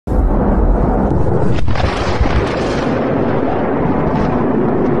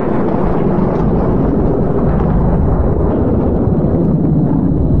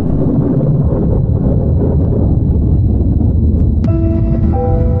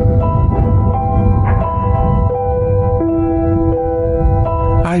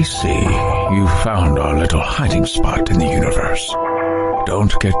I see you found our little hiding spot in the universe.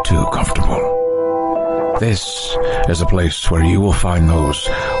 Don't get too comfortable. This is a place where you will find those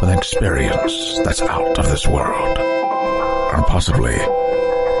with an experience that's out of this world, or possibly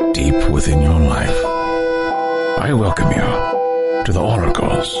deep within your life. I welcome you to the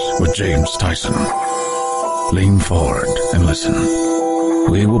Oracles with James Tyson. Lean forward and listen.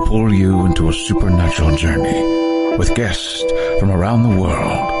 We will pull you into a supernatural journey with guests from around the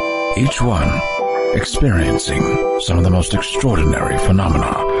world, each one experiencing some of the most extraordinary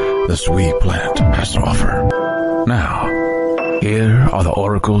phenomena this wee planet has to offer. Now, here are the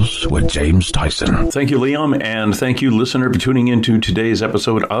Oracles with James Tyson. Thank you, Liam, and thank you, listener, for tuning into today's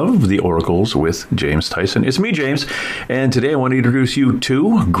episode of the Oracles with James Tyson. It's me, James, and today I want to introduce you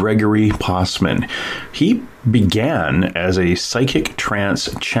to Gregory Possman. He began as a Psychic Trance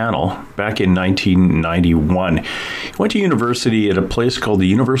Channel back in 1991. He went to university at a place called the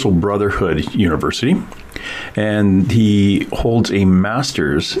Universal Brotherhood University, and he holds a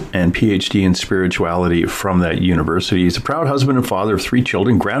master's and PhD in spirituality from that university. He's a proud husband and father of 3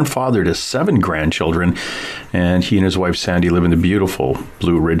 children, grandfather to 7 grandchildren, and he and his wife Sandy live in the beautiful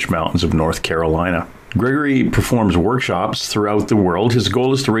Blue Ridge Mountains of North Carolina. Gregory performs workshops throughout the world. His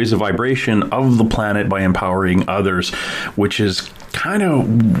goal is to raise the vibration of the planet by empowering others, which is kind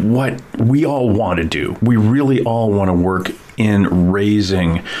of what we all want to do. We really all want to work in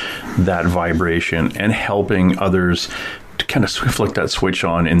raising that vibration and helping others to kind of flick that switch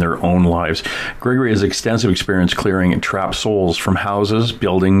on in their own lives. Gregory has extensive experience clearing trapped souls from houses,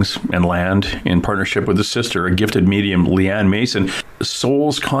 buildings, and land in partnership with his sister, a gifted medium, Leanne Mason.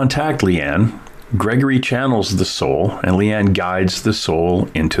 Souls contact Leanne. Gregory channels the soul, and Leanne guides the soul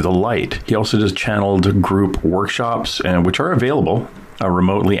into the light. He also does channeled group workshops, which are available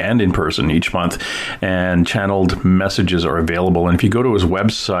remotely and in person each month, and channeled messages are available. And if you go to his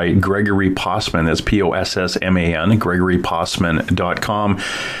website, Gregory Possman, that's Possman, GregoryPossman.com,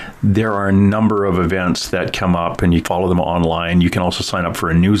 there are a number of events that come up, and you follow them online. You can also sign up for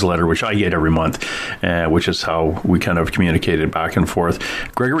a newsletter, which I get every month, which is how we kind of communicated back and forth.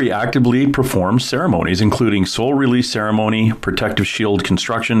 Gregory actively performs ceremonies, including soul release ceremony, protective shield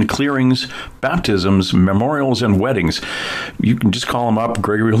construction, clearings, baptisms, memorials, and weddings. You can just call him up.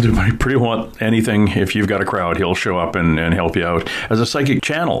 Gregory will do pretty much anything. If you've got a crowd, he'll show up and help you out. As a psychic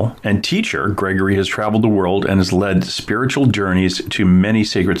channel and teacher, Gregory has traveled the world and has led spiritual journeys to many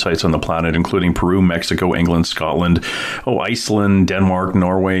sacred sites on the planet, including Peru, Mexico, England, Scotland, Iceland, Denmark,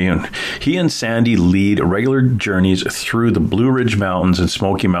 Norway. And he and Sandy lead regular journeys through the Blue Ridge Mountains and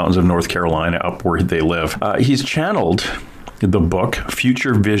Smoky Mountains of North Carolina, up where they live. He's channeled the book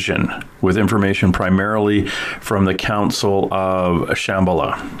Future Vision with information primarily from the Council of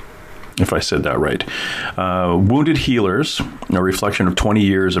Shambhala, if I said that right. Wounded Healers, a reflection of 20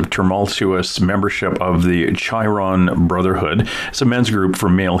 years of tumultuous membership of the Chiron Brotherhood. It's a men's group for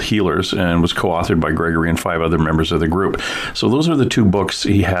male healers and was co-authored by Gregory and 5 other members of the group. So those are the 2 books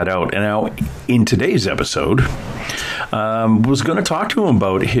he had out. And now in today's episode, was going to talk to him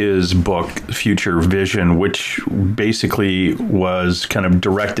about his book, Future Vision, which basically was kind of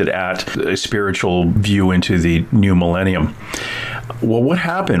directed at a spiritual view into the new millennium. Well, what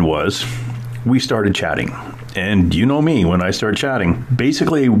happened was we started chatting. And you know me, when I start chatting,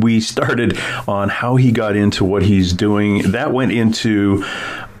 basically we started on how he got into what he's doing. That went into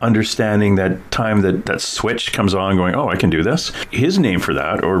understanding that time that switch comes on going, oh, I can do this. His name for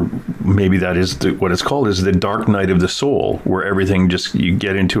that, or maybe that is what it's called, is the dark night of the soul, where everything just, you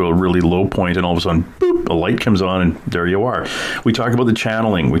get into a really low point and all of a sudden, boop, a light comes on and there you are. We talk about the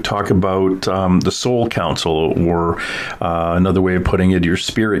channeling. We talk about the soul council, or another way of putting it, your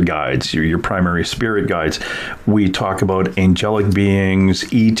spirit guides, your primary spirit guides. We talk about angelic beings,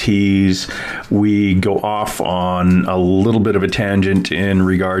 ETs. We go off on a little bit of a tangent in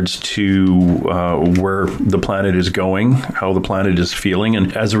regards to where the planet is going, how the planet is feeling,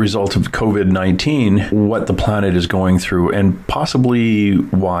 and as a result of COVID-19, what the planet is going through, and possibly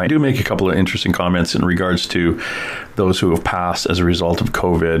why. I do make a couple of interesting comments in regards to those who have passed as a result of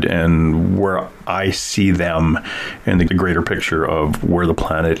COVID and where I see them in the greater picture of where the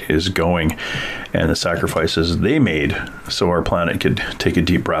planet is going and the sacrifices they made so our planet could take a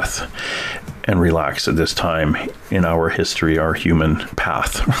deep breath and relax at this time in our history, our human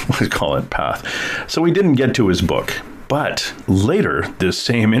path. Let's call it path. So we didn't get to his book, but later, this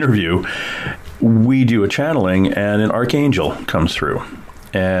same interview, we do a channeling and an archangel comes through.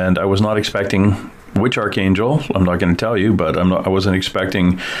 And I was not expecting which archangel. I'm not going to tell you, but I wasn't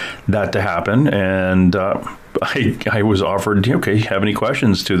expecting that to happen. And I was offered, okay, have any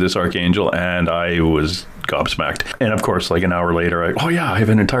questions to this archangel? And I was gobsmacked. And of course, like an hour later, I have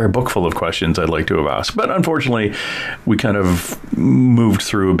an entire book full of questions I'd like to have asked. But unfortunately, we kind of moved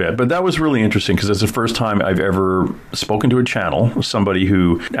through a bit. But that was really interesting because it's the first time I've ever spoken to a channel, somebody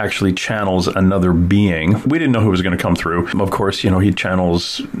who actually channels another being. We didn't know who was going to come through. Of course, he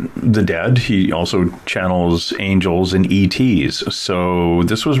channels the dead. He also channels angels and ETs. So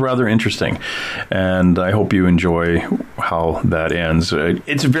this was rather interesting. And I hope you enjoy how that ends.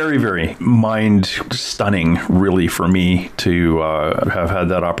 It's very, very mind-stunning, really, for me to have had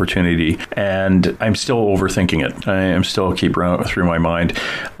that opportunity. And I'm still overthinking it. I am still keep running through my mind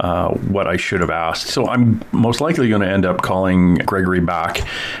what I should have asked. So I'm most likely going to end up calling Gregory back,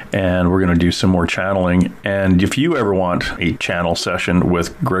 and we're going to do some more channeling. And if you ever want a channel session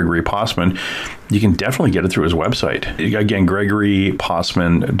with Gregory Possman, you can definitely get it through his website. Again,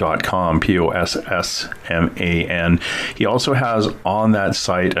 GregoryPossman.com, Possman. He also has on that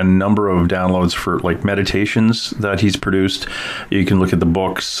site a number of downloads for like meditations that he's produced. You can look at the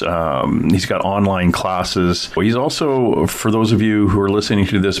books. He's got online classes. He's also, for those of you who are listening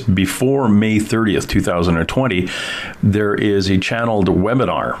to this before May 30th, 2020, there is a channeled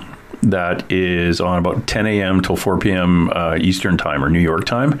webinar that is on about 10 a.m. till 4 p.m. Eastern time or New York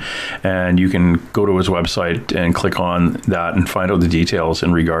time. And you can go to his website and click on that and find out the details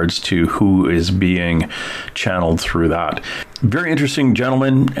in regards to who is being channeled through that. Very interesting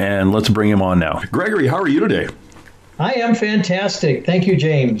gentleman, and let's bring him on now. Gregory, how are you today? I am fantastic. Thank you,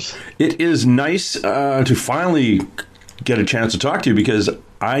 James. It is nice to finally get a chance to talk to you because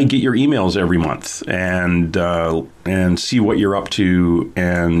I get your emails every month and see what you're up to,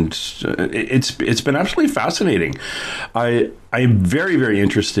 and it's been absolutely fascinating. I'm very, very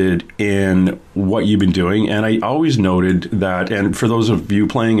interested in what you've been doing, and I always noted that. And for those of you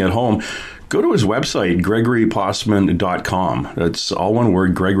playing at home, go to his website, GregoryPossman.com. That's all one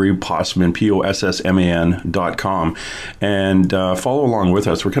word, Gregory Possman, Possman.com. And follow along with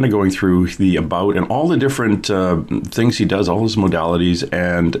us. We're kind of going through the about and all the different things he does, all his modalities,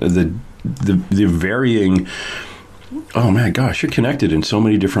 and the varying... Oh, man, gosh, you're connected in so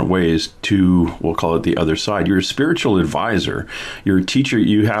many different ways to, we'll call it the other side. You're a spiritual advisor. You're a teacher.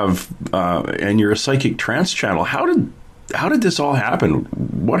 You have, and you're a Psychic Trance Channel. How did this all happen?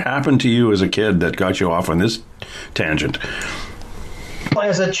 What happened to you as a kid that got you off on this tangent?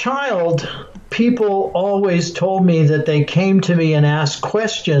 As a child, people always told me that they came to me and asked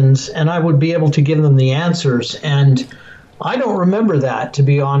questions, and I would be able to give them the answers. And I don't remember that, to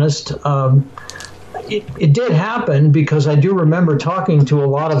be honest. It did happen because I do remember talking to a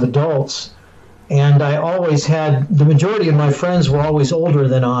lot of adults, and I always had, the majority of my friends were always older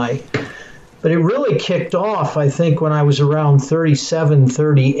than I. But it really kicked off, I think, when I was around 37,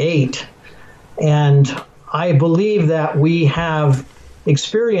 38. And I believe that we have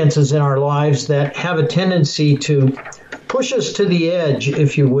experiences in our lives that have a tendency to push us to the edge,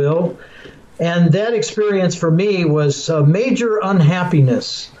 if you will. And that experience for me was major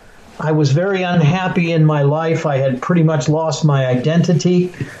unhappiness. I was very unhappy in my life. I had pretty much lost my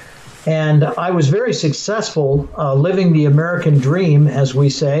identity. And I was very successful living the American dream, as we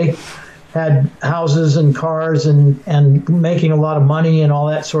say. Had houses and cars and making a lot of money and all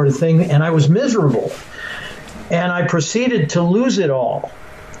that sort of thing. And I was miserable. And I proceeded to lose it all.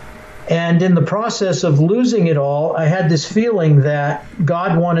 And in the process of losing it all, I had this feeling that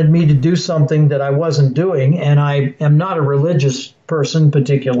God wanted me to do something that I wasn't doing. And I am not a religious person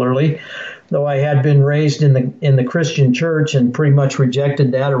particularly, though I had been raised in the Christian church and pretty much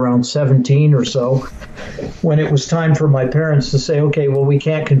rejected that around 17 or so, when it was time for my parents to say, okay, well, we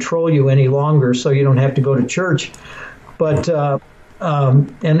can't control you any longer, so you don't have to go to church. But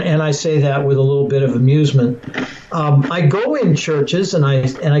and I say that with a little bit of amusement. I go in churches and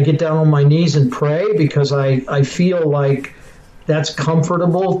I get down on my knees and pray because I feel like that's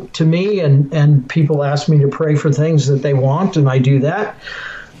comfortable to me, and people ask me to pray for things that they want, and I do that.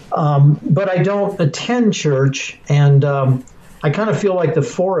 But I don't attend church, and I kind of feel like the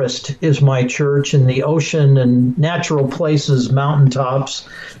forest is my church, and the ocean and natural places, mountaintops.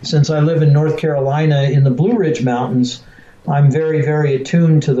 Since I live in North Carolina in the Blue Ridge Mountains, I'm very, very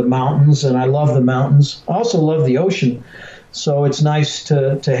attuned to the mountains, and I love the mountains. I also love the ocean, so it's nice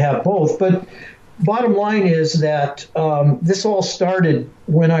to have both. But bottom line is that this all started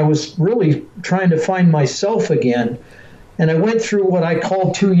when I was really trying to find myself again. And I went through what I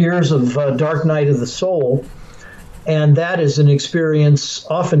call 2 years of dark night of the soul. And that is an experience,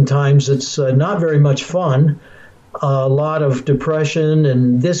 oftentimes, it's not very much fun. A lot of depression,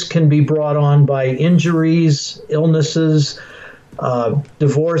 and this can be brought on by injuries, illnesses,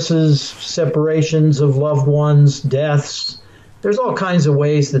 divorces, separations of loved ones, deaths, there's all kinds of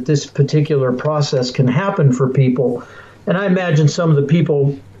ways that this particular process can happen for people. And I imagine some of the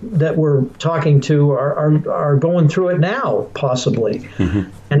people that we're talking to are going through it now, possibly. Mm-hmm.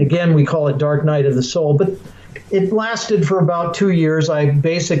 And again, we call it Dark Night of the Soul. But it lasted for about 2 years. I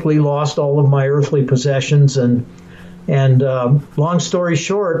basically lost all of my earthly possessions. And long story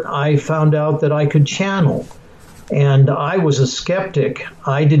short, I found out that I could channel. And I was a skeptic.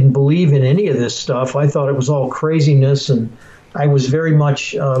 I didn't believe in any of this stuff. I thought it was all craziness. And I was very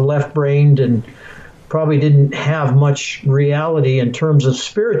much left-brained and probably didn't have much reality in terms of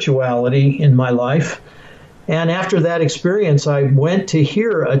spirituality in my life. And after that experience, I went to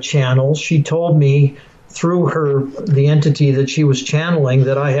hear a channel. She told me through the entity that she was channeling,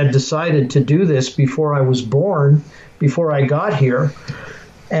 that I had decided to do this before I was born, before I got here.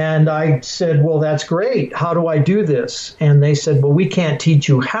 And I said, well, that's great. How do I do this? And they said, well, we can't teach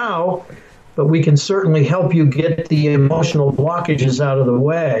you how, but we can certainly help you get the emotional blockages out of the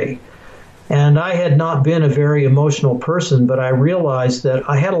way. And I had not been a very emotional person, but I realized that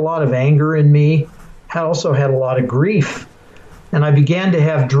I had a lot of anger in me. I also had a lot of grief. And I began to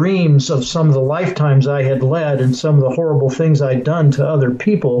have dreams of some of the lifetimes I had led and some of the horrible things I'd done to other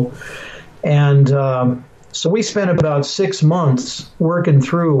people. And so we spent about 6 months working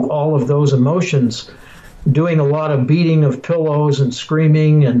through all of those emotions, doing a lot of beating of pillows and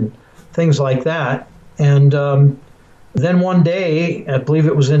screaming and things like that. And then one day, I believe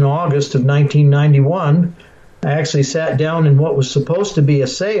it was in August of 1991, I actually sat down in what was supposed to be a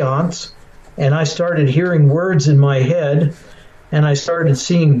seance, and I started hearing words in my head, and I started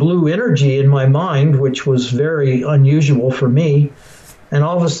seeing blue energy in my mind, which was very unusual for me. And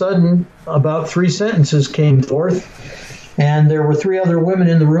all of a sudden, about 3 sentences came forth, and there were 3 other women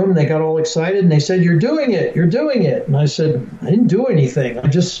in the room. They got all excited, and they said, "You're doing it, you're doing it." And I said, "I didn't do anything. I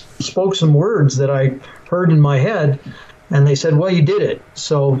just spoke some words that I heard in my head." And they said, "Well, you did it."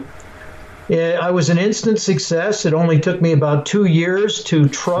 So I was an instant success. It only took me about 2 years to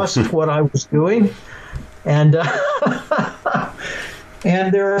trust what I was doing. And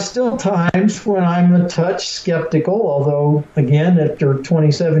and there are still times when I'm a touch skeptical, although, again, after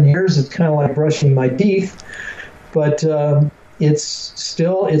 27 years, it's kind of like brushing my teeth. But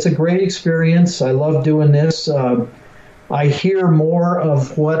it's a great experience. I love doing this. I hear more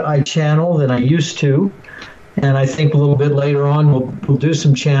of what I channel than I used to. And I think a little bit later on we'll do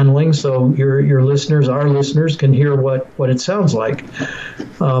some channeling, so your listeners, our listeners, can hear what it sounds like.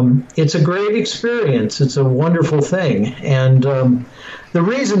 It's a great experience. It's a wonderful thing. And the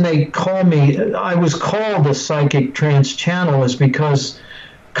reason I was called the Psychic Trance Channel is because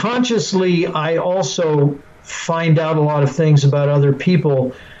consciously I also find out a lot of things about other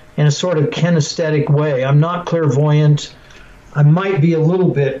people in a sort of kinesthetic way. I'm not clairvoyant. I might be a little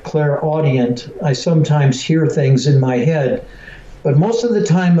bit clairaudient. I sometimes hear things in my head, but most of the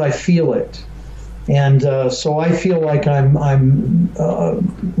time I feel it. And so I feel like I'm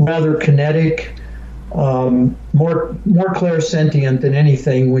rather kinetic, more clairsentient than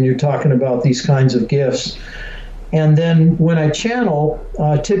anything when you're talking about these kinds of gifts. And then when I channel,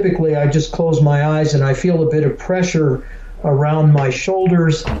 typically I just close my eyes and I feel a bit of pressure around my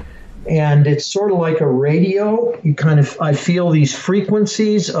shoulders. And it's sort of like a radio. I feel these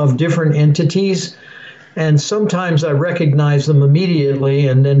frequencies of different entities, and sometimes I recognize them immediately,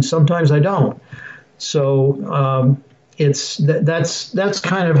 and then sometimes I don't. So that's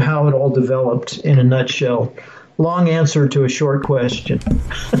kind of how it all developed in a nutshell. Long answer to a short question.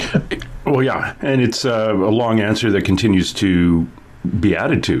 Well, yeah, and it's a long answer that continues to be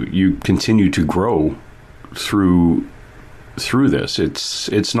added to. You continue to grow through this.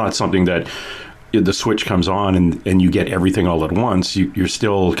 It's not something that the switch comes on and you get everything all at once. You're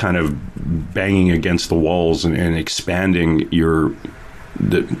still kind of banging against the walls and expanding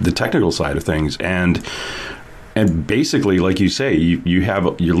the technical side of things. And basically, like you say, you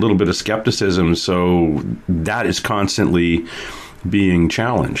have your little bit of skepticism, so that is constantly being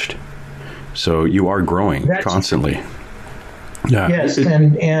challenged. So you are growing constantly. Yeah. Yes,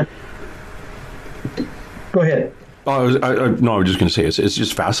 and go ahead. I was just going to say it's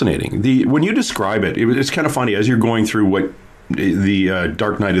just fascinating. When you describe it, it's kind of funny as you're going through what the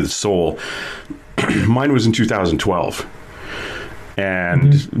Dark Night of the Soul. Mine was in 2012,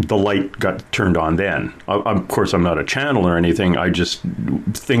 and the light got turned on then. Of course, I'm not a channel or anything.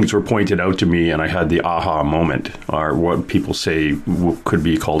 Things were pointed out to me, and I had the aha moment, or what people say could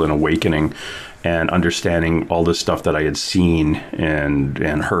be called an awakening, and understanding all this stuff that I had seen and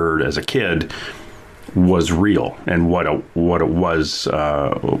heard as a kid was real, and what it was,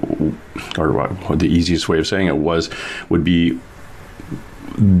 or what the easiest way of saying it would be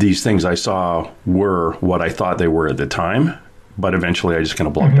these things I saw were what I thought they were at the time, but eventually I just kind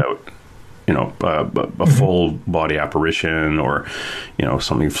of blocked out, a full body apparition or,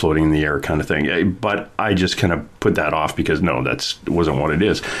 something floating in the air kind of thing. But I just kind of put that off because no, that wasn't what it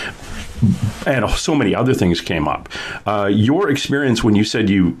is. And so many other things came up. Your experience when you said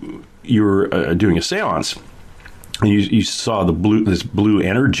you were doing a seance and you saw this blue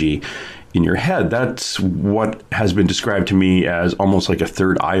energy in your head, that's what has been described to me as almost like a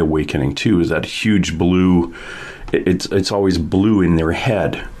third eye awakening too, is that huge blue, it's always blue in their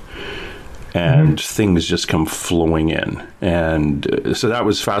head. And things just come flowing in, and so that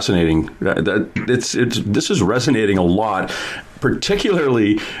was fascinating. This is resonating a lot,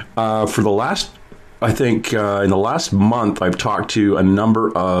 particularly for the last. I think in the last month, I've talked to a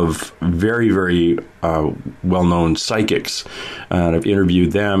number of very, very well-known psychics, and I've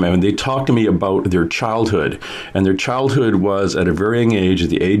interviewed them, and they talked to me about their childhood. And their childhood was at a very young age, at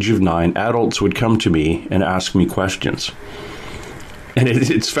the age of 9, adults would come to me and ask me questions. And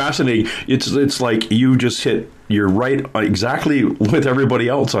it's fascinating. It's like you just you're right exactly with everybody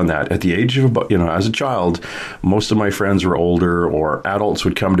else on that. At the age of about, as a child, most of my friends were older, or adults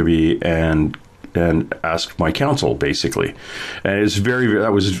would come to me and ask my counsel, basically. And it's that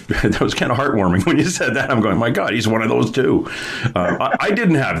was kind of heartwarming when you said that. I'm going, my God, he's one of those too. I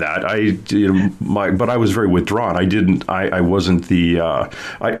didn't have that. But I was very withdrawn. I wasn't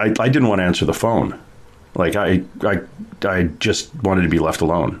I didn't want to answer the phone. Like I just wanted to be left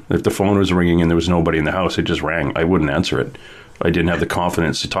alone. If the phone was ringing and there was nobody in the house, it just rang. I wouldn't answer it. I didn't have the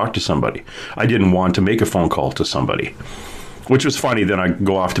confidence to talk to somebody. I didn't want to make a phone call to somebody, which was funny. Then I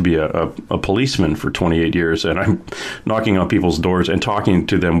go off to be a policeman for 28 years, and I'm knocking on people's doors and talking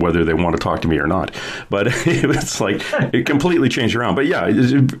to them whether they want to talk to me or not. But it's like it completely changed around. But yeah,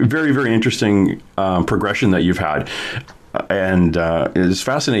 it's a very, very interesting progression that you've had, and it's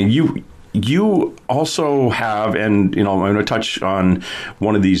fascinating. You also have, and I'm going to touch on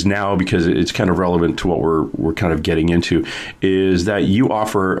one of these now because it's kind of relevant to what we're kind of getting into, is that you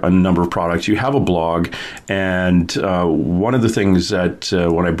offer a number of products. You have a blog, and one of the things that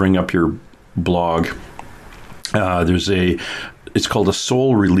when I bring up your blog, it's called a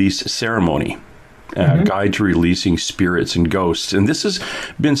soul release ceremony. Guide to releasing spirits and ghosts. And this has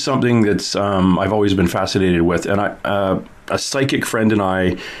been something that's I've always been fascinated with. And a psychic friend and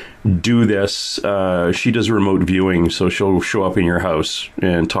I do this. She does remote viewing, so she'll show up in your house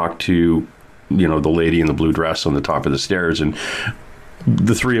and talk to, the lady in the blue dress on the top of the stairs. And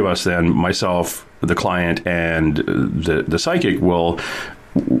the three of us then, myself, the client, and the psychic will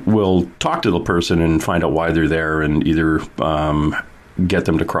talk to the person and find out why they're there, and either get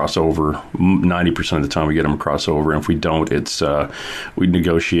them to cross over. 90% of the time we get them to cross over, and if we don't, it's we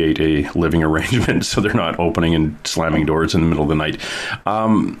negotiate a living arrangement so they're not opening and slamming doors in the middle of the night.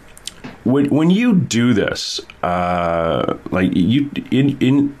 When you do this, like you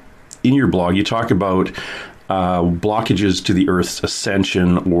in your blog, you talk about blockages to the Earth's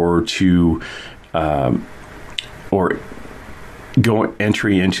ascension, or to or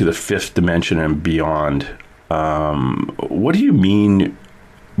entry into the fifth dimension and beyond. What do you mean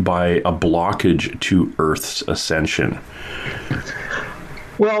by a blockage to Earth's ascension?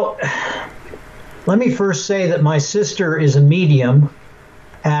 Well, let me first say that my sister is a medium,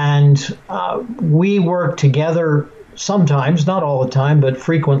 and we work together sometimes, not all the time, but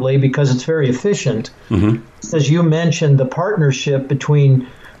frequently, because it's very efficient. As you mentioned, the partnership between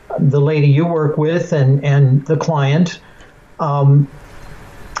the lady you work with and the client.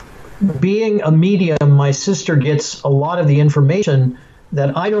 Being a medium, my sister gets a lot of the information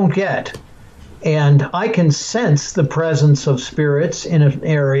that I don't get. And I can sense the presence of spirits in an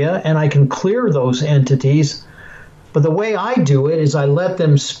area, and I can clear those entities. But the way I do it is I let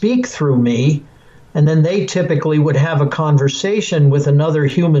them speak through me, and then they typically would have a conversation with another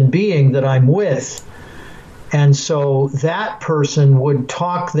human being that I'm with. And so that person would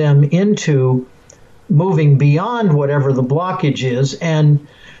talk them into moving beyond whatever the blockage is. And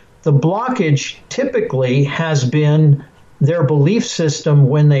the blockage typically has been their belief system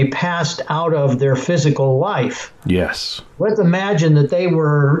when they passed out of their physical life. Yes. Let's imagine that they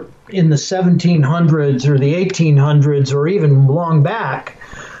were in the 1700s or the 1800s or even long back,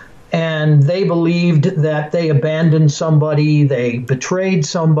 and they believed that they abandoned somebody, they betrayed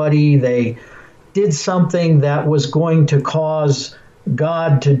somebody, they did something that was going to cause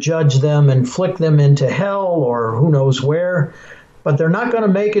God to judge them and flick them into hell or who knows where. But they're not going to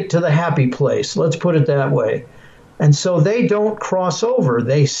make it to the happy place. Let's put it that way. And so they don't cross over.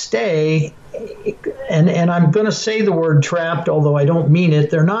 They stay. And I'm going to say the word trapped, although I don't mean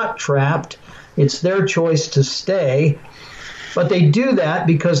it. They're not trapped. It's their choice to stay. But they do that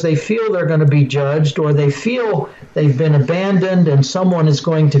because they feel they're going to be judged, or they feel they've been abandoned and someone is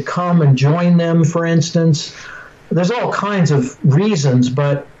going to come and join them, for instance. There's all kinds of reasons,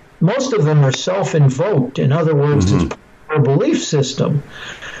 but most of them are self-invoked. In other words, it's a belief system.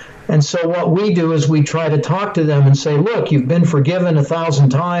 And so what we do is we try to talk to them and say, look, you've been forgiven 1,000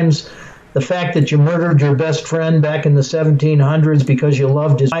 times. The fact that you murdered your best friend back in the 1700s because you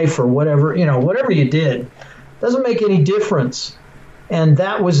loved his wife or whatever, whatever you did, doesn't make any difference. And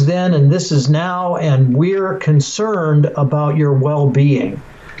that was then and this is now, and we're concerned about your well-being.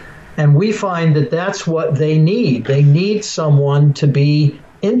 And we find that that's what they need. They need someone to be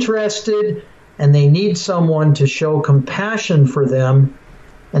interested, and they need someone to show compassion for them,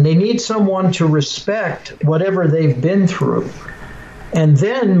 and they need someone to respect whatever they've been through. And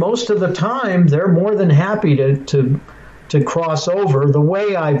then most of the time, they're more than happy to cross over. The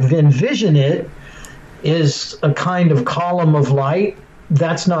way I've envisioned it is a kind of column of light.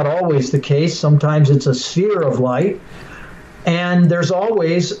 That's not always the case. Sometimes it's a sphere of light. And there's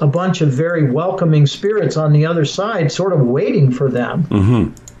always a bunch of very welcoming spirits on the other side sort of waiting for them.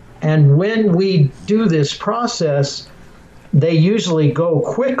 Mm-hmm. And when we do this process, they usually go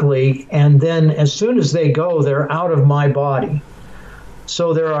quickly, and then as soon as they go, they're out of my body.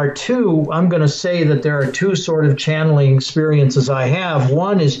 So there are I'm going to say that there are two sort of channeling experiences I have.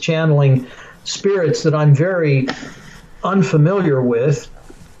 One is channeling spirits that I'm very unfamiliar with,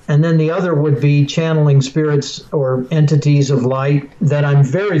 and then the other would be channeling spirits or entities of light that I'm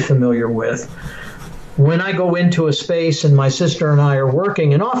very familiar with. When I go into a space and my sister and I are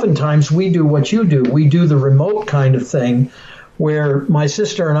working, and oftentimes we do what you do, we do the remote kind of thing, where my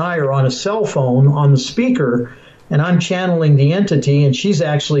sister and I are on a cell phone on the speaker, and I'm channeling the entity, and she's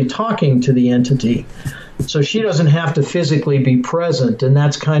actually talking to the entity. So she doesn't have to physically be present, and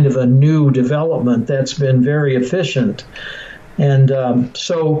that's kind of a new development that's been very efficient. And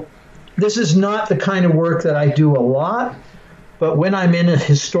so this is not the kind of work that I do a lot, but when I'm in a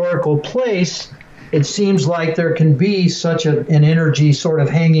historical place, it seems like there can be such an energy sort of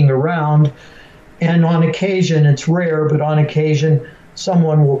hanging around. And on occasion, it's rare, but on occasion,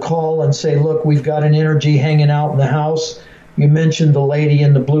 someone will call and say, look, we've got an energy hanging out in the house. You mentioned the lady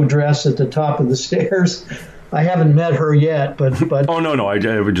in the blue dress at the top of the stairs. I haven't met her yet, but oh no,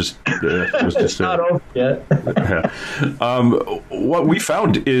 I would just it was just not over yet. What we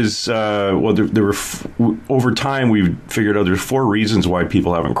found is there were over time we've figured out there's 4 reasons why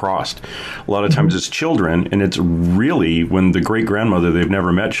people haven't crossed. A lot of times it's children, and it's really when the great grandmother they've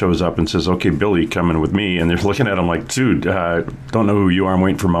never met shows up and says, "Okay, Billy, come in with me," and they're looking at him like, "Dude, don't know who you are. I'm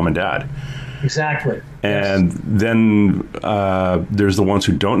waiting for mom and dad." Exactly. And then there's the ones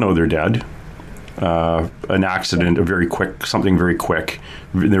who don't know they're dead. An accident, something very quick.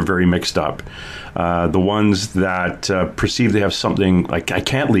 They're very mixed up. The ones that perceive they have something like, I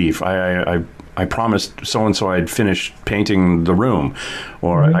can't leave. I promised so-and-so I'd finish painting the room,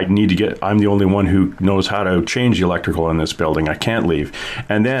 or I'm the only one who knows how to change the electrical in this building. I can't leave.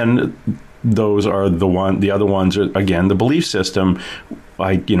 And then those are the other ones are, again, the belief system.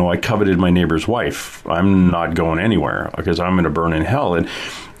 I coveted my neighbor's wife. I'm not going anywhere because I'm going to burn in hell.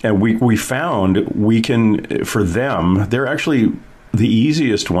 And we found we can, for them, they're actually the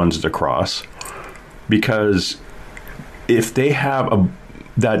easiest ones to cross, because if they have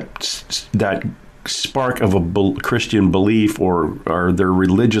that spark of a Christian belief or their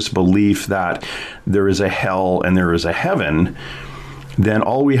religious belief that there is a hell and there is a heaven, then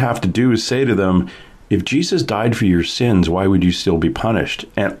all we have to do is say to them, if Jesus died for your sins, why would you still be punished?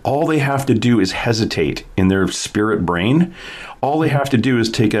 And all they have to do is hesitate in their spirit brain. All they have to do is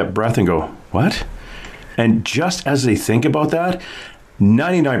take that breath and go, what? And just as they think about that,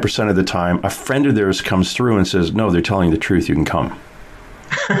 99% of the time, a friend of theirs comes through and says, no, they're telling the truth, you can come.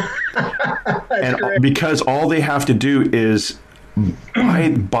 And great. Because all they have to do is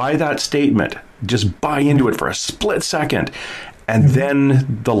buy that statement, just buy into it for a split second, and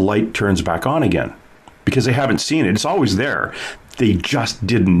then the light turns back on again. Because they haven't seen it. It's always there. They just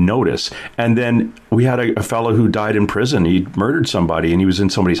didn't notice. And then we had a fellow who died in prison. He murdered somebody, and he was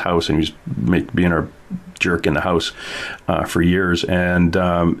in somebody's house, and he was being a jerk in the house for years. And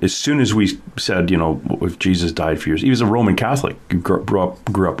as soon as we said, if Jesus died for your sins, he was a Roman Catholic, grew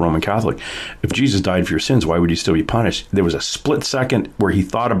up Roman Catholic. If Jesus died for your sins, why would you still be punished? There was a split second where he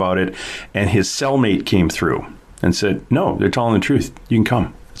thought about it, and his cellmate came through and said, no, they're telling the truth. You can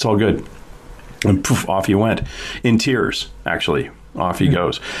come. It's all good. And poof, off he went, in tears, actually. Off he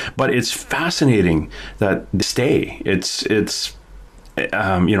goes. But it's fascinating that they stay. It's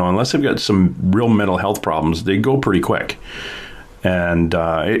unless they've got some real mental health problems, they go pretty quick. And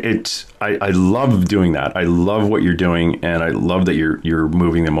I love doing that. I love what you're doing, and I love that you're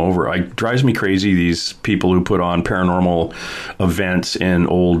moving them over. It drives me crazy, these people who put on paranormal events in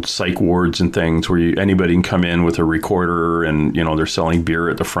old psych wards and things where anybody can come in with a recorder, and they're selling beer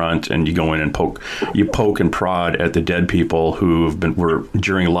at the front, and you go in and poke and prod at the dead people who were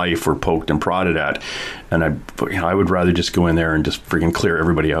during life were poked and prodded at. And I would rather just go in there and just freaking clear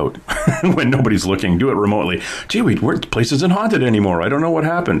everybody out when nobody's looking. Do it remotely. Gee, the place isn't haunted anymore. I don't know what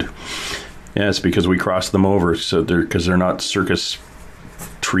happened. Yeah, it's because we crossed them over. So because they're not circus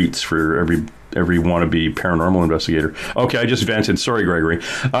treats for every wannabe paranormal investigator. Okay, I just vented. Sorry, Gregory.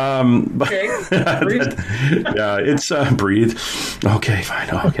 Okay. Breathe. Yeah, it's breathe. Okay, fine.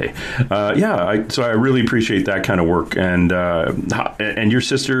 Okay. So I really appreciate that kind of work. And your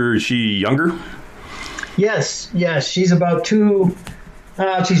sister, is she younger? Yes, she's about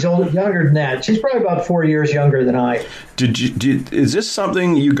she's younger than that. She's probably about 4 years younger than I. Is this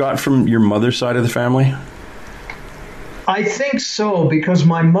something you got from your mother's side of the family? I think so, because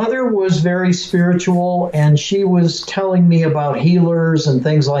my mother was very spiritual, and she was telling me about healers and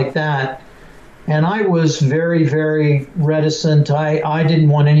things like that. And I was very, very reticent. I didn't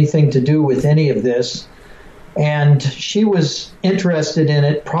want anything to do with any of this. And she was interested in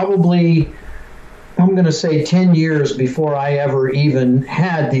it probably, I'm going to say 10 years before I ever even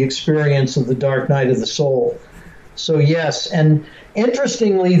had the experience of the dark night of the soul. So yes, and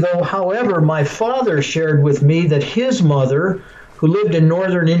interestingly though, however, my father shared with me that his mother, who lived in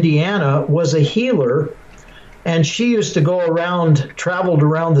northern Indiana, was a healer, and she used to traveled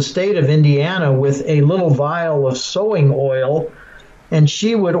around the state of Indiana with a little vial of sewing oil, and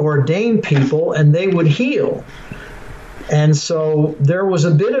she would ordain people and they would heal. And so there was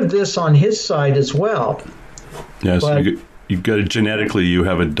a bit of this on his side as well. Yes, but you've got genetically, you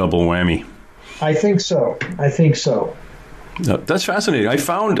have a double whammy. I think so. That's fascinating. I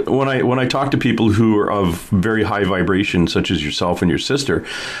found when I talk to people who are of very high vibration, such as yourself and your sister,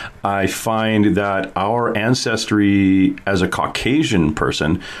 I find that our ancestry as a Caucasian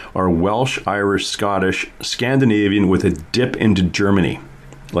person are Welsh, Irish, Scottish, Scandinavian with a dip into Germany,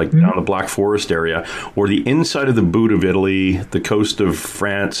 like down the Black Forest area, or the inside of the boot of Italy, the coast of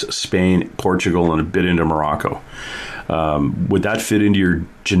France, Spain, Portugal, and a bit into Morocco. Would that fit into your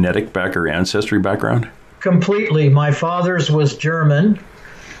genetic or ancestry background? Completely. My father's was German,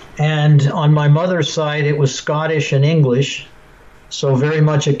 and on my mother's side, it was Scottish and English. So very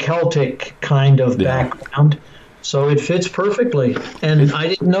much a Celtic kind of background. So it fits perfectly. And I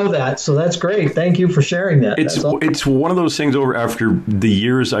didn't know that. So that's great. Thank you for sharing that. It's one of those things after the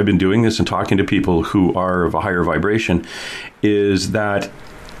years I've been doing this and talking to people who are of a higher vibration, is that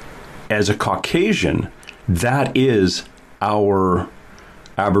as a Caucasian, that is our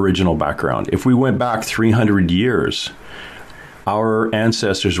Aboriginal background. If we went back 300 years, our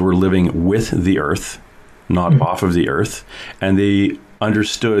ancestors were living with the earth, not off of the earth, and they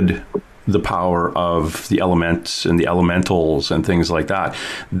understood the power of the elements and the elementals and things like that.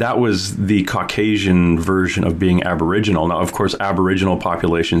 That was the Caucasian version of being Aboriginal. Now, of course, Aboriginal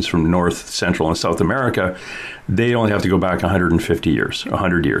populations from North, Central, and South America, they only have to go back 100 years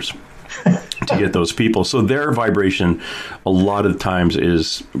to get those people. So their vibration a lot of the times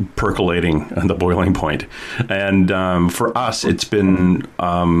is percolating at the boiling point. And for us, it's been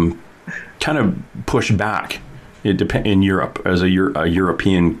kind of pushed back. In Europe, as a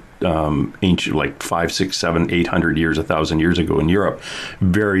European ancient, like 500, 600, 700, 800 years, 1,000 years ago in Europe,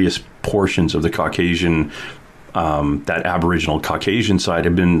 various portions of the Caucasian, that Aboriginal Caucasian side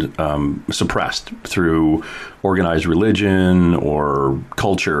have been suppressed through organized religion or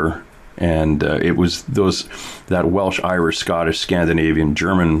culture. And it was that Welsh, Irish, Scottish, Scandinavian,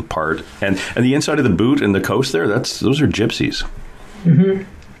 German part, and the inside of the boot and the coast there. Those are gypsies. Mm-hmm.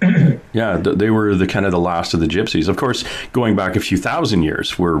 Yeah, they were the kind of the last of the gypsies. Of course, going back a few thousand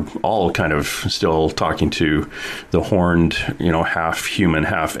years, we're all kind of still talking to the horned, half human,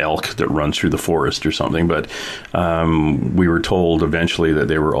 half elk that runs through the forest or something. But we were told eventually that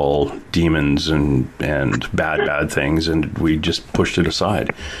they were all demons and bad things, and we just pushed it aside.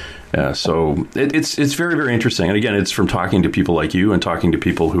 So it's very, very interesting. And again, it's from talking to people like you and talking to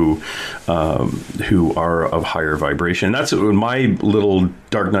people who are of higher vibration. And that's when my little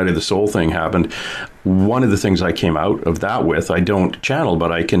Dark Night of the Soul thing happened. One of the things I came out of that with, I don't channel,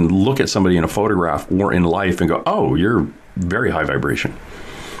 but I can look at somebody in a photograph or in life and go, oh, you're very high vibration.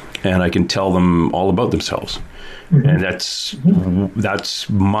 And I can tell them all about themselves. Mm-hmm. And that's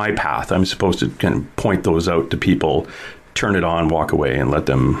my path. I'm supposed to kind of point those out to people, turn it on, walk away, and let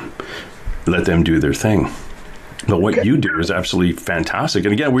them do their thing. But what you do is absolutely fantastic.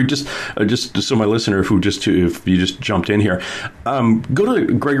 And again, we just so my listener, if you just jumped in here, go to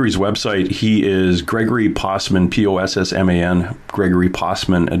Gregory's website. He is Gregory Possman, Possman,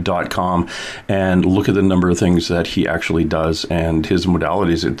 GregoryPossman.com, and look at the number of things that he actually does and his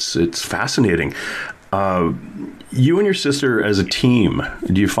modalities. It's fascinating. You and your sister as a team,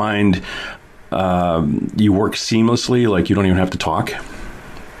 do you find you work seamlessly? Like you don't even have to talk?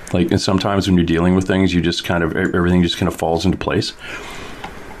 Like, and sometimes when you're dealing with things, you just everything just kind of falls into place.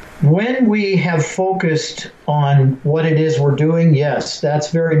 When we have focused on what it is we're doing, yes,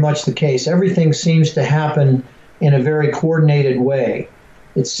 that's very much the case. Everything seems to happen in a very coordinated way.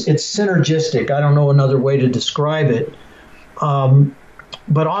 It's synergistic. I don't know another way to describe it.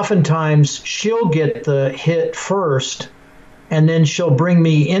 But oftentimes she'll get the hit first, and then she'll bring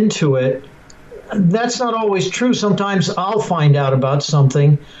me into it. That's not always true. Sometimes I'll find out about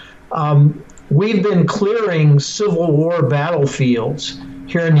something. We've been clearing Civil War battlefields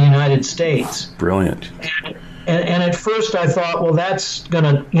here in the United States. Brilliant. And at first I thought, well, that's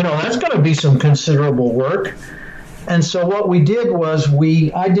gonna be some considerable work. And so what we did was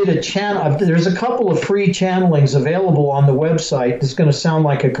I did a channel. There's a couple of free channelings available on the website. It's going to sound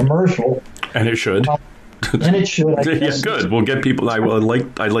like a commercial. And it should. And it should. I guess. Yeah, good. We'll get people. I'd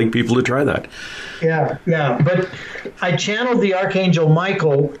like people to try that. Yeah. But I channeled the Archangel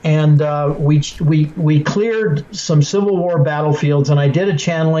Michael, and we cleared some Civil War battlefields, and I did a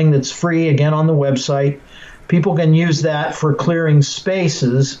channeling that's free again on the website. People can use that for clearing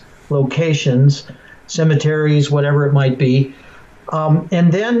spaces, locations, cemeteries, whatever it might be.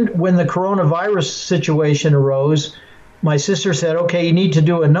 And then when the coronavirus situation arose, my sister said, "Okay, you need to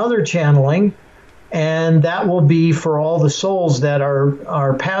do another channeling." And that will be for all the souls that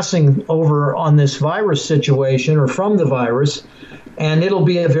are passing over on this virus situation or from the virus, and it'll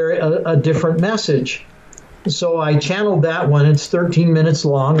be a different message. So I channeled that one. It's 13 minutes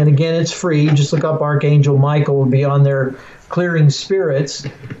long, and again, it's free. Just look up Archangel Michael, will be on there clearing spirits.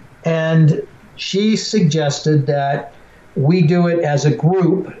 And she suggested that we do it as a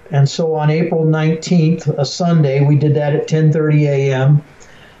group, and so on April 19th, a Sunday, we did that at 10:30 a.m.,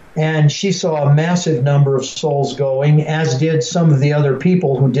 and she saw a massive number of souls going, as did some of the other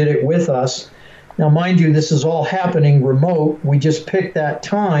people who did it with us. Now, mind you, this is all happening remote. We just picked that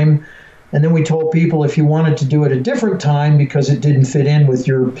time, and then we told people if you wanted to do it a different time because it didn't fit in with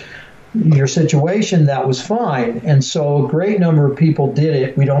your situation, that was fine. And so a great number of people did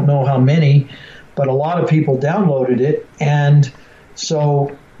it. We don't know how many, but a lot of people downloaded it. And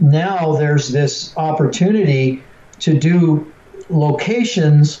so now there's this opportunity to do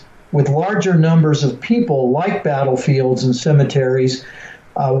locations with larger numbers of people, like battlefields and cemeteries.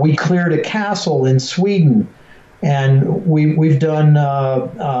 We cleared a castle in Sweden, and we've done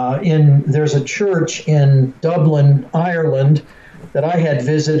there's a church in Dublin, Ireland, that I had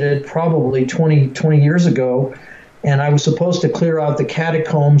visited probably 20 years ago, and I was supposed to clear out the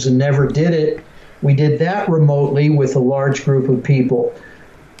catacombs and never did it. We did that remotely with a large group of people.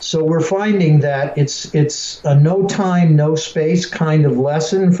 So we're finding that it's a no time, no space kind of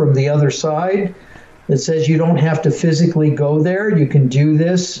lesson from the other side that says you don't have to physically go there. You can do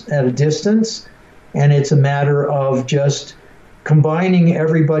this at a distance, and it's a matter of just combining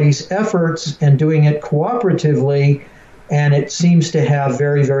everybody's efforts and doing it cooperatively, and it seems to have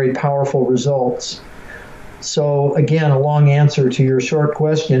very, very powerful results. So again, a long answer to your short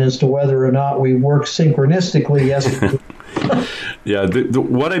question as to whether or not we work synchronistically. Yes. Yeah,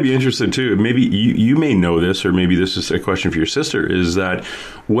 what I'd be interested too, maybe you may know this, or maybe this is a question for your sister, is that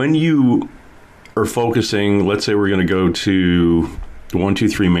when you are focusing, let's say we're going to go to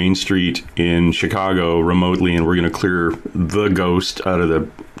 123 Main Street in Chicago remotely, and we're going to clear the ghost out of the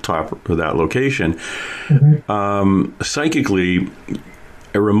top of that location, psychically,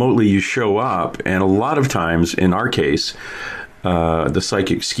 remotely you show up, and a lot of times, in our case, the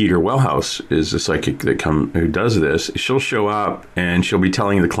psychic Skeeter Wellhouse is the psychic who does this. She'll show up and she'll be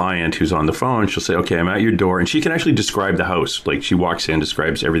telling the client who's on the phone, she'll say, "Okay, I'm at your door," and she can actually describe the house. Like, she walks in,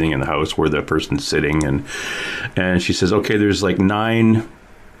 describes everything in the house, where the person's sitting, and she says, "Okay, there's like 9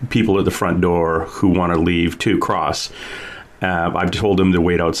 people at the front door who want to leave to cross. I've told them to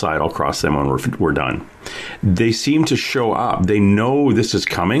wait outside. I'll cross them when we're done." They seem to show up. They know this is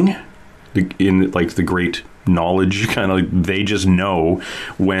coming, in like the great knowledge kind of, they just know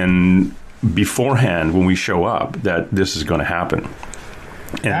beforehand when we show up that this is going to happen.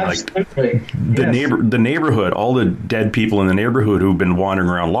 And absolutely. Like the neighborhood, all the dead people in the neighborhood who've been wandering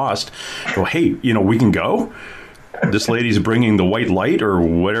around lost go, "Hey, we can go. This lady's bringing the white light," or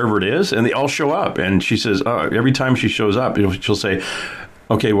whatever it is, and they all show up. And she says, every time she shows up, she'll say,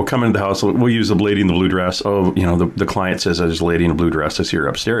 okay, we'll come into the house. We'll use the lady in the blue dress. Oh, the client says, there's a lady in a blue dress. I see her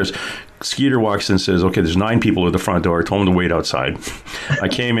upstairs. Skeeter walks in and says, okay, there's 9 people at the front door. I told them to wait outside. I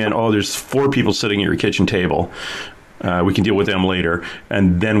came in. Oh, there's 4 people sitting at your kitchen table. We can deal with them later.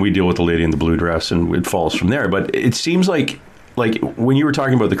 And then we deal with the lady in the blue dress, and it falls from there. But it seems like when you were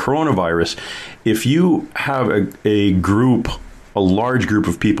talking about the coronavirus, if you have a large group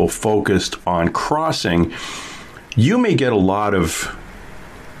of people focused on crossing, you may get a lot of,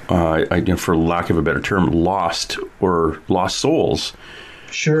 for lack of a better term, lost souls.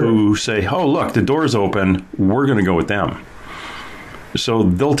 Sure. Who say, oh, look, the door's open, we're going to go with them. So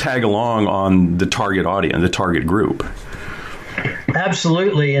they'll tag along on the target audience, the target group.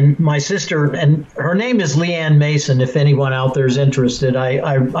 Absolutely. And my sister, and her name is Leanne Mason, if anyone out there is interested.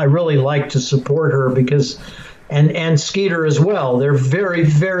 I really like to support her because, and Skeeter as well. They're very,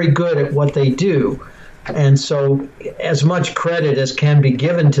 very good at what they do. And so as much credit as can be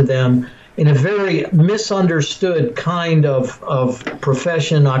given to them in a very misunderstood kind of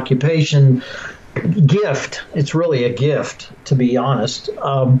profession, occupation, gift. It's really a gift, to be honest.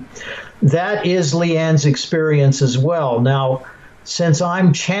 That is Leanne's experience as well. Now, since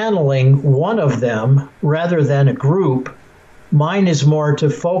I'm channeling one of them rather than a group, mine is more to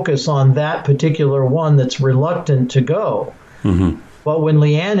focus on that particular one that's reluctant to go. Mm-hmm. But when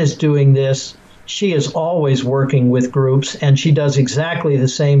Leanne is doing this, she is always working with groups, and she does exactly the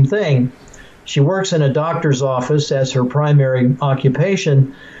same thing. She works in a doctor's office as her primary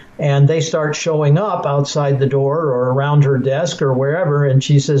occupation, and they start showing up outside the door or around her desk or wherever, and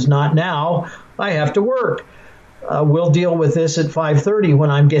she says, not now, I have to work. We'll deal with this at 5:30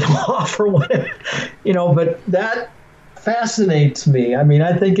 when I'm getting off or whatever. But that fascinates me. I mean,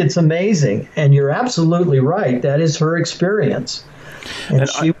 I think it's amazing, and you're absolutely right. That is her experience. And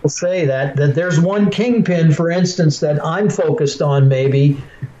she will say that there's one kingpin, for instance, that I'm focused on maybe,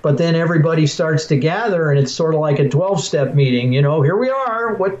 but then everybody starts to gather, and it's sort of like a 12-step meeting. Here we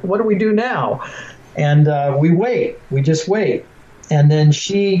are. What do we do now? And we wait. We just wait. And then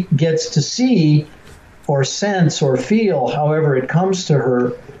she gets to see or sense or feel, however it comes to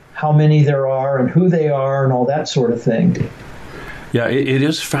her, how many there are and who they are and all that sort of thing. Yeah, it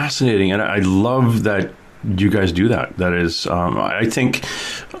is fascinating. And I love that you guys do that. That is, I think,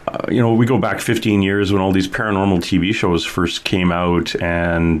 we go back 15 years when all these paranormal TV shows first came out,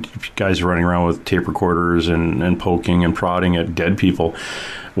 and guys are running around with tape recorders and poking and prodding at dead people,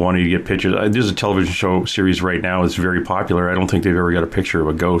 wanting to get pictures. There's a television show series right now that's very popular. I don't think they've ever got a picture of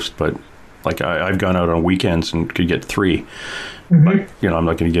a ghost, but I've gone out on weekends and could get 3. Mm-hmm. But, I'm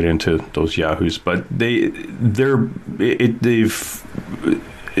not going to get into those yahoos, but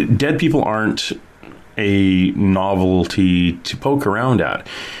dead people aren't a novelty to poke around at.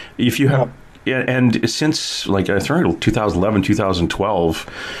 If you have, and since 2011, 2012,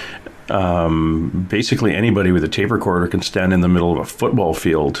 basically anybody with a tape recorder can stand in the middle of a football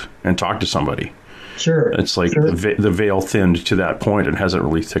field and talk to somebody. Sure. It's like the veil thinned to that point and hasn't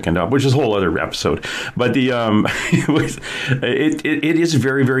really thickened up, which is a whole other episode. But it is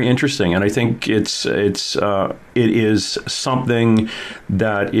very, very interesting, and I think it is something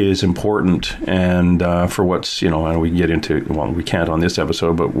that is important, and for what's and we can get into, well, we can't on this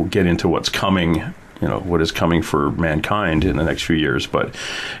episode, but we'll get into what's coming. What is coming for mankind in the next few years. But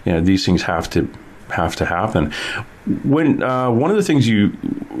these things have to happen. When one of the things you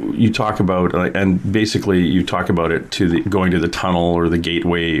talk about, and basically you talk about it going to the tunnel or the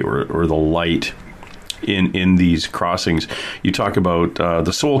gateway or the light in these crossings, you talk about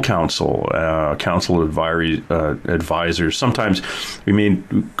the Soul Council, Council of Advisors. Sometimes we may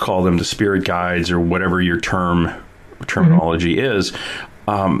call them the spirit guides or whatever your terminology is.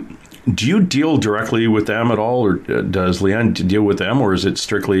 Do you deal directly with them at all, or does Leanne deal with them, or is it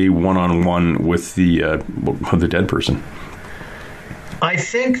strictly one-on-one with the dead person? I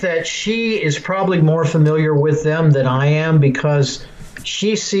think that she is probably more familiar with them than I am, because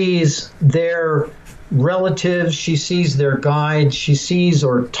she sees their relatives, she sees their guides, she sees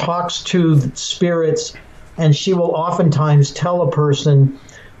or talks to spirits, and she will oftentimes tell a person,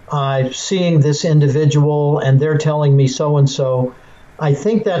 seeing this individual, and they're telling me so-and-so. I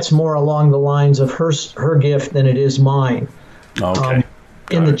think that's more along the lines of her gift than it is mine. Okay.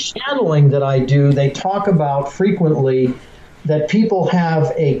 In the channeling that I do, they talk about frequently that people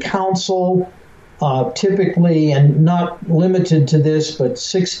have a council, typically, and not limited to this, but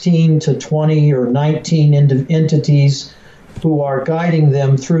 16 to 20 or 19 entities who are guiding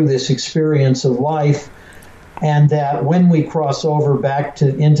them through this experience of life. And that when we cross over back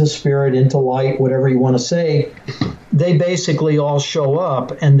into spirit, into light, whatever you want to say, they basically all show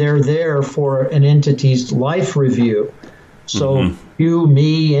up, and they're there for an entity's life review. So you,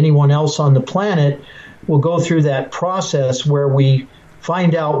 me, anyone else on the planet will go through that process where we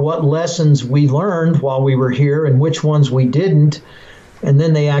find out what lessons we learned while we were here and which ones we didn't. And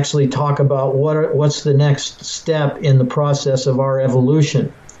then they actually talk about what's the next step in the process of our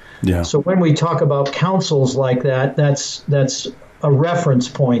evolution. Yeah. So when we talk about councils like that, that's a reference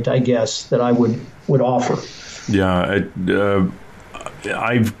point, I guess, that I would offer. Yeah,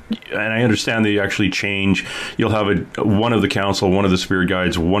 I understand that you actually change. You'll have one of the council, one of the spirit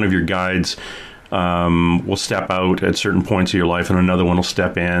guides, one of your guides will step out at certain points of your life, and another one will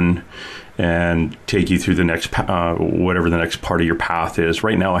step in and take you through the next whatever the next part of your path is.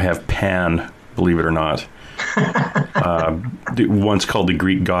 Right now, I have Pan, believe it or not. Once called the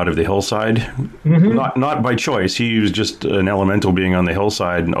Greek god of the hillside, not by choice. He was just an elemental being on the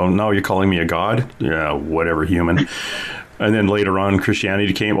hillside. Oh, now you're calling me a god? Yeah, whatever, human. And then later on,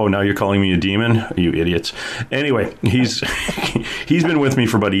 Christianity came. Oh, now you're calling me a demon? You idiots. Anyway, he's been with me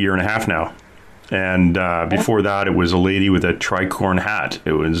for about a year and a half now. And before that, it was a lady with a tricorn hat.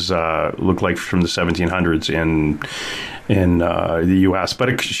 It was looked like from the 1700s in the U.S.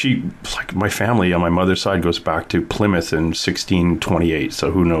 But she, like my family on my mother's side, goes back to Plymouth in 1628.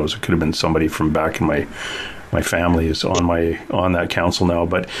 So who knows? It could have been somebody from back in my family is on that council now.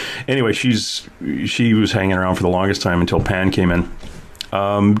 But anyway, she was hanging around for the longest time until Pan came in.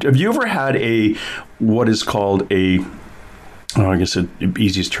 Have you ever had what is called I guess the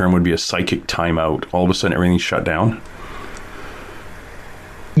easiest term would be a psychic timeout? All of a sudden, everything's shut down?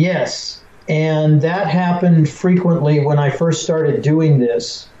 Yes. And that happened frequently when I first started doing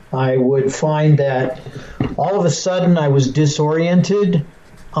this. I would find that all of a sudden I was disoriented.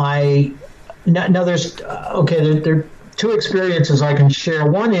 There are two experiences I can share.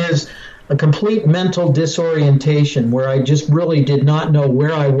 One is a complete mental disorientation where I just really did not know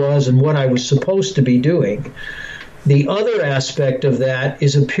where I was and what I was supposed to be doing. The other aspect of that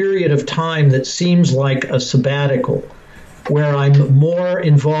is a period of time that seems like a sabbatical, where I'm more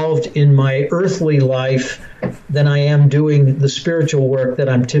involved in my earthly life than I am doing the spiritual work that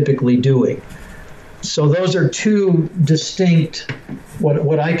I'm typically doing. So those are two distinct,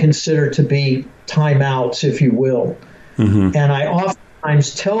 what I consider to be timeouts, if you will. And I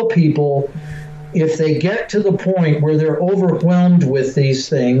oftentimes tell people, if they get to the point where they're overwhelmed with these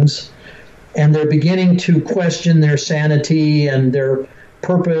things, and they're beginning to question their sanity and their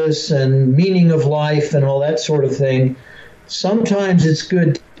purpose and meaning of life and all that sort of thing, sometimes it's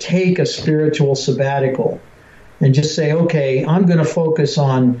good to take a spiritual sabbatical and just say, okay, I'm going to focus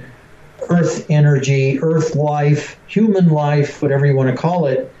on earth energy, earth life, human life, whatever you want to call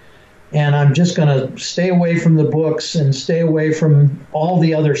it, and I'm just going to stay away from the books and stay away from all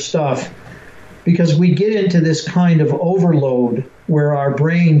the other stuff, because we get into this kind of overload where our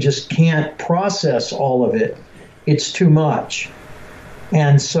brain just can't process all of it. It's too much.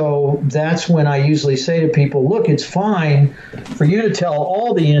 And so that's when I usually say to people, look, it's fine for you to tell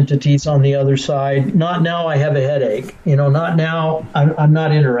all the entities on the other side, not now, I have a headache. Not now, I'm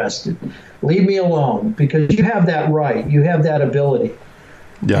not interested. Leave me alone, because you have that right. You have that ability.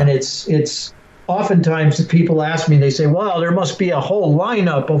 Yeah. And it's oftentimes people ask me, they say, wow, there must be a whole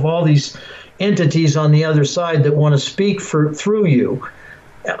lineup of all these entities on the other side that want to speak through you.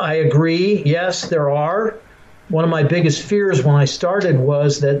 I agree. Yes, there are. One of my biggest fears when I started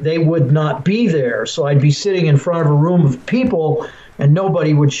was that they would not be there. So I'd be sitting in front of a room of people and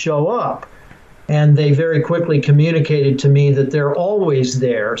nobody would show up. And they very quickly communicated to me that they're always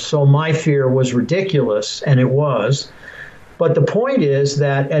there. So my fear was ridiculous, and it was. But the point is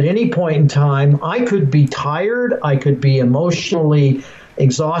that at any point in time, I could be tired, I could be emotionally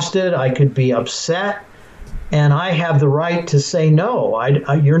exhausted, I could be upset, and I have the right to say, no,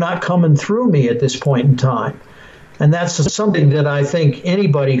 you're not coming through me at this point in time. And that's something that I think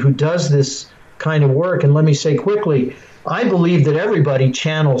anybody who does this kind of work, and let me say quickly, I believe that everybody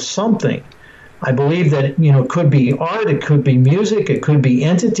channels something. I believe that, it could be art, it could be music, it could be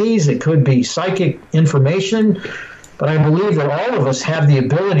entities, it could be psychic information. But I believe that all of us have the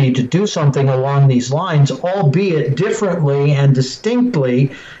ability to do something along these lines, albeit differently and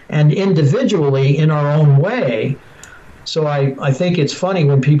distinctly and individually in our own way. So I think it's funny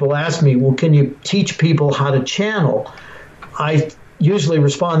when people ask me, well, can you teach people how to channel? I usually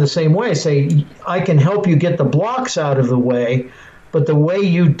respond the same way, say, I can help you get the blocks out of the way, but the way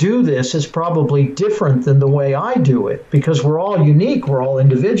you do this is probably different than the way I do it, because we're all unique, we're all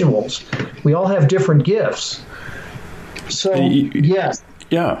individuals. We all have different gifts. So, yes.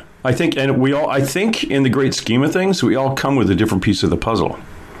 Yeah, I think in the great scheme of things, we all come with a different piece of the puzzle.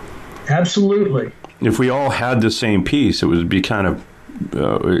 Absolutely. If we all had the same piece, it would be kind of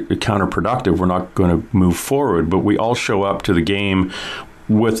counterproductive. We're not going to move forward. But we all show up to the game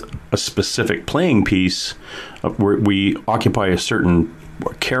with a specific playing piece. Where we occupy a certain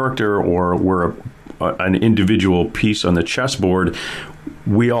character, or we're an individual piece on the chessboard.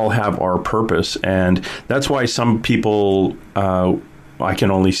 We all have our purpose, and that's why some people, I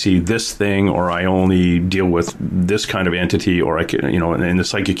can only see this thing, or I only deal with this kind of entity, or I can, in the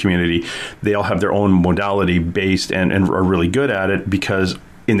psychic community, they all have their own modality based and are really good at it, because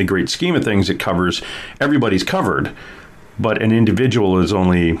in the great scheme of things, it covers, everybody's covered. But an individual is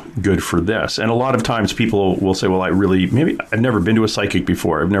only good for this. And a lot of times people will say, well, I've never been to a psychic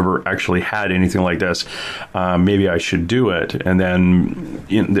before. I've never actually had anything like this. Maybe I should do it. And then,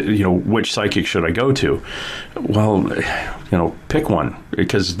 which psychic should I go to? Well, pick one,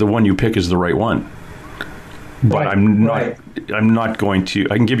 because the one you pick is the right one. But I'm not going to,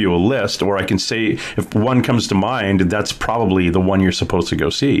 I can give you a list, or I can say, if one comes to mind, that's probably the one you're supposed to go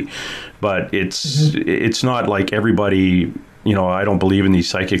see. But it's not like everybody, I don't believe in these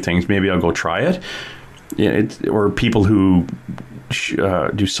psychic things, maybe I'll go try it. Or people who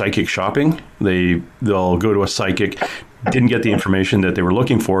do psychic shopping, they'll go to a psychic, didn't get the information that they were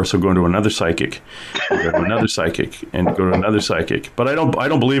looking for, so go to another psychic, go to another psychic, and go to another psychic. But I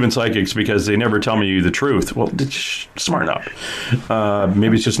don't believe in psychics, because they never tell me the truth. Well, smarten up.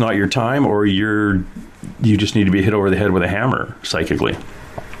 Maybe it's just not your time, or you just need to be hit over the head with a hammer psychically.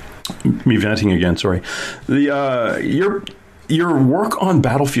 Me venting again. Sorry. Your work on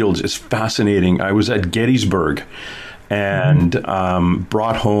battlefields is fascinating. I was at Gettysburg, and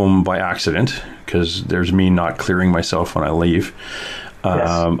brought home by accident, because there's me not clearing myself when I leave,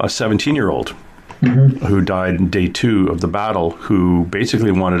 a 17-year-old who died in day 2 of the battle, who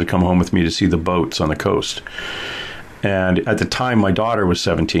basically wanted to come home with me to see the boats on the coast. And at the time, my daughter was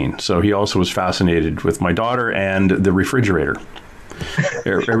 17, so he also was fascinated with my daughter and the refrigerator.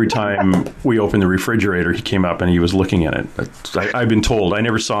 Every time we opened the refrigerator, he came up and he was looking at it. I've been told, I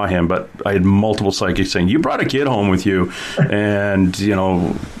never saw him, but I had multiple psychics saying, you brought a kid home with you. And,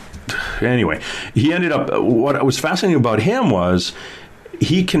 anyway, he ended up, what was fascinating about him was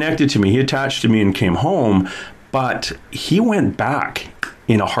he connected to me, he attached to me and came home, but he went back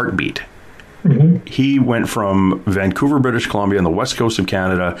in a heartbeat. He went from Vancouver, British Columbia, on the west coast of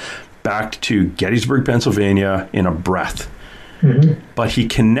Canada, back to Gettysburg, Pennsylvania in a breath. But he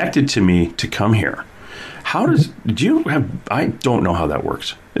connected to me to come here. How I don't know how that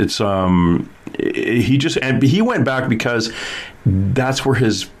works. It's, he went back because that's where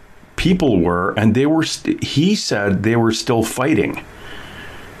his people were, and he said they were still fighting,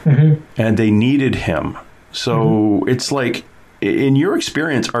 and they needed him. So it's like, in your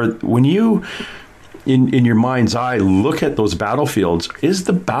experience, when you, in your mind's eye, look at those battlefields, is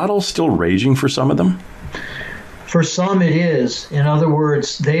the battle still raging for some of them? For some, it is. In other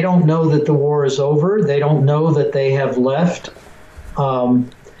words, they don't know that the war is over. They don't know that they have left. Let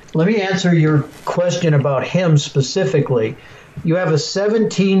me answer your question about him specifically. You have a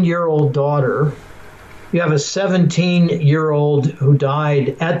 17-year-old daughter. You have a 17-year-old who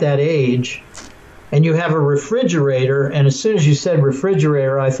died at that age. And you have a refrigerator. And as soon as you said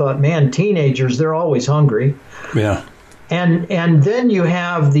refrigerator, I thought, man, teenagers, they're always hungry. Yeah. And then you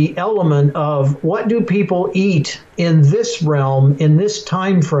have the element of, what do people eat in this realm, in this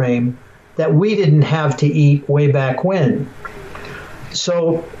time frame, that we didn't have to eat way back when?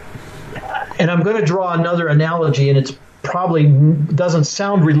 So, and I'm going to draw another analogy, and it's probably doesn't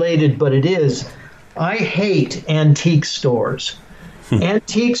sound related, but it is. I hate antique stores.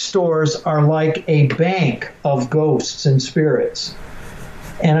 Antique stores are like a bank of ghosts and spirits.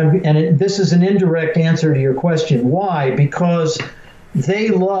 This is an indirect answer to your question. Why? Because they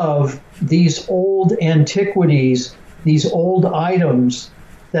love these old antiquities, these old items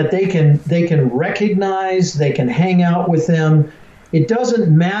that they can recognize, they can hang out with them. It doesn't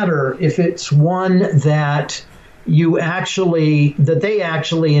matter if it's one that they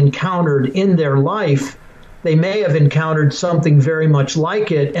actually encountered in their life. They may have encountered something very much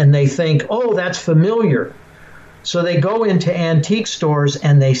like it, and they think, oh, that's familiar. So they go into antique stores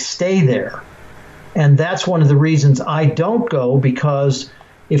and they stay there. And that's one of the reasons I don't go, because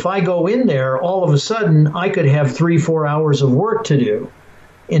if I go in there, all of a sudden I could have 3-4 hours of work to do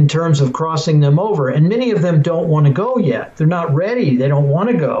in terms of crossing them over. And many of them don't want to go yet. They're not ready. They don't want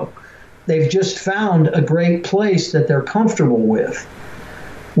to go. They've just found a great place that they're comfortable with.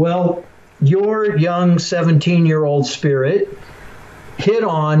 Well, your young 17-year-old spirit hit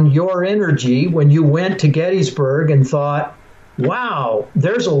on your energy when you went to Gettysburg and thought, wow,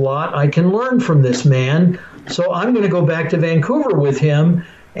 there's a lot I can learn from this man. So I'm going to go back to Vancouver with him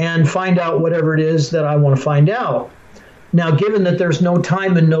and find out whatever it is that I want to find out. Now, given that there's no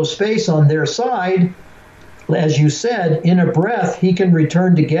time and no space on their side, as you said, in a breath, he can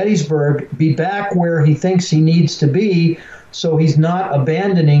return to Gettysburg, be back where he thinks he needs to be, so he's not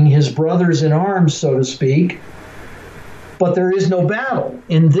abandoning his brothers in arms, so to speak. But there is no battle.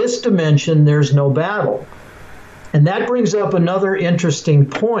 In this dimension, there's no battle. And that brings up another interesting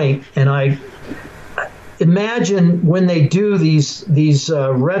point. And I imagine when they do these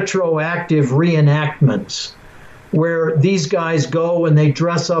retroactive reenactments, where these guys go and they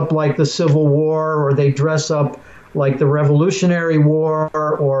dress up like the Civil War, or they dress up like the Revolutionary War,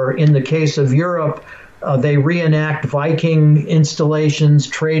 or in the case of Europe, they reenact Viking installations,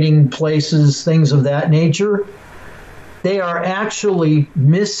 trading places, things of that nature. They are actually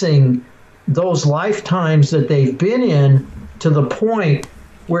missing those lifetimes that they've been in to the point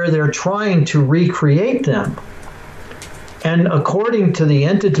where they're trying to recreate them. And according to the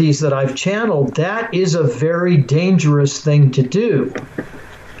entities that I've channeled, that is a very dangerous thing to do.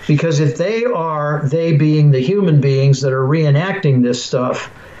 Because if they being the human beings that are reenacting this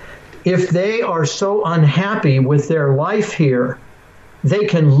stuff, if they are so unhappy with their life here, they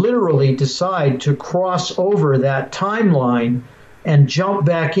can literally decide to cross over that timeline and jump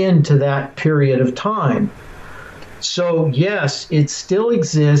back into that period of time. So yes, it still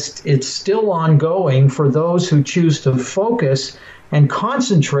exists. It's still ongoing for those who choose to focus and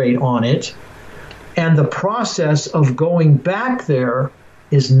concentrate on it. And the process of going back there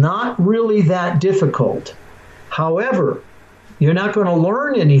is not really that difficult. However, you're not going to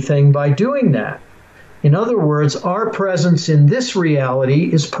learn anything by doing that. In other words, our presence in this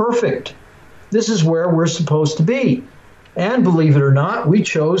reality is perfect. This is where we're supposed to be. And believe it or not, we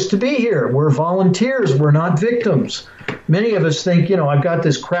chose to be here. We're volunteers. We're not victims. Many of us think, I've got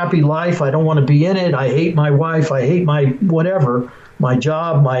this crappy life. I don't want to be in it. I hate my wife. I hate my whatever, my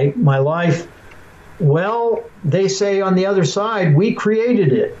job, my life. Well, they say on the other side, we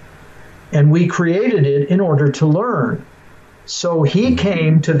created it. And we created it in order to learn. So he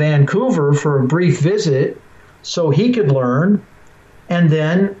came to Vancouver for a brief visit so he could learn. And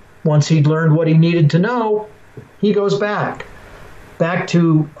then once he'd learned what he needed to know, he goes back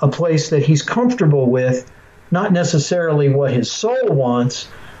to a place that he's comfortable with, not necessarily what his soul wants,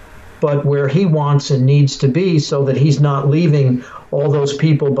 but where he wants and needs to be, so that he's not leaving all those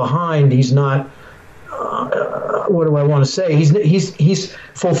people behind. He's not, what do I want to say? He's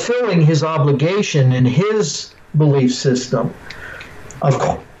fulfilling his obligation in his belief system.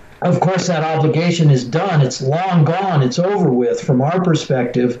 Of course, that obligation is done. It's long gone. It's over with from our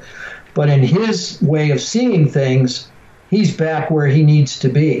perspective. But in his way of seeing things, he's back where he needs to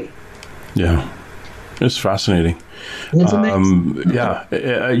be. Yeah, it's fascinating. It's amazing.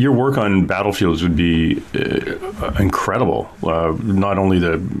 Your work on battlefields would be incredible. Not only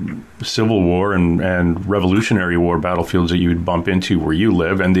the Civil War and Revolutionary War battlefields that you would bump into where you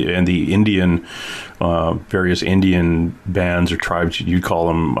live, and the Indian, various Indian bands or tribes, you'd call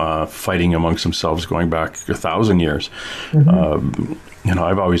them, fighting amongst themselves going back 1,000 years. Mm-hmm.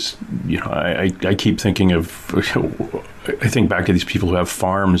 I've always, I keep thinking of, I think back to these people who have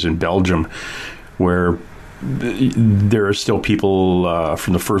farms in Belgium where there are still people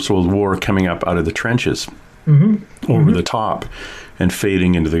from the First World War coming up out of the trenches over the top and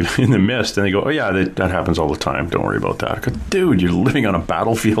fading into in the mist. And they go, oh, yeah, that happens all the time. Don't worry about that. I go, dude, you're living on a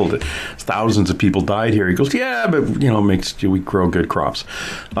battlefield. Thousands of people died here. He goes, yeah, but, we grow good crops.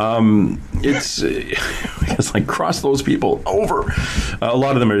 It's like cross those people over. A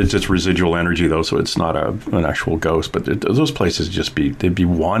lot of them are just residual energy, though, so it's not an actual ghost. But those places they'd be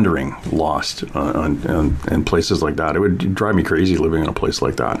wandering, lost in places like that. It would drive me crazy living in a place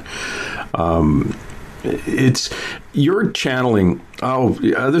like that. You're channeling. Oh,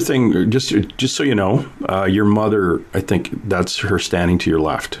 the other thing, just so you know, your mother, I think that's her standing to your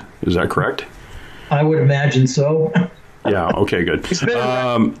left. Is that correct? I would imagine so. Yeah. Okay. Good. He's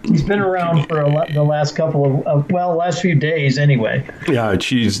been around for the last couple of last few days anyway. Yeah.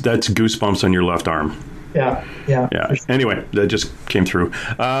 That's goosebumps on your left arm. Yeah. Yeah. Sure. Anyway, that just came through.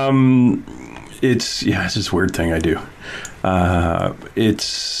 It's this weird thing I do. I've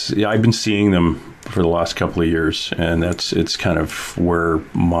been seeing them for the last couple of years, and it's kind of where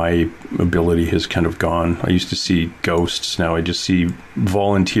my ability has kind of gone. I used to see ghosts. Now I just see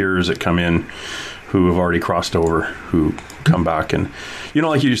volunteers that come in who have already crossed over, who come back. And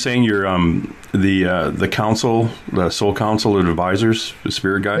like you were saying, you're the council, the soul council of advisors, the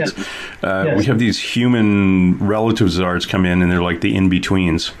spirit guides. Yes. Yes. We have these human relatives of ours come in, and they're like the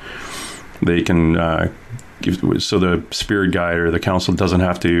in-betweens. They can so the spirit guide or the council doesn't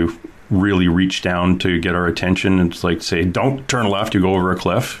have to really reach down to get our attention. It's like, say, don't turn left, you go over a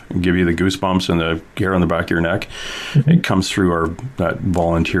cliff, and give you the goosebumps and the hair on the back of your neck. It comes through that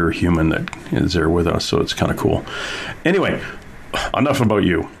volunteer human that is there with us, so it's kind of cool. Anyway, enough about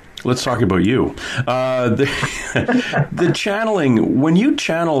you. Let's talk about you. The channeling, when you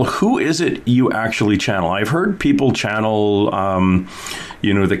channel, who is it you actually channel? I've heard people channel,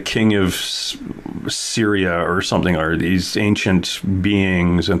 the king of Syria or something, or these ancient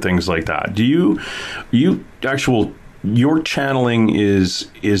beings and things like that. Do your channeling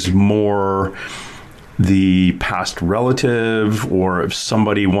is more the past relative, or if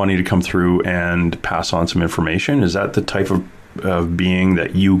somebody wanting to come through and pass on some information? Is that the type of being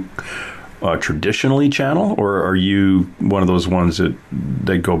that you traditionally channel, or are you one of those ones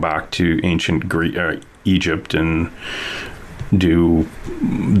that go back to ancient Egypt and do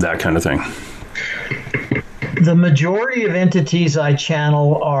that kind of thing? The majority of entities I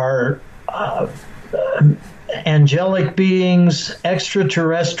channel are angelic beings,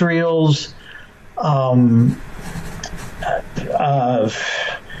 extraterrestrials,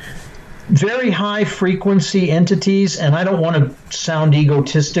 very high frequency entities, and I don't want to sound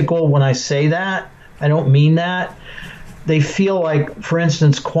egotistical when I say that. I don't mean that. They feel like, for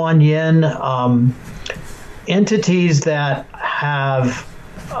instance, Kuan Yin, entities that have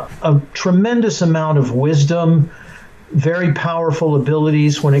a tremendous amount of wisdom, very powerful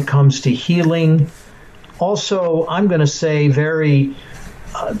abilities when it comes to healing. Also, I'm going to say very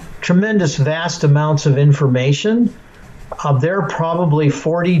tremendous, vast amounts of information. There are probably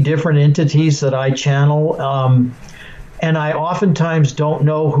 40 different entities that I channel, and I oftentimes don't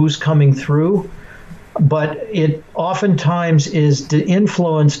know who's coming through, but it oftentimes is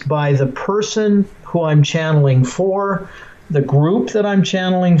influenced by the person who I'm channeling for, the group that I'm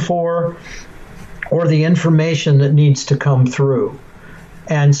channeling for, or the information that needs to come through.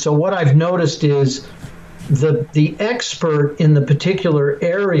 And so what I've noticed is the expert in the particular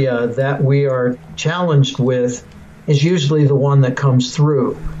area that we are challenged with is usually the one that comes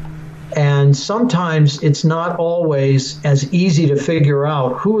through. And sometimes it's not always as easy to figure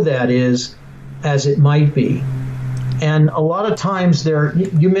out who that is as it might be. And a lot of times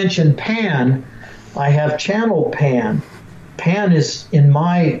you mentioned Pan. I have channeled Pan. Pan is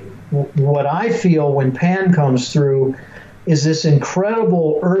what I feel when Pan comes through is this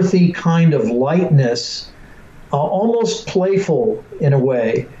incredible earthy kind of lightness, almost playful in a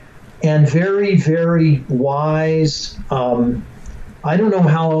way, and very, very wise. I don't know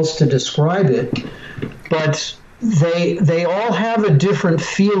how else to describe it, but they all have a different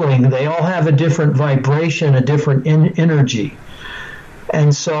feeling. They all have a different vibration, a different energy.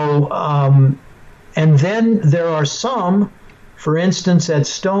 And so, and then there are some, for instance, at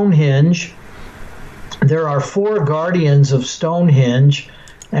Stonehenge, there are 4 guardians of Stonehenge,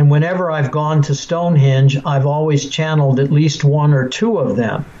 and whenever I've gone to Stonehenge, I've always channeled at least 1 or 2 of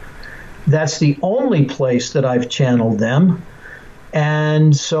them. That's the only place that I've channeled them.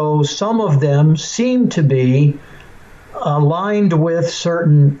 And so some of them seem to be aligned with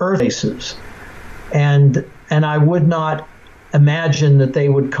certain earth places. And I would not imagine that they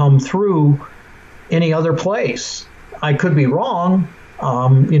would come through any other place. I could be wrong.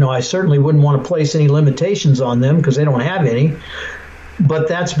 I certainly wouldn't want to place any limitations on them because they don't have any. But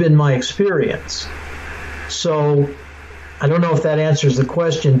that's been my experience. So I don't know if that answers the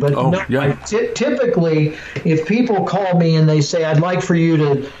question, but typically, if people call me and they say, I'd like for you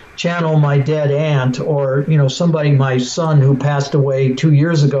to channel my dead aunt, or, my son who passed away 2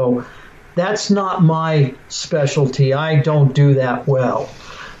 years ago, that's not my specialty. I don't do that well.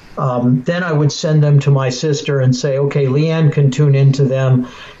 Then I would send them to my sister and say, okay, Leanne can tune into them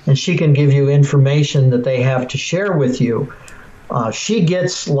and she can give you information that they have to share with you. She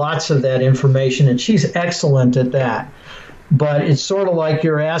gets lots of that information and she's excellent at that. But it's sort of like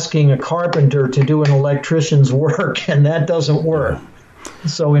you're asking a carpenter to do an electrician's work, and that doesn't work.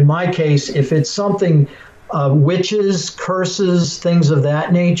 So in my case, if it's something, witches, curses, things of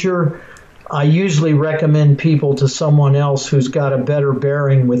that nature, I usually recommend people to someone else who's got a better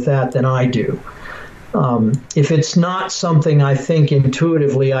bearing with that than I do. If it's not something I think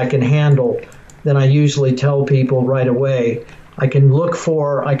intuitively I can handle, then I usually tell people right away, I can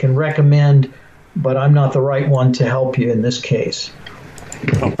recommend, but I'm not the right one to help you in this case.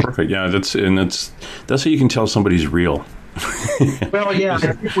 Oh, perfect. Yeah, that's how you can tell somebody's real. Well, yeah,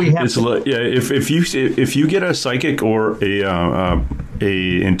 I think we have. If you get a psychic or a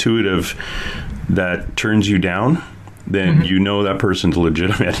intuitive that turns you down, then you know that person's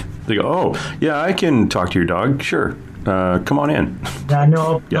legitimate. They go, oh yeah, I can talk to your dog, sure. come on in.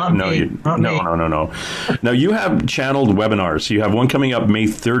 No, Yeah, not me. No. Now, you have channeled webinars. You have one coming up May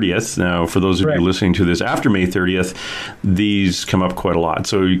 30th. Now, for those of you listening to this after May 30th, these come up quite a lot.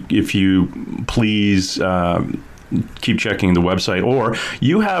 So if you please keep checking the website, or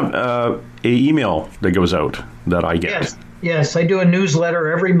you have a email that goes out that I get. Yes, I do a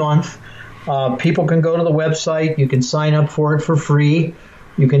newsletter every month. People can go to the website. You can sign up for it for free.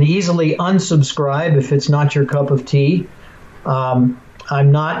 You can easily unsubscribe if it's not your cup of tea. I'm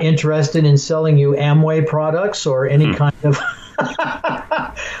not interested in selling you Amway products or any kind of...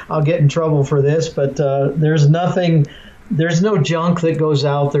 I'll get in trouble for this, but there's no junk that goes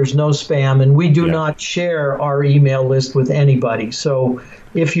out. There's no spam, and we do not share our email list with anybody. So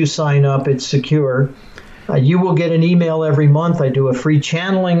if you sign up, it's secure. You will get an email every month. I do a free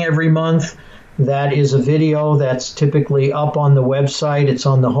channeling every month. That is a video that's typically up on the website. It's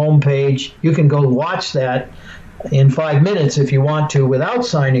on the homepage. You can go watch that in 5 minutes if you want to without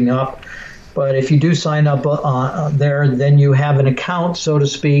signing up. But if you do sign up there, then you have an account, so to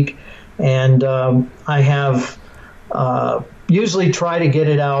speak. And I have usually try to get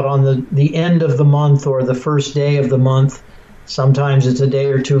it out on the end of the month or the first day of the month. Sometimes it's a day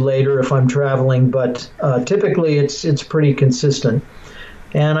or two later if I'm traveling, but typically it's pretty consistent.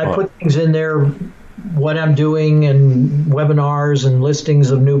 And I put things in there, what I'm doing, and webinars and listings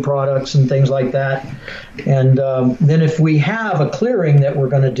of new products and things like that. And then if we have a clearing that we're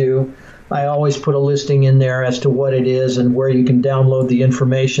going to do, I always put a listing in there as to what it is and where you can download the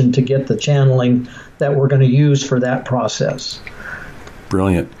information to get the channeling that we're going to use for that process.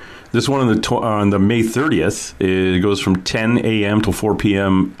 Brilliant. This one on the May 30th, it goes from 10 a.m. till 4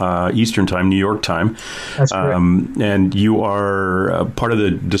 p.m. Eastern time, New York time. That's correct. And you are part of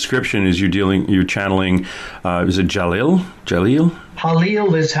the description is you're channeling. Is it Jalil?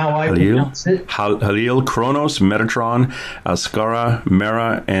 Halil is how I pronounce it. Halil, Kronos, Metatron, Askara,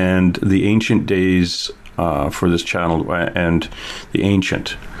 Mera, and the ancient days for this channel, and the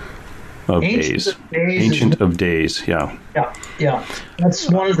ancient of days. Ancient of days, yeah. Yeah. That's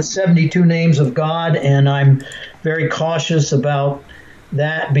one of the 72 names of God, and I'm very cautious about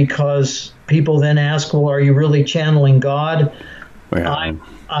that because people then ask, well, are you really channeling God? Yeah.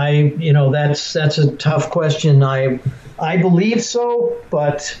 That's a tough question. I believe so,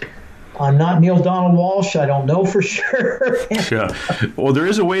 but I'm not Neil Donald Walsh. I don't know for sure. Yeah. Well, there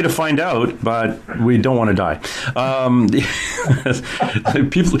is a way to find out, but we don't want to die.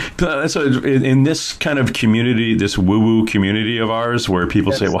 People, in this kind of community, this woo-woo community of ours, where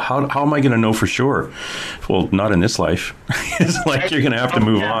people say, well, how am I going to know for sure? Well, not in this life. It's like you're going to have to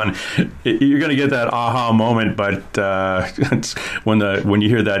move on. You're going to get that aha moment, but it's when you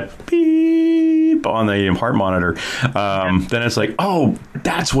hear that beep on the heart monitor, then it's like, oh,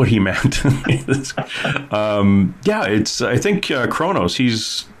 that's what he meant. I think Kronos,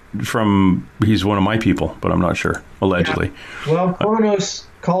 he's one of my people, but I'm not sure, allegedly. Yeah. Well, Kronos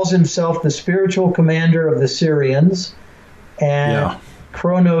calls himself the spiritual commander of the Sirians, and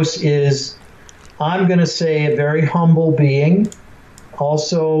Kronos is, I'm going to say, a very humble being,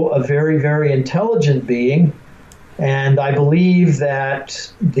 also a very, very intelligent being. And I believe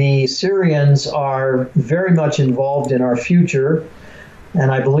that the Sirians are very much involved in our future. And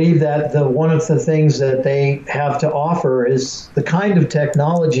I believe that one of the things that they have to offer is the kind of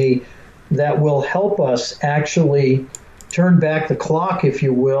technology that will help us actually turn back the clock, if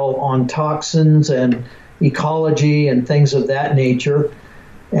you will, on toxins and ecology and things of that nature.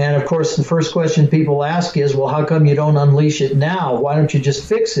 And of course, the first question people ask is, well, how come you don't unleash it now? Why don't you just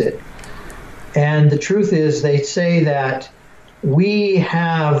fix it? And the truth is, they say that we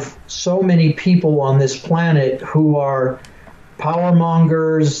have so many people on this planet who are power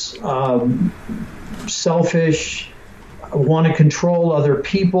mongers, selfish, want to control other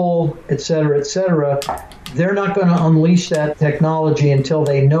people, et cetera, they're not going to unleash that technology until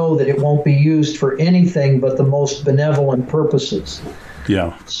they know that it won't be used for anything but the most benevolent purposes.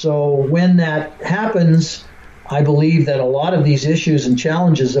 Yeah. So when that happens, I believe that a lot of these issues and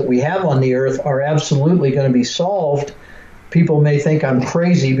challenges that we have on the earth are absolutely going to be solved. People may think I'm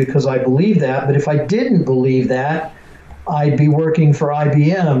crazy because I believe that, but if I didn't believe that, I'd be working for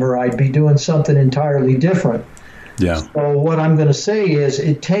IBM or I'd be doing something entirely different. Yeah. So what I'm going to say is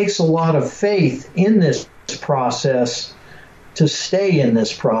it takes a lot of faith in this process to stay in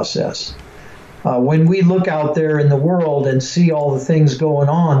this process. When we look out there in the world and see all the things going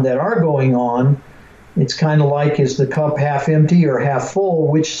on that are going on, it's kind of like, is the cup half empty or half full?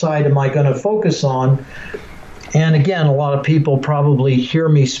 Which side am I going to focus on? And again, a lot of people probably hear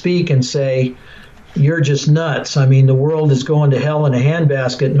me speak and say, you're just nuts. I mean, the world is going to hell in a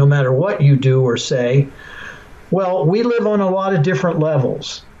handbasket no matter what you do or say. Well, we live on a lot of different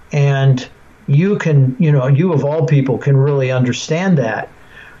levels, and you of all people can really understand that.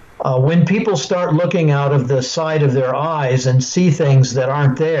 When people start looking out of the side of their eyes and see things that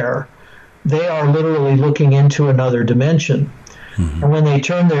aren't there, they are literally looking into another dimension. Mm-hmm. And when they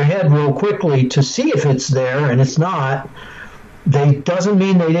turn their head real quickly to see if it's there and it's not, doesn't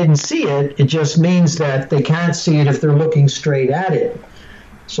mean they didn't see it. It just means that they can't see it if they're looking straight at it.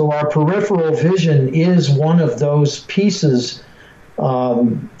 So our peripheral vision is one of those pieces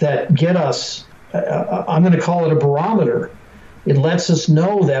that get us, I'm going to call it a barometer. It lets us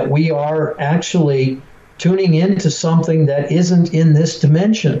know that we are actually tuning into something that isn't in this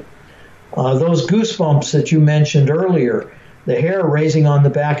dimension. Those goosebumps that you mentioned earlier, the hair raising on the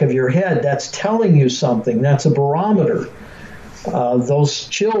back of your head, that's telling you something. That's a barometer. Those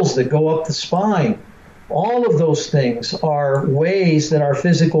chills that go up the spine, all of those things are ways that our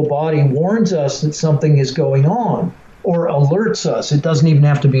physical body warns us that something is going on or alerts us. It doesn't even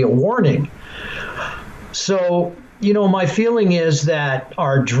have to be a warning. So, my feeling is that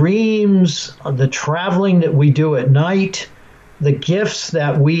our dreams, the traveling that we do at night, the gifts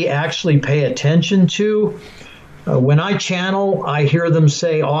that we actually pay attention to, when I channel, I hear them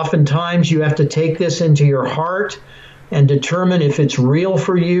say oftentimes you have to take this into your heart and determine if it's real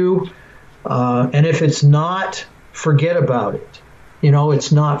for you. And if it's not, forget about it.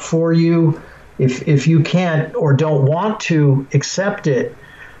 It's not for you. If you can't or don't want to accept it,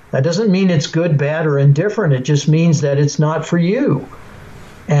 that doesn't mean it's good, bad, or indifferent. It just means that it's not for you.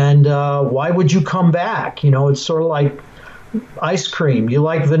 And why would you come back? It's sort of like ice cream. You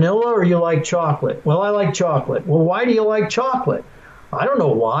like vanilla or you like chocolate? Well, I like chocolate. Well, why do you like chocolate? I don't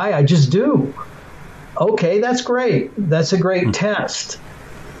know why. I just do. Okay, that's great. That's a great test.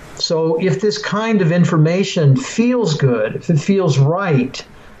 So if this kind of information feels good, if it feels right,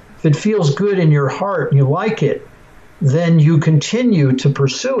 if it feels good in your heart and you like it, then you continue to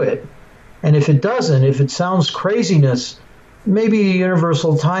pursue it. And if it doesn't, if it sounds craziness, maybe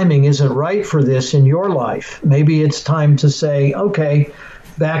universal timing isn't right for this in your life. Maybe it's time to say, okay,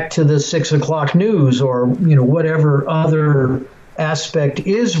 back to the 6 o'clock news or, whatever other aspect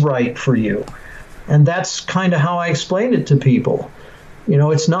is right for you. And that's kind of how I explain it to people.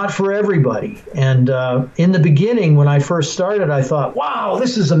 It's not for everybody. And in the beginning, when I first started, I thought, wow,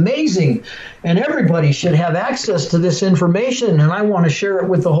 this is amazing. And everybody should have access to this information. And I want to share it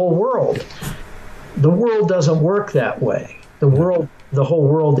with the whole world. The world doesn't work that way. The whole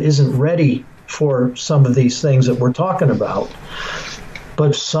world isn't ready for some of these things that we're talking about.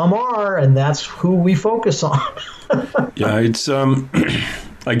 But some are, and that's who we focus on. Yeah, it's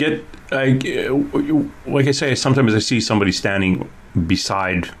like I say, sometimes I see somebody standing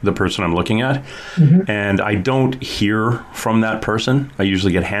beside the person I'm looking at, mm-hmm. and I don't hear from that person. I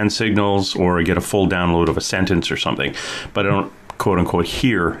usually get hand signals or I get a full download of a sentence or something, but I don't quote unquote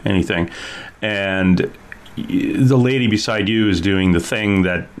hear anything. And the lady beside you is doing the thing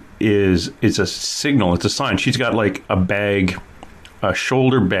that it's a signal, it's a sign. She's got like a bag, a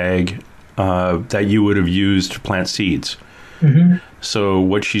shoulder bag that you would have used to plant seeds. Mm-hmm. So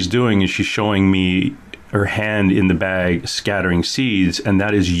what she's doing is she's showing me her hand in the bag scattering seeds, and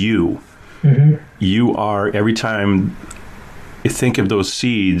that is you. Mm-hmm. You are, every time you think of those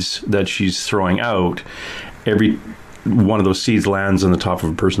seeds that she's throwing out, every one of those seeds lands on the top of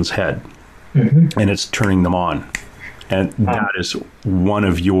a person's head, mm-hmm. and it's turning them on. And that is one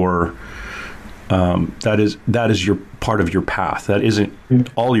of your that is your part of your path. That isn't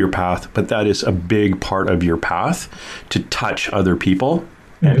all your path, but that is a big part of your path to touch other people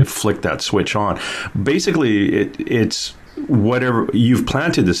and to flick that switch on. Basically, it's whatever you've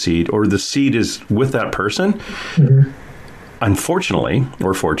planted the seed, or the seed is with that person. Mm-hmm. Unfortunately,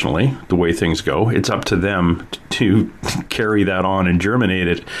 or fortunately, the way things go, it's up to them to carry that on and germinate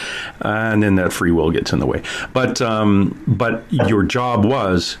it, and then that free will gets in the way. But your job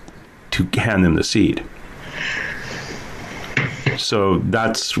was to hand them the seed. So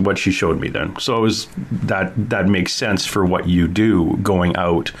that's what she showed me then. So it was that makes sense for what you do going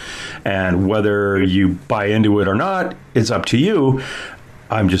out, and whether you buy into it or not, it's up to you.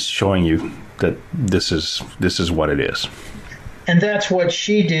 I'm just showing you that this is what it is. And that's what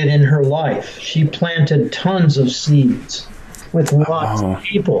she did in her life. She planted tons of seeds with lots of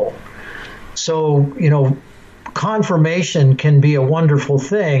people. So, confirmation can be a wonderful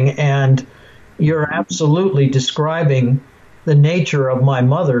thing, and you're absolutely describing the nature of my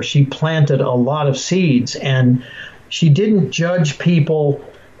mother. She planted a lot of seeds, and she didn't judge people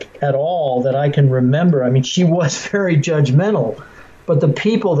at all that I can remember. I mean, she was very judgmental, but the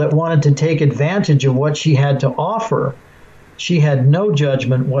people that wanted to take advantage of what she had to offer, she had no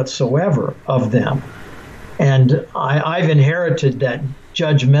judgment whatsoever of them. And I've inherited that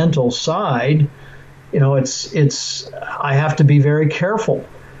judgmental side. You know, I have to be very careful.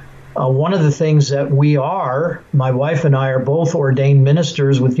 One of the things that my wife and I are both ordained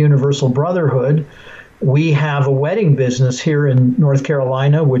ministers with Universal Brotherhood. We have a wedding business here in North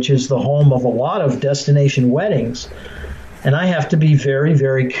Carolina, which is the home of a lot of destination weddings. And I have to be very,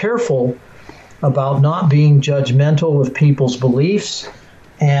 very careful about not being judgmental of people's beliefs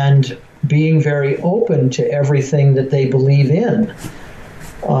and being very open to everything that they believe in.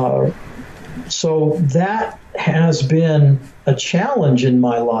 So that has been a challenge in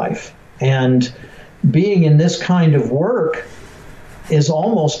my life. And being in this kind of work is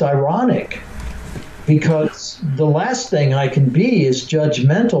almost ironic, because the last thing I can be is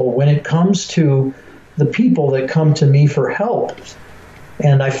judgmental when it comes to the people that come to me for help.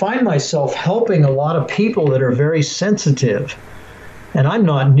 And I find myself helping a lot of people that are very sensitive, and I'm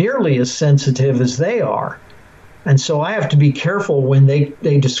not nearly as sensitive as they are. And so I have to be careful when they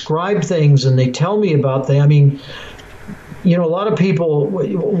describe things and they tell me about them. I mean, you know, a lot of people,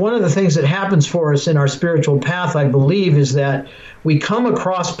 one of the things that happens for us in our spiritual path, I believe, is that we come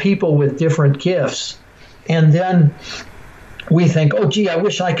across people with different gifts, and then we think, oh, gee, I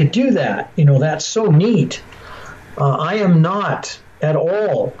wish I could do that. You know, that's so neat. I am not at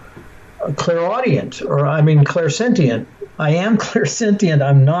all clairaudient, clairsentient. I am clairsentient.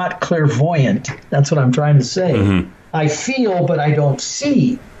 I'm not clairvoyant. That's what I'm trying to say. Mm-hmm. I feel, but I don't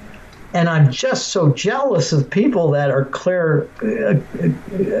see. And I'm just so jealous of people that are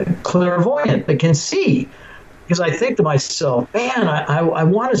clairvoyant, that can see. Because I think to myself, man, I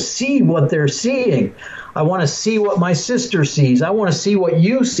want to see what they're seeing. I want to see what my sister sees. I want to see what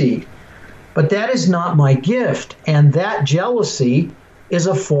you see. But that is not my gift. And that jealousy is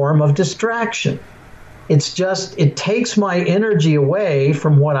a form of distraction. It's just, it takes my energy away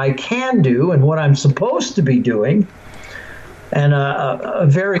from what I can do and what I'm supposed to be doing. And a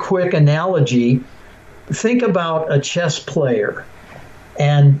very quick analogy, think about a chess player.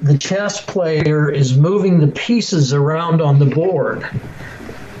 And the chess player is moving the pieces around on the board.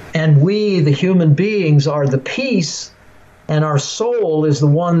 And we, the human beings, are the piece, and our soul is the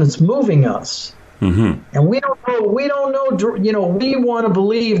one that's moving us. Mm-hmm. And we don't know, you know, we want to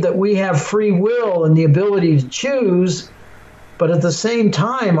believe that we have free will and the ability to choose, but at the same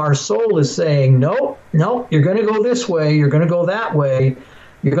time, our soul is saying, no, you're going to go this way, you're going to go that way,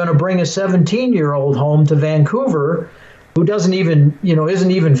 you're going to bring a 17-year-old home to Vancouver who doesn't even, you know,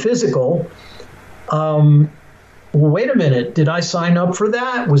 isn't even physical. Well, wait a minute, did I sign up for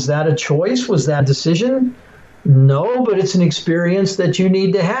that? Was that a choice? Was that a decision? No, but it's an experience that you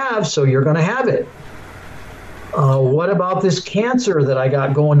need to have, so you're going to have it. What about this cancer that I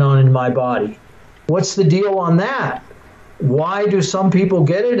got going on in my body? What's the deal on that? Why do some people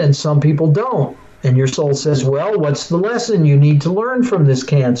get it and some people don't? And your soul says, well, what's the lesson you need to learn from this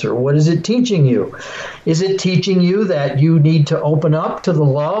cancer? What is it teaching you? Is it teaching you that you need to open up to the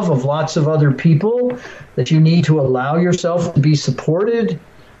love of lots of other people, that you need to allow yourself to be supported?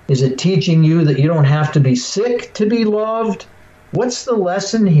 Is it teaching you that you don't have to be sick to be loved? What's the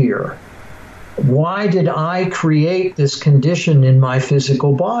lesson here? Why did I create this condition in my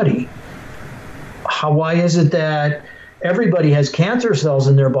physical body? Why is it that everybody has cancer cells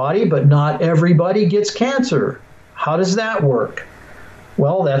in their body, but not everybody gets cancer? How does that work?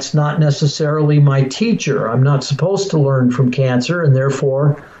 Well, that's not necessarily my teacher. I'm not supposed to learn from cancer, and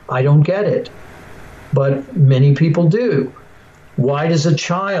therefore I don't get it. But many people do. Why does a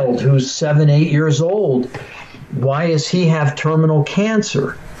child who's 7, 8 years old, why does he have terminal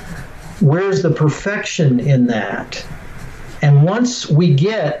cancer? Where's the perfection in that? And once we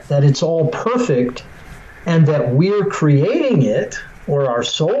get that it's all perfect and that we're creating it, or our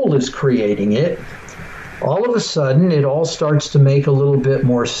soul is creating it, all of a sudden it all starts to make a little bit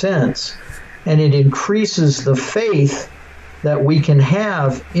more sense. And it increases the faith that we can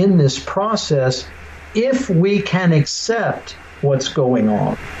have in this process if we can accept what's going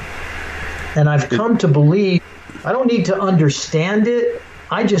on. And I've come to believe I don't need to understand it,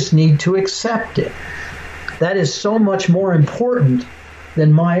 I just need to accept it. That is so much more important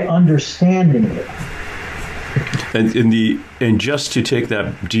than my understanding it. And just to take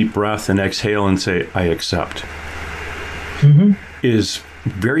that deep breath and exhale and say, I accept, is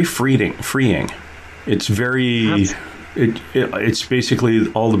very freeing. It's very, it's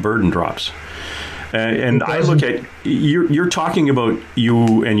basically all the burden drops. And I look at, you're talking about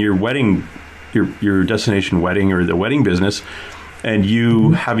you and your wedding, your destination wedding or the wedding business, and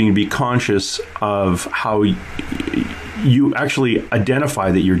you having to be conscious of how you actually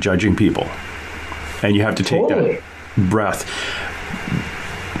identify that you're judging people. And you have to take that breath.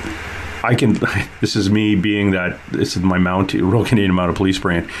 this is me being that, this is my Royal Canadian Mounted Police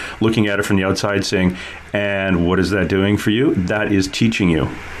brain, looking at it from the outside saying, and what is that doing for you? That is teaching you.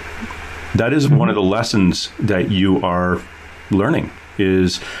 That is one of the lessons that you are learning,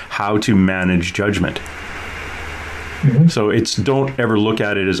 is how to manage judgment. So don't ever look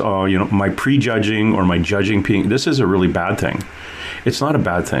at it as, my prejudging or my judging being, this is a really bad thing. It's not a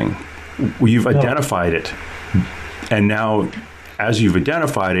bad thing. You've identified it. And now, as you've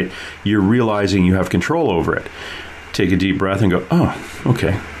identified it, you're realizing you have control over it. Take a deep breath and go, oh,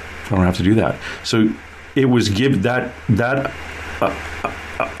 okay, I don't have to do that. So it was that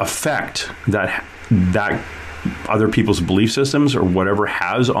effect that other people's belief systems or whatever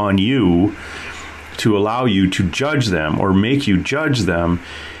has on you to allow you to judge them or make you judge them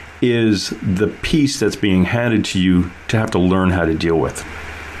is the piece that's being handed to you to have to learn how to deal with.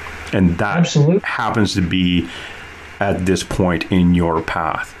 And that Absolutely. Happens to be at this point in your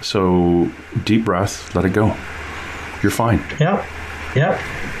path. So deep breath, let it go. You're fine. Yep.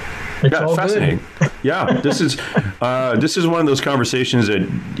 It's all fascinating. Good. Yeah, this is one of those conversations that,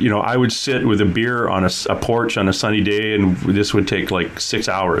 I would sit with a beer on a porch on a sunny day, and this would take like 6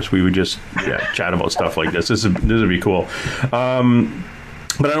 hours. We would just chat about stuff like this. This would be cool. But I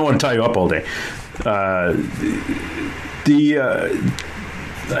don't want to tie you up all day.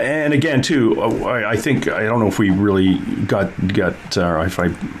 And again, too, I think, I don't know if we really got if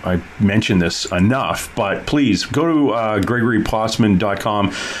I mentioned this enough, but please go to GregoryPossman.com.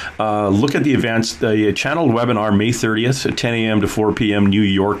 Look at the events, the channeled webinar, May 30th at 10 a.m. to 4 p.m. New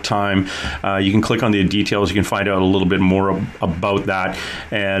York time. You can click on the details. You can find out a little bit more about that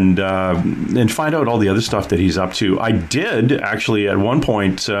and find out all the other stuff that he's up to. I did actually at one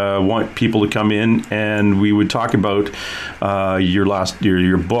point want people to come in and we would talk about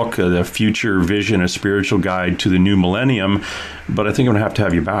your book, The Future Vision, A Spiritual Guide to the New Millennium. But I think I'm going to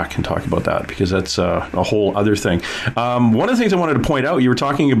have you back and talk about that, because that's a whole other thing. One of the things I wanted to point out, you were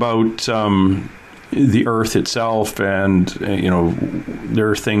talking about the Earth itself, and there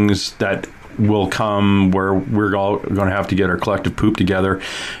are things that will come where we're all going to have to get our collective poop together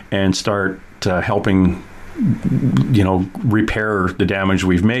and start helping repair the damage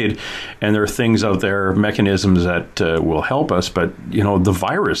we've made. And there are things out there, mechanisms that will help us. But, the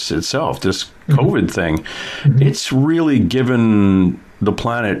virus itself, this COVID thing, it's really given the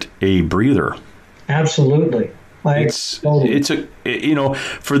planet a breather. Absolutely. This is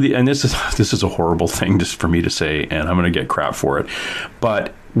a horrible thing just for me to say, and I'm going to get crap for it.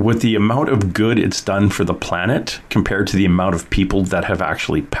 But with the amount of good it's done for the planet compared to the amount of people that have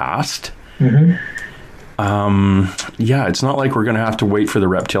actually passed, it's not like we're going to have to wait for the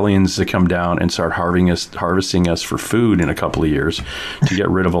reptilians to come down and start harvesting us for food in a couple of years to get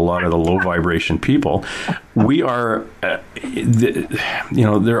rid of a lot of the low vibration people. We are,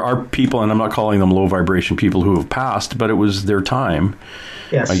 there are people, and I'm not calling them low vibration people, who have passed, but it was their time.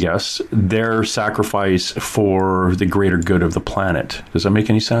 Yes. I guess, their sacrifice for the greater good of the planet. Does that make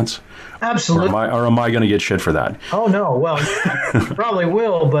any sense? Absolutely. Or am I going to get shit for that? Oh, no. Well, you probably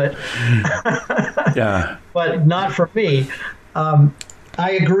will, but yeah, but not for me.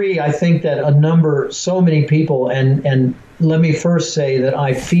 I agree. I think that so many people, and let me first say that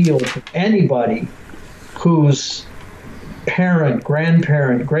I feel for anybody whose parent,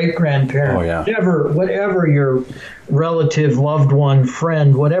 grandparent, great-grandparent, whatever your relative, loved one,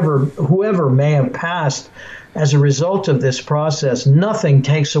 friend, whoever may have passed as a result of this process, nothing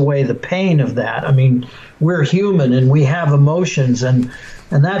takes away the pain of that. I mean, we're human and we have emotions, and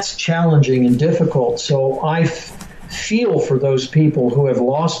that's challenging and difficult. So I feel for those people who have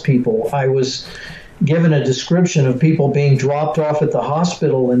lost people. I was given a description of people being dropped off at the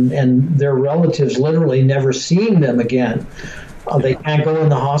hospital and their relatives literally never seeing them again. They can't go in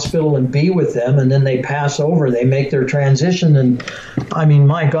the hospital and be with them, and then they pass over. They make their transition, and I mean,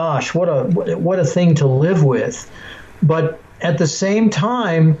 my gosh, what a thing to live with. But at the same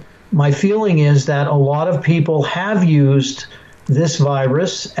time, my feeling is that a lot of people have used this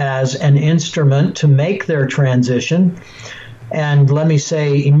virus as an instrument to make their transition. And let me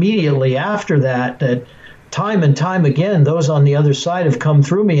say immediately after that time and time again, those on the other side have come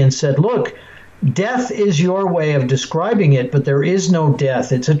through me and said, look, death is your way of describing it, but there is no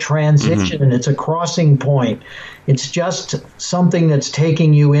death. It's a transition and it's a crossing point. It's just something that's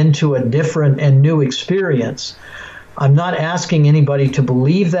taking you into a different and new experience. I'm not asking anybody to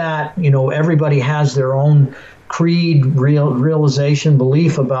believe that. Everybody has their own creed, realization,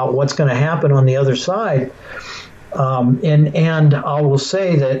 belief about what's going to happen on the other side. And I will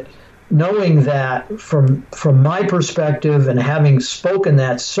say that knowing that from my perspective and having spoken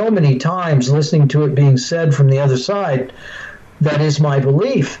that so many times, listening to it being said from the other side, that is my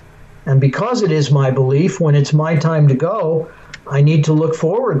belief. And because it is my belief, when it's my time to go, I need to look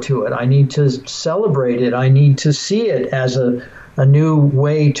forward to it. I need to celebrate it. I need to see it as a new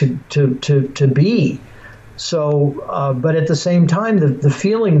way to be. So, but at the same time, the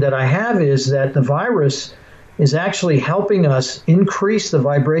feeling that I have is that the virus is actually helping us increase the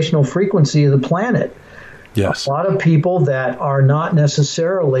vibrational frequency of the planet. Yes. A lot of people that are not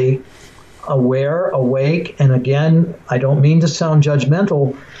necessarily aware, awake, and again, I don't mean to sound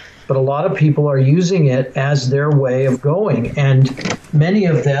judgmental, but a lot of people are using it as their way of going. And many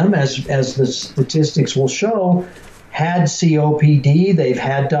of them, as the statistics will show, had COPD, they've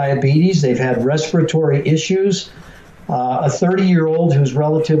had diabetes, they've had respiratory issues. A 30-year-old who's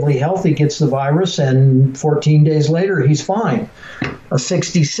relatively healthy gets the virus, and 14 days later, he's fine. A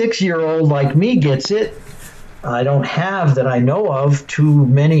 66-year-old like me gets it. I don't have, that I know of, too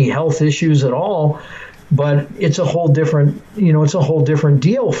many health issues at all, but it's a whole different, it's a whole different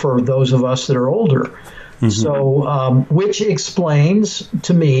deal for those of us that are older. Mm-hmm. So, which explains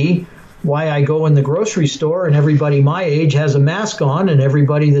to me why I go in the grocery store and everybody my age has a mask on and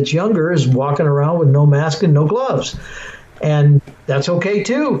everybody that's younger is walking around with no mask and no gloves. And that's okay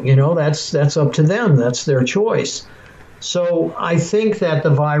too. That's up to them. That's their choice. So I think that the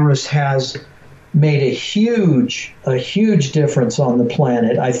virus has made a huge difference on the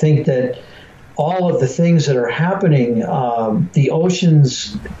planet. I think that all of the things that are happening, the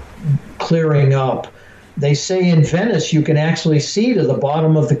oceans clearing up, they say in Venice you can actually see to the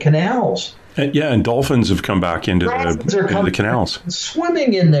bottom of the canals. And dolphins have come back into the canals.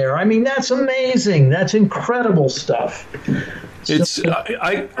 Swimming in there. I mean, that's amazing. That's incredible stuff. This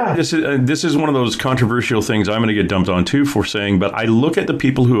is one of those controversial things I'm going to get dumped on too for saying, but I look at the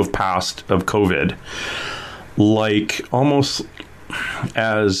people who have passed of COVID like almost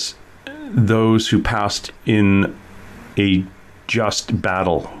as those who passed in a just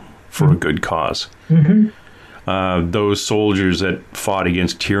battle for a good cause. Mm-hmm. Those soldiers that fought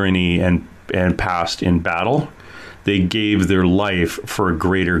against tyranny and passed in battle, they gave their life for a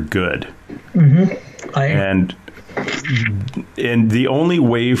greater good. Mm-hmm. And the only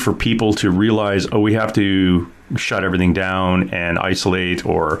way for people to realize, we have to shut everything down and isolate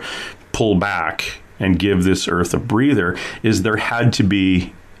or pull back and give this earth a breather, is there had to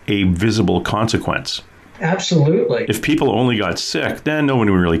be a visible consequence. Absolutely. If people only got sick, then no one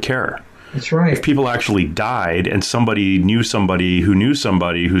would really care. That's right. If people actually died and somebody knew somebody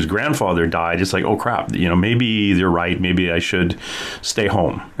whose grandfather died, it's like, oh crap, maybe they're right. Maybe I should stay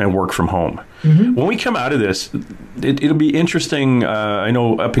home and work from home. Mm-hmm. When we come out of this, it'll be interesting. I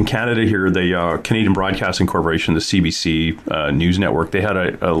know up in Canada here, the Canadian Broadcasting Corporation, the CBC News Network, they had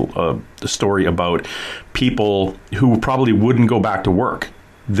a story about people who probably wouldn't go back to work.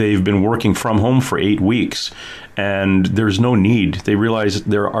 They've been working from home for 8 weeks, and there's no need. They realizing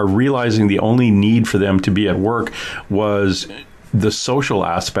the only need for them to be at work was the social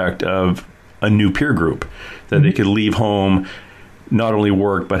aspect of a new peer group, that mm-hmm. they could leave home, not only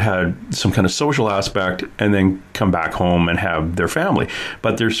work, but had some kind of social aspect, and then come back home and have their family.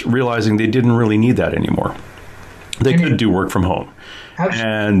 But they're realizing they didn't really need that anymore. They could do work from home.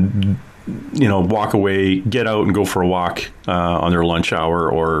 And walk away, get out and go for a walk on their lunch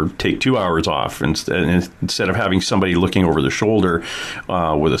hour, or take 2 hours off instead of having somebody looking over their shoulder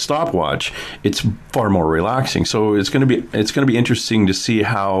with a stopwatch. It's far more relaxing. So it's going to be interesting to see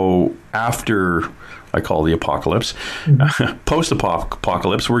how, after I call the apocalypse, mm-hmm.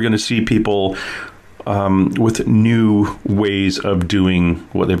 Post-apocalypse, we're going to see people with new ways of doing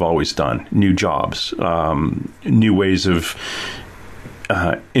what they've always done, new jobs, new ways of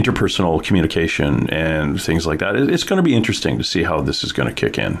interpersonal communication and things like that. It's going to be interesting to see how this is going to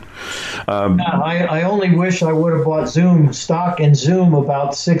kick in. I only wish I would have bought stock in Zoom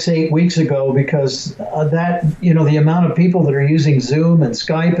about 6-8 weeks ago, because the amount of people that are using Zoom and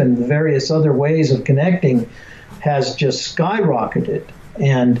Skype and the various other ways of connecting has just skyrocketed.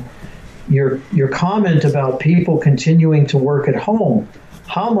 And your comment about people continuing to work at home,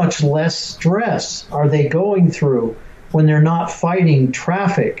 how much less stress are they going through when they're not fighting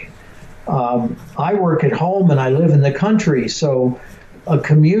traffic? I work at home and I live in the country, so a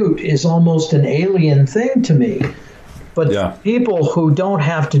commute is almost an alien thing to me. But people who don't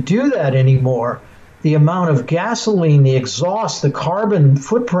have to do that anymore, the amount of gasoline, the exhaust, the carbon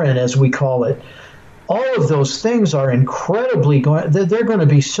footprint, as we call it, all of those things are incredibly they're going to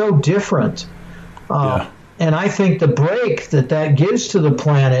be so different. And I think the break that gives to the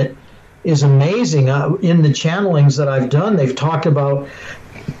planet is amazing. In the channelings that I've done, they've talked about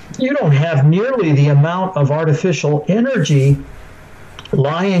you don't have nearly the amount of artificial energy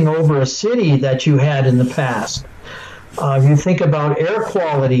lying over a city that you had in the past. You think about air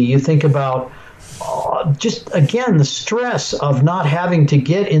quality. You think about just, again, the stress of not having to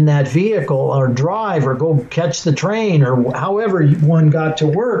get in that vehicle or drive or go catch the train or however one got to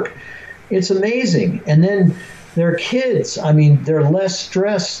work. It's amazing. And then their kids, I mean, they're less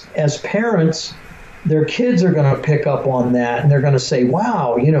stressed as parents. Their kids are going to pick up on that, and they're going to say,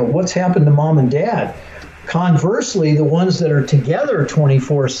 wow, what's happened to mom and dad? Conversely, the ones that are together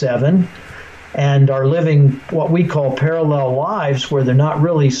 24/7 and are living what we call parallel lives where they're not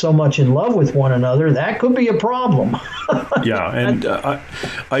really so much in love with one another, that could be a problem. Yeah, and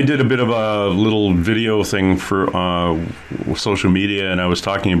I did a bit of a little video thing for social media, and I was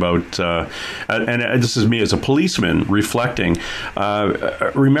talking about, and this is me as a policeman reflecting,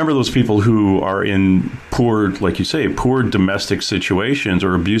 remember those people who are in poor, like you say, poor domestic situations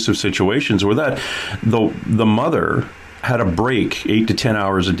or abusive situations where the mother had a break 8 to 10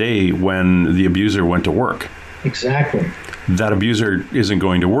 hours a day when the abuser went to work. Exactly. That abuser isn't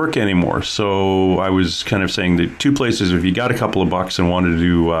going to work anymore. So I was kind of saying that two places, if you got a couple of bucks and wanted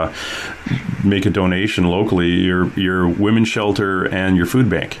to make a donation locally, your women's shelter and your food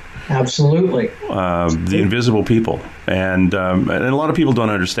bank. Absolutely. The invisible people. And a lot of people don't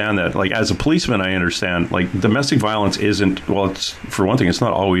understand that. Like, as a policeman, I understand, like, domestic violence isn't, well, it's, for one thing, it's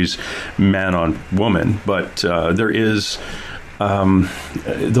not always man on woman, but there is,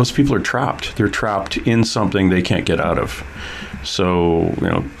 those people are trapped. They're trapped in something they can't get out of. So,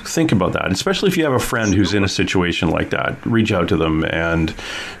 think about that. Especially if you have a friend who's in a situation like that, reach out to them and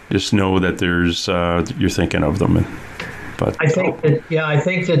just know that there's, you're thinking of them. But I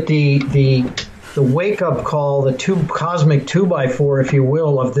think that the wake-up call, the cosmic 2x4, if you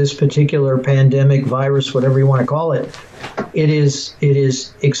will, of this particular pandemic, virus, whatever you want to call it, it is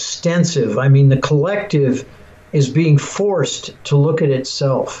extensive. I mean, the collective is being forced to look at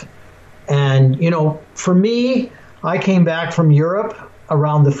itself. And, for me, I came back from Europe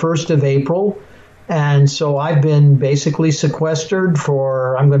around the 1st of April, and so I've been basically sequestered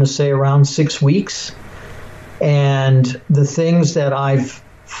for, I'm going to say, around 6 weeks. And the things that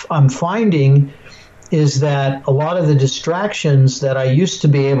I'm finding is that a lot of the distractions that I used to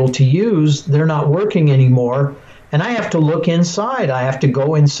be able to use, they're not working anymore. And I have to look inside. I have to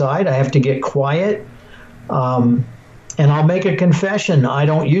go inside. I have to get quiet. And I'll make a confession. I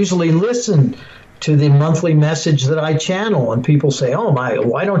don't usually listen to the monthly message that I channel. And people say, oh my,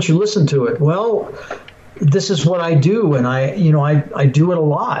 why don't you listen to it? Well, this is what I do. And I do it a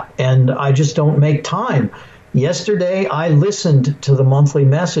lot. And I just don't make time. Yesterday, I listened to the monthly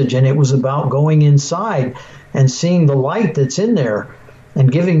message, and it was about going inside and seeing the light that's in there and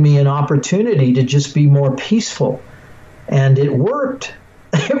giving me an opportunity to just be more peaceful. And it worked.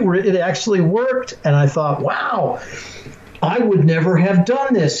 It actually worked. And I thought, wow, I would never have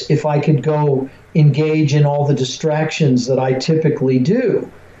done this if I could go engage in all the distractions that I typically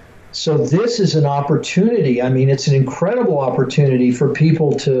do. So this is an opportunity. I mean, it's an incredible opportunity for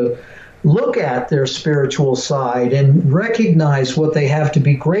people to look at their spiritual side and recognize what they have to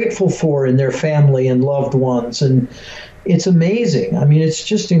be grateful for in their family and loved ones. And it's amazing. I mean, it's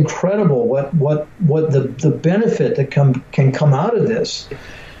just incredible what the benefit that can come out of this.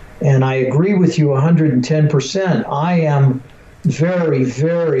 And I agree with you 110%. I am very,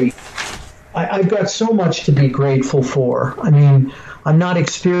 very, I've got so much to be grateful for. I mean, I'm not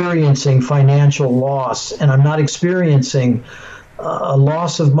experiencing financial loss, and I'm not experiencing a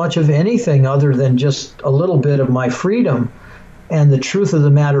loss of much of anything other than just a little bit of my freedom. And the truth of the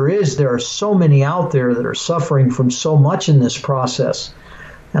matter is, there are so many out there that are suffering from so much in this process.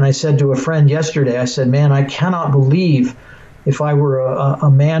 And I said to a friend yesterday, I said, man, I cannot believe if I were a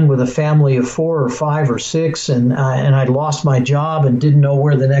man with a family of 4 or 5 or 6 and I'd lost my job and didn't know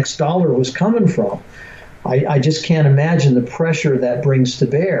where the next dollar was coming from. I just can't imagine the pressure that brings to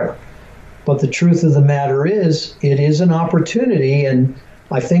bear. But the truth of the matter is, it is an opportunity. And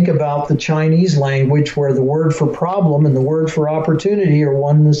I think about the Chinese language where the word for problem and the word for opportunity are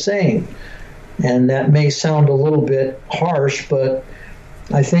one and the same. And that may sound a little bit harsh, but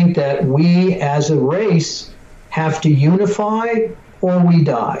I think that we as a race have to unify or we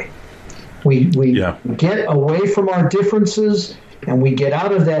die. We get away from our differences and we get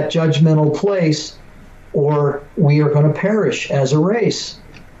out of that judgmental place, or we are going to perish as a race.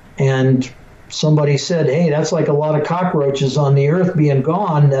 And somebody said, hey, that's like a lot of cockroaches on the earth being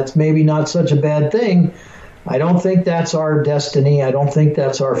gone. That's maybe not such a bad thing. I don't think that's our destiny. I don't think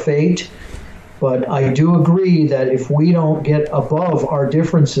that's our fate. But I do agree that if we don't get above our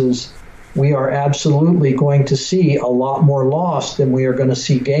differences, we are absolutely going to see a lot more loss than we are going to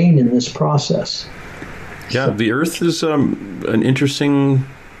see gain in this process. Yeah, the earth is an interesting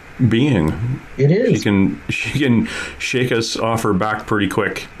being. It is. She can shake us off her back pretty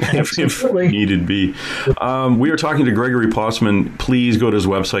quick if needed be. We are talking to Gregory Possman. Please go to his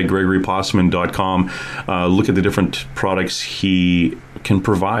website, gregorypossman.com. Look at the different products he can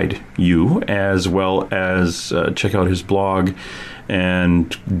provide you, as well as check out his blog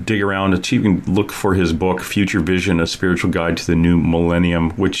and dig around. You can look for his book, Future Vision, A Spiritual Guide to the New Millennium,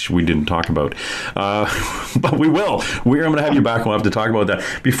 which we didn't talk about. But we will. I'm going to have you back, and we'll have to talk about that.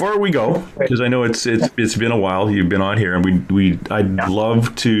 Before we go, because I know it's been a while you've been on here, and I'd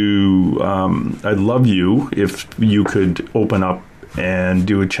love you if you could open up and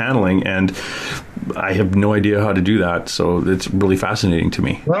do a channeling, and I have no idea how to do that, so it's really fascinating to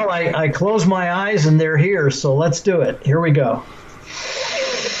me. Well, I close my eyes and they're here, so let's do it. Here we go.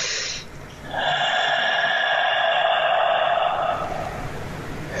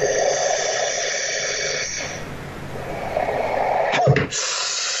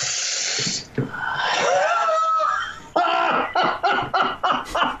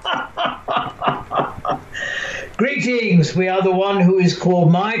 Greetings. We are the one who is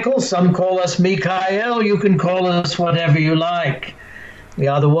called Michael. Some call us Mikael. You can call us whatever you like. We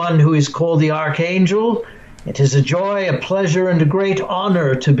are the one who is called the Archangel. It is a joy, a pleasure, and a great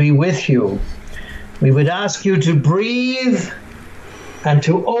honor to be with you. We would ask you to breathe and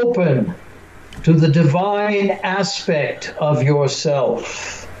to open to the divine aspect of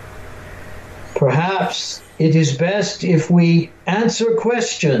yourself. Perhaps it is best if we answer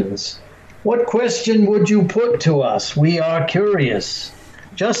questions. What question would you put to us? We are curious,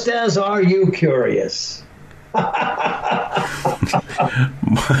 just as are you curious.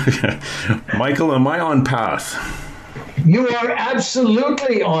 Michael, am I on path? You are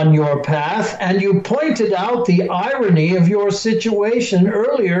absolutely on your path, and you pointed out the irony of your situation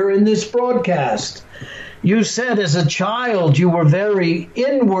earlier in this broadcast. You said as a child you were very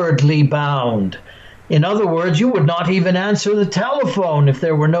inwardly bound. In other words, you would not even answer the telephone if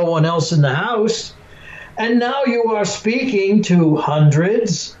there were no one else in the house. And now you are speaking to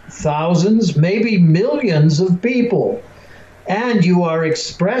hundreds, thousands, maybe millions of people. And you are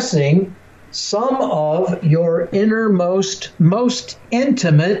expressing some of your innermost, most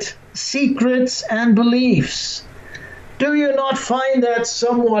intimate secrets and beliefs. Do you not find that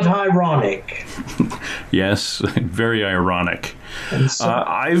somewhat ironic? Yes, very ironic.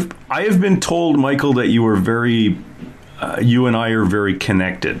 I have been told, Michael, that you and I are very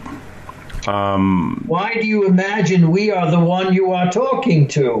connected. Why do you imagine we are the one you are talking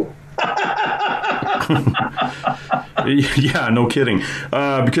to? Yeah, no kidding.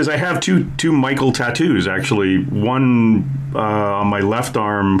 Because I have two Michael tattoos, actually. One on my left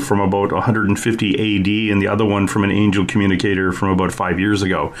arm from about 150 AD, and the other one from an angel communicator from about 5 years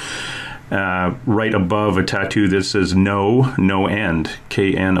ago. Right above a tattoo that says no end,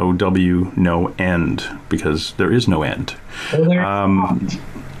 KNOW, no end, because there is no end.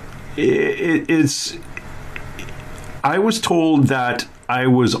 I was told that I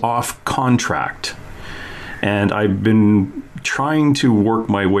was off contract, and I've been trying to work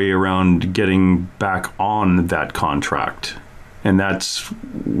my way around getting back on that contract, and that's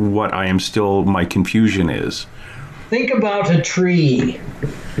what my confusion is. Think about a tree.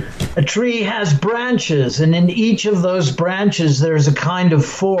 A tree has branches, and in each of those branches there's a kind of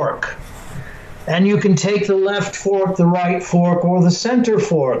fork. And you can take the left fork, the right fork, or the center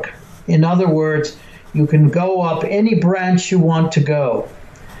fork. In other words, you can go up any branch you want to go.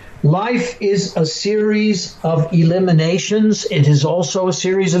 Life is a series of eliminations. It is also a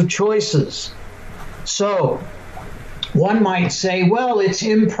series of choices. So, one might say, well, it's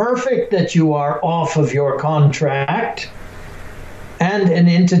imperfect that you are off of your contract. And an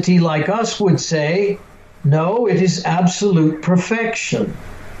entity like us would say, no, it is absolute perfection.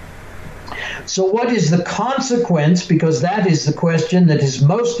 So what is the consequence? Because that is the question that is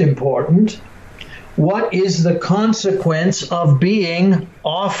most important. What is the consequence of being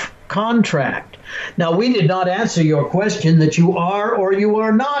off contract? Now, we did not answer your question that you are or you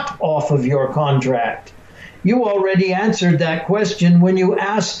are not off of your contract. You already answered that question when you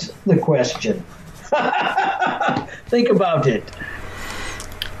asked the question. Think about it.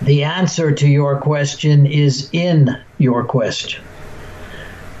 The answer to your question is in your question.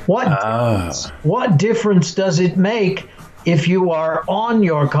 What difference does it make if you are on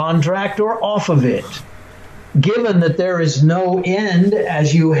your contract or off of it? Given that there is no end,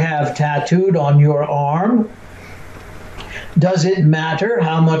 as you have tattooed on your arm, does it matter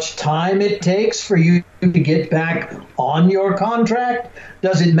how much time it takes for you to get back on your contract?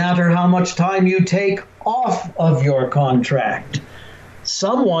 Does it matter how much time you take off of your contract?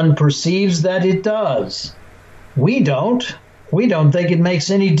 Someone perceives that it does. We don't. We don't think it makes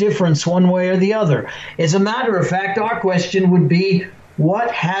any difference one way or the other. As a matter of fact, our question would be,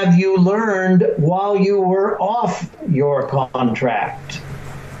 what have you learned while you were off your contract?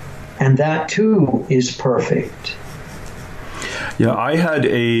 And that too is perfect. Yeah, I had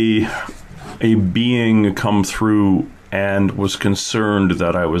a being come through and was concerned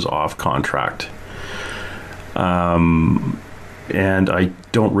that I was off contract. And I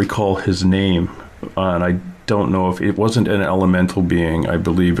don't recall his name, and I don't know if it wasn't an elemental being. I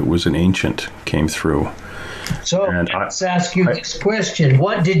believe it was an ancient came through. So let's ask you this question.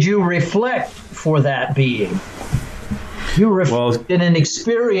 What did you reflect for that being? You reflected an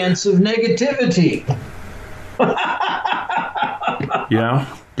experience of negativity. Yeah,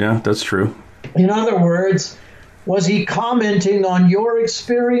 that's true. In other words, was he commenting on your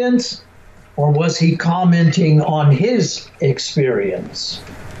experience, or was he commenting on his experience?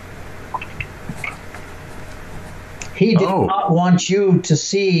 He did not want you to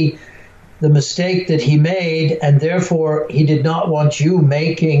see the mistake that he made, and therefore he did not want you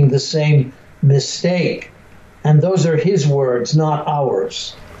making the same mistake. And those are his words, not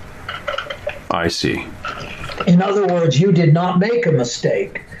ours. I see. In other words, you did not make a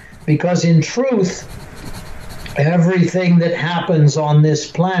mistake, because in truth, everything that happens on this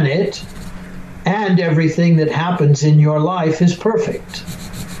planet and everything that happens in your life is perfect.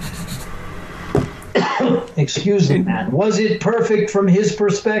 Excuse me, man. Was it perfect from his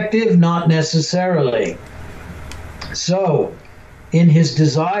perspective? Not necessarily. So, in his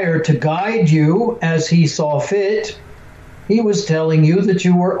desire to guide you as he saw fit, he was telling you that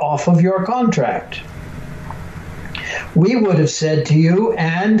you were off of your contract. We would have said to you,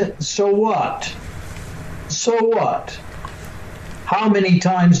 and so what? So what? How many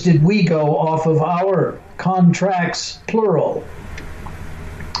times did we go off of our contracts, plural?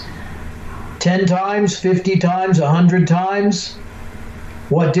 10 times, 50 times, 100 times?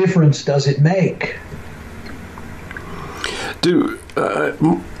 What difference does it make?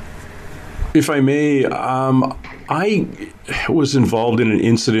 If I may, I was involved in an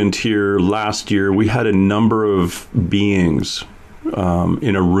incident here last year. We had a number of beings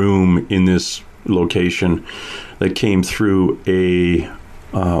in a room in this location that came through a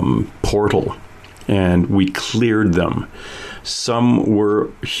portal, and we cleared them. Some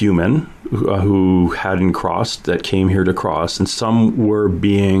were human who hadn't crossed, that came here to cross, and some were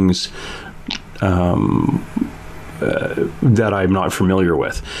beings that I'm not familiar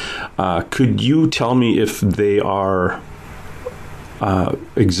with. Could you tell me if they are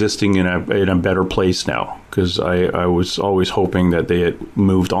existing in a better place now? Because I was always hoping that they had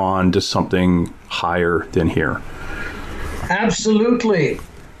moved on to something higher than here. Absolutely.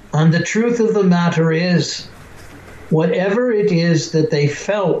 And the truth of the matter is, whatever it is that they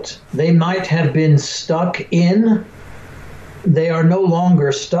felt they might have been stuck in, they are no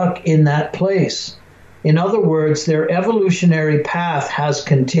longer stuck in that place. In other words, their evolutionary path has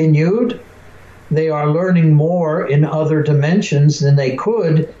continued. They are learning more in other dimensions than they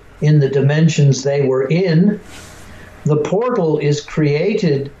could in the dimensions they were in. The portal is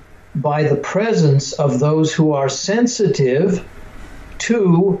created by the presence of those who are sensitive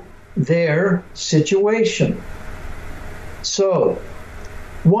to their situation. So,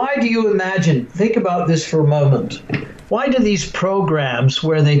 why do you imagine, think about this for a moment, why do these programs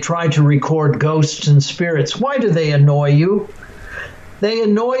where they try to record ghosts and spirits, why do they annoy you? They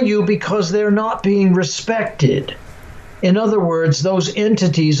annoy you because they're not being respected. In other words, those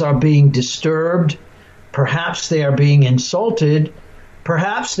entities are being disturbed, perhaps they are being insulted,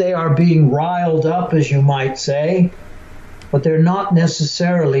 perhaps they are being riled up, as you might say, but they're not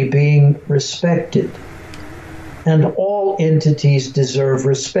necessarily being respected. And all entities deserve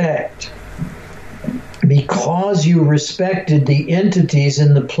respect. Because you respected the entities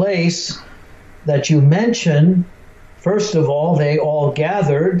in the place that you mention, first of all, they all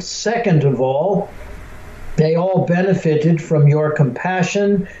gathered. Second of all, they all benefited from your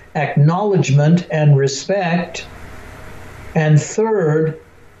compassion, acknowledgement, and respect. And third,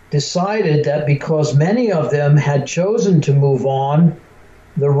 decided that because many of them had chosen to move on,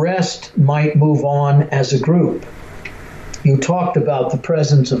 the rest might move on as a group. You talked about the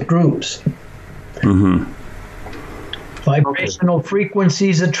presence of groups. Mm-hmm. Vibrational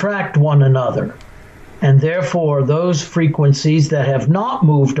frequencies attract one another, and therefore those frequencies that have not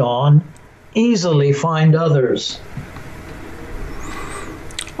moved on easily find others.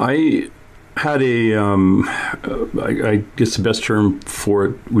 I had I guess the best term for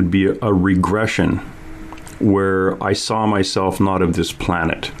it would be a regression, where I saw myself not of this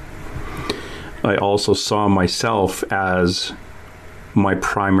planet. I also saw myself as my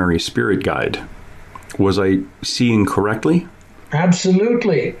primary spirit guide. Was I seeing correctly?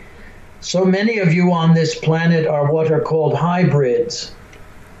 Absolutely. So many of you on this planet are what are called hybrids.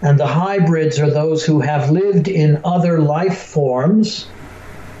 And the hybrids are those who have lived in other life forms,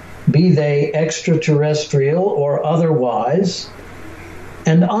 be they extraterrestrial or otherwise.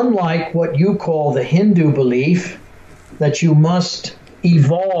 And unlike what you call the Hindu belief that you must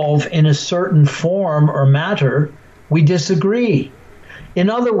evolve in a certain form or matter, we disagree. In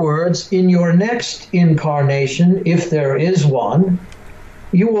other words, in your next incarnation, if there is one,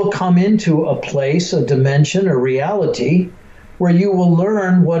 you will come into a place, a dimension, a reality, where you will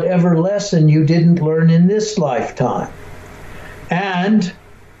learn whatever lesson you didn't learn in this lifetime. And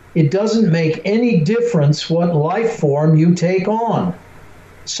it doesn't make any difference what life form you take on.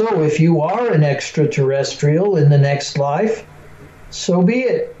 So if you are an extraterrestrial in the next life, so be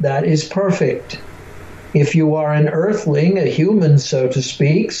it. That is perfect. If you are an earthling, a human, so to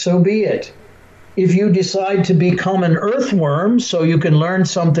speak, so be it. If you decide to become an earthworm so you can learn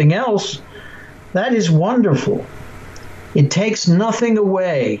something else, that is wonderful. It takes nothing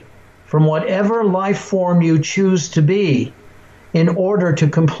away from whatever life form you choose to be in order to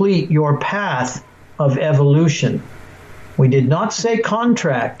complete your path of evolution. We did not say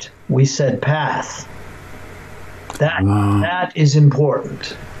contract, we said path. That is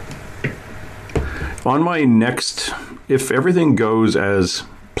important. On my next, if everything goes as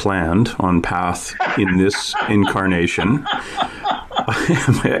planned on path in this incarnation,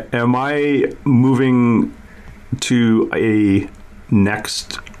 am I moving to the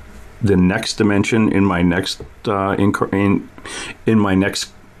next dimension in my next in my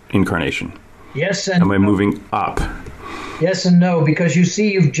next incarnation? Yes and am I moving up? Yes and no, because you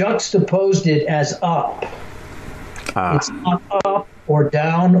see, you've juxtaposed it as up. It's not up or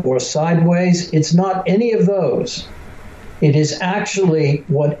down or sideways. It's not any of those. It is actually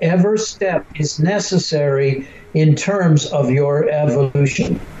whatever step is necessary in terms of your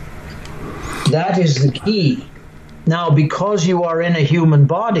evolution. That is the key. Now, because you are in a human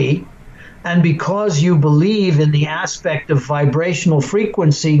body, and because you believe in the aspect of vibrational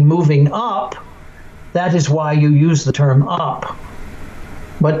frequency moving up, that is why you use the term up.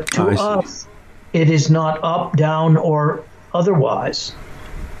 But to us, it is not up, down, or otherwise.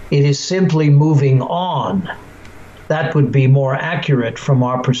 It is simply moving on. That would be more accurate from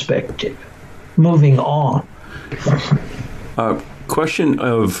our perspective. Moving on. Question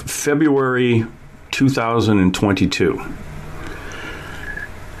of February 2022.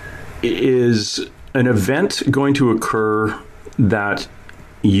 Is an event going to occur that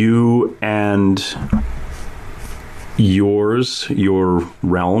you and your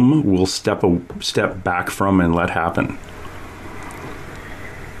realm will step back from and let happen?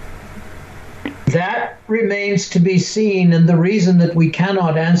 That remains to be seen, and the reason that we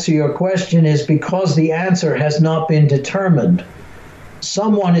cannot answer your question is because the answer has not been determined.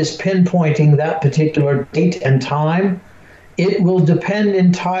 Someone is pinpointing that particular date and time. It will depend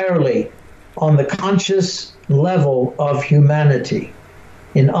entirely on the conscious level of humanity.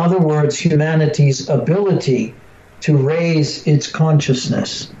 In other words, humanity's ability to raise its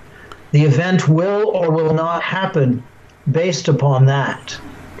consciousness. The event will or will not happen based upon that.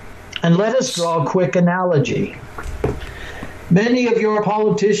 And let us draw a quick analogy. Many of your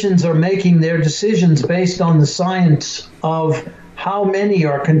politicians are making their decisions based on the science of how many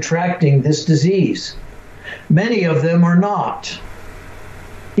are contracting this disease. Many of them are not.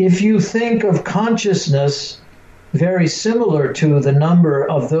 If you think of consciousness very similar to the number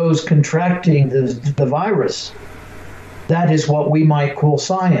of those contracting the virus, that is what we might call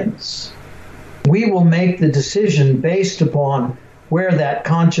science. We will make the decision based upon where that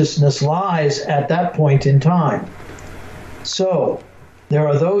consciousness lies at that point in time. So, there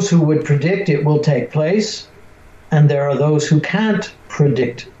are those who would predict it will take place, and there are those who can't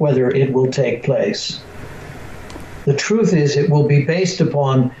predict whether it will take place. The truth is, it will be based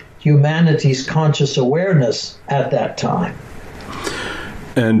upon humanity's conscious awareness at that time.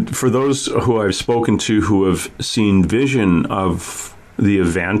 And for those who I've spoken to who have seen vision of the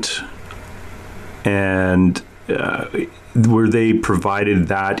event, and were they provided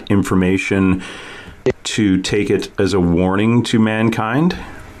that information to take it as a warning to mankind?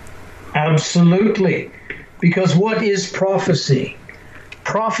 Absolutely. Because what is prophecy?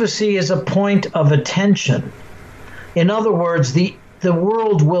 Prophecy is a point of attention. In other words, the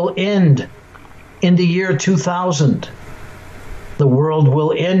world will end in the year 2000. The world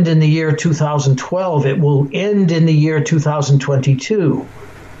will end in the year 2012. It will end in the year 2022.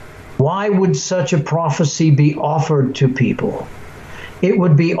 Why would such a prophecy be offered to people? It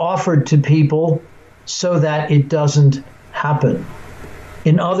would be offered to people so that it doesn't happen.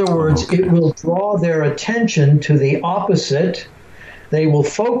 In other words, It will draw their attention to the opposite they will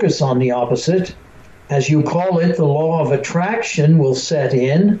focus on the opposite. As you call it, the law of attraction will set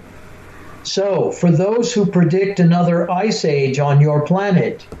in. So, for those who predict another ice age on your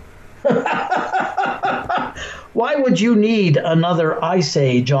planet, why would you need another ice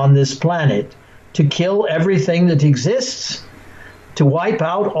age on this planet? To kill everything that exists? To wipe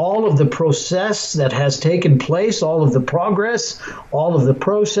out all of the process that has taken place, all of the progress, all of the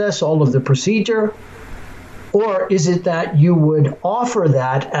process, all of the procedure? Or is it that you would offer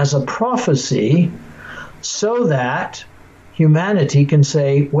that as a prophecy so that humanity can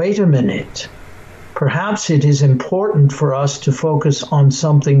say, wait a minute, perhaps it is important for us to focus on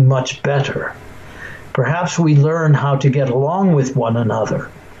something much better. Perhaps we learn how to get along with one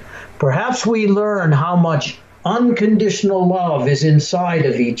another. Perhaps we learn how much unconditional love is inside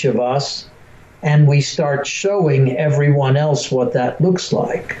of each of us, and we start showing everyone else what that looks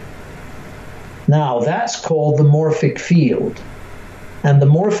like. Now, that's called the morphic field. And the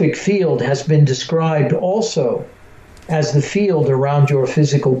morphic field has been described also as the field around your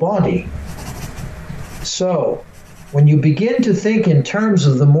physical body. So, when you begin to think in terms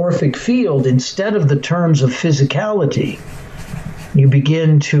of the morphic field instead of the terms of physicality, you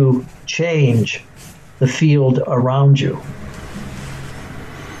begin to change the field around you.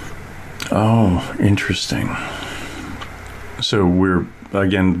 Oh, interesting. So we're,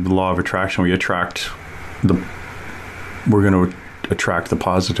 again, the law of attraction, we're going to attract the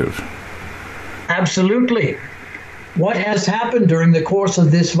positive. Absolutely. What has happened during the course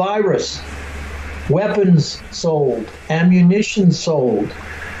of this virus? Weapons sold, ammunition sold,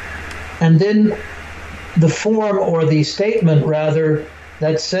 and then the form, or the statement rather,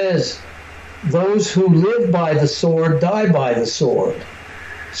 that says, those who live by the sword die by the sword.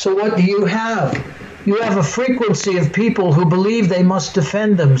 So what do you have? You have a frequency of people who believe they must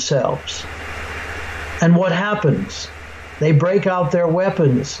defend themselves. And what happens? They break out their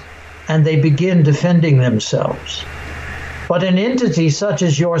weapons and they begin defending themselves. But an entity such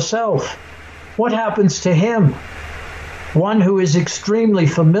as yourself, what happens to him? One who is extremely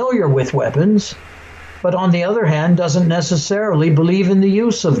familiar with weapons, but on the other hand doesn't necessarily believe in the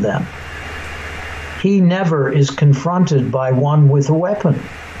use of them. He never is confronted by one with a weapon.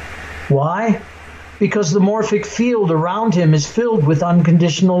 Why? Because the morphic field around him is filled with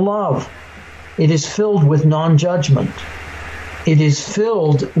unconditional love. It is filled with non-judgment. It is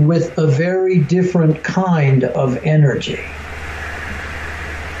filled with a very different kind of energy.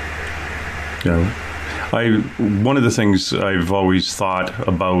 Yeah. One of the things I've always thought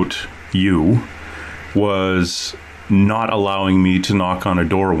about you was not allowing me to knock on a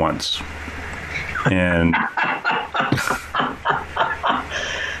door once. And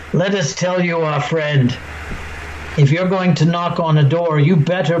let us tell you, our friend, if you're going to knock on a door, you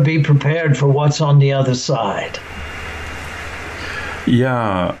better be prepared for what's on the other side.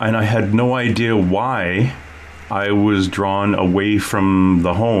 Yeah, and I had no idea why I was drawn away from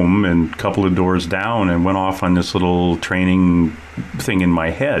the home and a couple of doors down and went off on this little training thing in my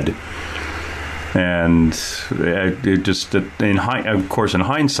head. And it just, of course, in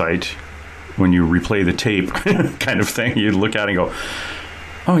hindsight, when you replay the tape kind of thing, you look at it and go,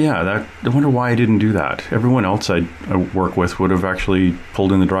 oh yeah, I wonder why I didn't do that. Everyone else I work with would have actually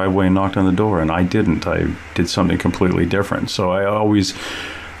pulled in the driveway and knocked on the door, and I didn't. I did something completely different. So I always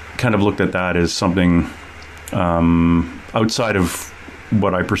kind of looked at that as something outside of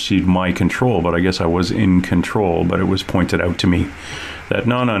what I perceived my control, but I guess I was in control. But it was pointed out to me that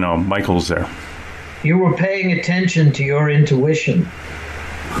no, Michael's there. You were paying attention to your intuition.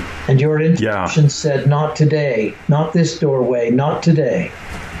 And your intuition said, not today, not this doorway, not today.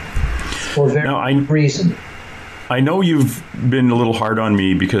 For very reason. I know you've been a little hard on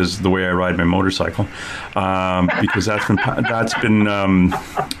me because the way I ride my motorcycle, because that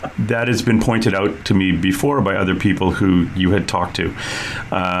has been pointed out to me before by other people who you had talked to.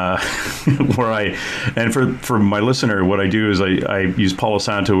 For my listener, what I do is I use Palo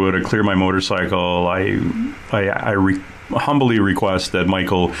Santo to clear my motorcycle. I humbly request that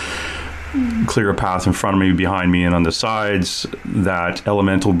Michael clear a path in front of me, behind me, and on the sides, that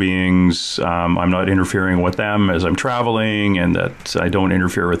elemental beings, I'm not interfering with them as I'm traveling, and that I don't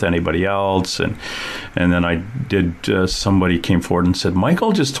interfere with anybody else. And then somebody came forward and said,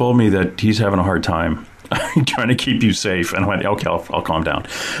 Michael just told me that he's having a hard time trying to keep you safe. And I went, okay, I'll calm down.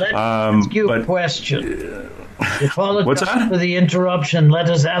 Let's ask you a question. What's that? For the interruption, let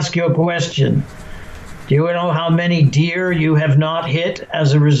us ask you a question. Do you know how many deer you have not hit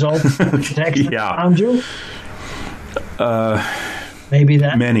as a result of protection around you? Maybe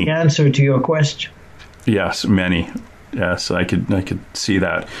that's the answer to your question. Yes, many. Yes, I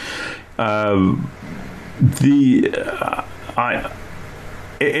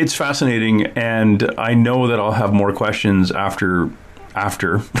It's fascinating, and I know that I'll have more questions after.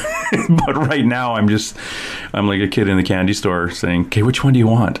 But right now I'm like a kid in the candy store saying, okay, which one do you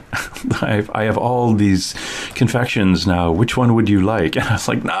want? I have all these confections now. Which one would you like? And I was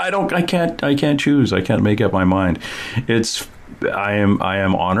like, no, I can't choose. I can't make up my mind. I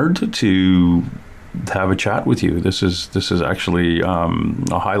am honored to have a chat with you. This is actually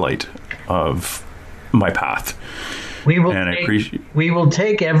a highlight of my path. We will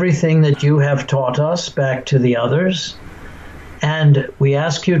take everything that you have taught us back to the others. And we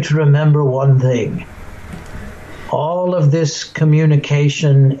ask you to remember one thing. All of this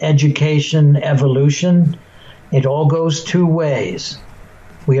communication, education, evolution, it all goes two ways.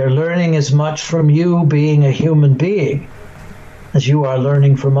 We are learning as much from you being a human being as you are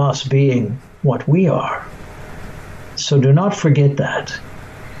learning from us being what we are. So do not forget that.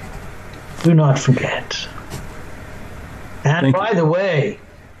 Do not forget. And by the way,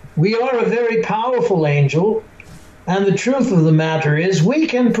 we are a very powerful angel. And the truth of the matter is we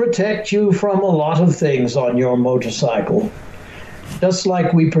can protect you from a lot of things on your motorcycle, just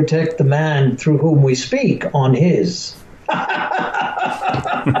like we protect the man through whom we speak on his.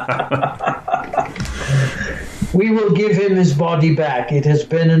 We will give him his body back. It has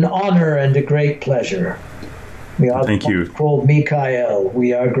been an honor and a great pleasure. We are Thank you. Called Mikael.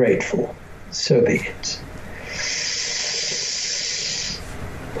 We are grateful. So be it.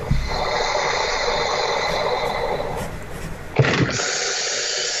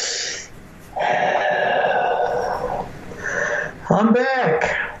 I'm back.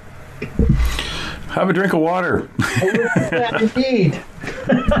 Have a drink of water. Indeed.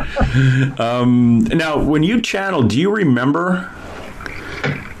 Now, when you channel, do you remember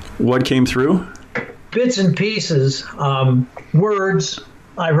what came through? Bits and pieces. Words.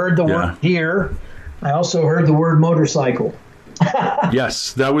 I heard the word here. I also heard the word motorcycle.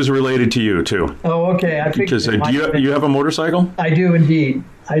 Yes, that was related to you too. Oh, okay. Because do you have a motorcycle? I do indeed.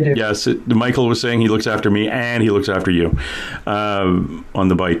 I do. Yes, Michael was saying he looks after me and he looks after you on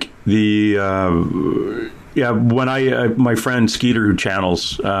the bike. When my friend Skeeter who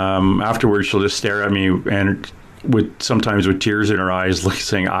channels, afterwards she'll just stare at me and sometimes with tears in her eyes,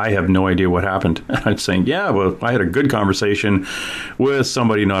 saying, "I have no idea what happened." And I'm saying, "Yeah, well, I had a good conversation with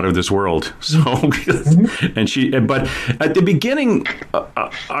somebody not of this world." So, but at the beginning,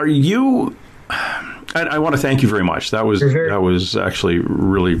 are you? I want to thank you very much. That was actually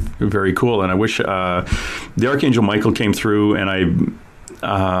really very cool, and I wish the Archangel Michael came through, and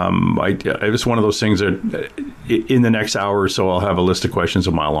it was one of those things that in the next hour or so I'll have a list of questions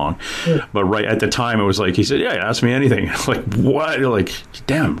a mile long. Yeah. But right at the time it was like he said, "Yeah, ask me anything." Like, what? Like,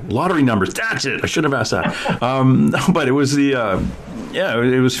 damn, lottery numbers. That's it. I should have asked that. But it was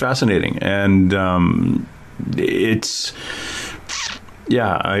it was fascinating, and it's.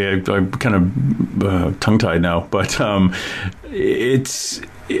 Yeah, I'm kind of tongue-tied now, but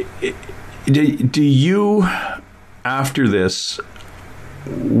do you, after this,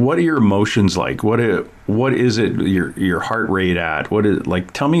 what are your emotions like? What is it? Your heart rate at? What is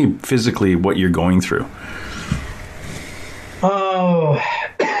like? Tell me physically what you're going through. Oh,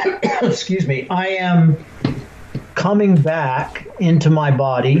 excuse me. I am coming back into my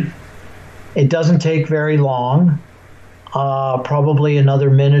body. It doesn't take very long. Probably another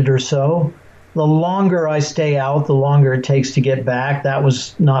minute or so. The longer I stay out, the longer it takes to get back. That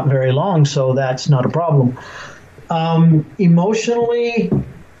was not very long, so that's not a problem. Emotionally,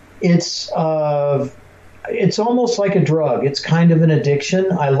 it's almost like a drug. It's kind of an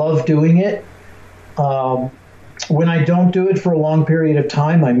addiction. I love doing it. When I don't do it for a long period of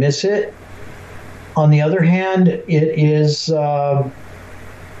time, I miss it. On the other hand, it is.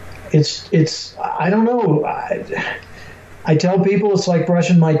 It's. I don't know. I tell people it's like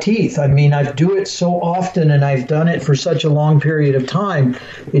brushing my teeth. I mean, I do it so often and I've done it for such a long period of time.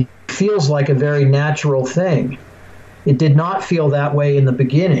 It feels like a very natural thing. It did not feel that way in the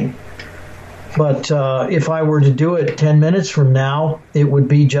beginning. But if I were to do it 10 minutes from now, it would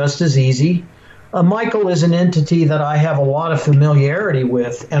be just as easy. Michael is an entity that I have a lot of familiarity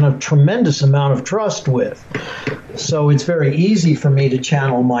with and a tremendous amount of trust with. So it's very easy for me to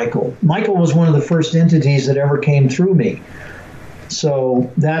channel Michael. Michael was one of the first entities that ever came through me. So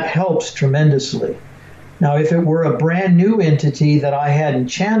that helps tremendously. Now, if it were a brand new entity that I hadn't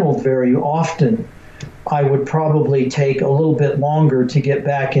channeled very often, I would probably take a little bit longer to get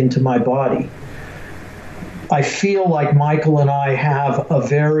back into my body. I feel like Michael and I have a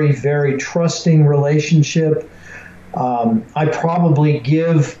very, very trusting relationship. I probably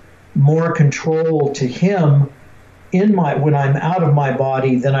give more control to him when I'm out of my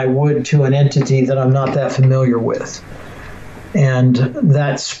body than I would to an entity that I'm not that familiar with. And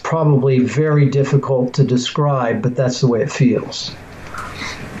that's probably very difficult to describe, but that's the way it feels.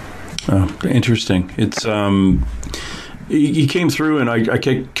 Oh, interesting. It's he came through, and I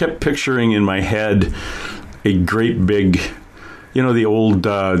kept picturing in my head a great big,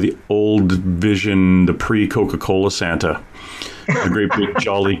 the old vision, the pre-Coca-Cola Santa. A great big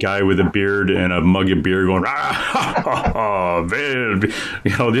jolly guy with a beard and a mug of beer going,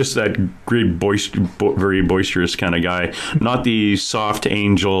 just that great very boisterous kind of guy. Not the soft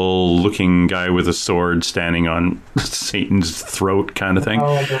angel looking guy with a sword standing on Satan's throat kind of thing.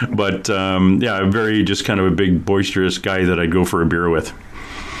 But very just kind of a big boisterous guy that I'd go for a beer with.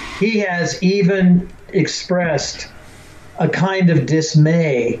 He has even expressed a kind of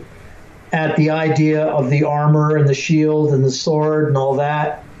dismay at the idea of the armor and the shield and the sword and all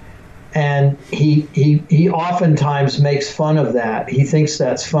that. And he oftentimes makes fun of that. He thinks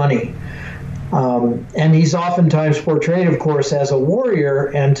that's funny. And he's oftentimes portrayed, of course, as a warrior,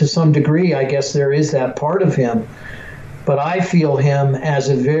 and to some degree, I guess there is that part of him. But I feel him as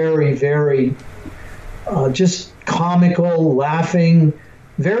a very, very just comical, laughing,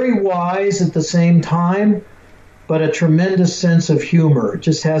 very wise at the same time, but a tremendous sense of humor.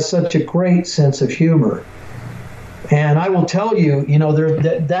 Just has such a great sense of humor. And I will tell you,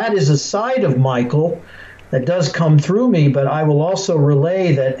 that is a side of Michael that does come through me, but I will also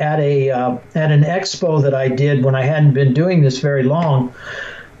relay that at an expo that I did when I hadn't been doing this very long,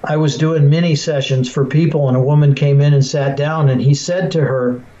 I was doing mini sessions for people, and a woman came in and sat down, and he said to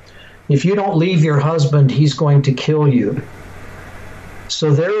her, "If you don't leave your husband, he's going to kill you."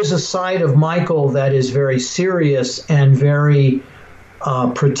 So there is a side of Michael that is very serious and very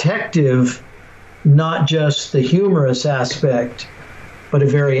protective, not just the humorous aspect, but a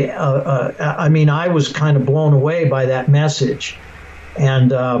very, I was kind of blown away by that message.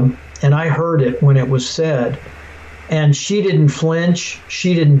 And I heard it when it was said. And she didn't flinch.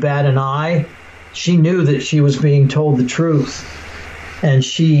 She didn't bat an eye. She knew that she was being told the truth. And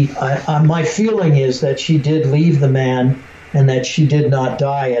my feeling is that she did leave the man, and that she did not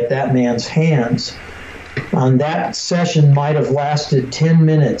die at that man's hands. That session might have lasted 10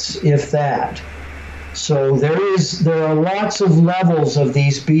 minutes, if that. So there are lots of levels of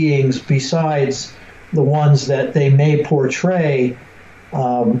these beings besides the ones that they may portray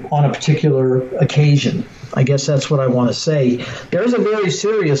on a particular occasion. I guess that's what I want to say. There's a very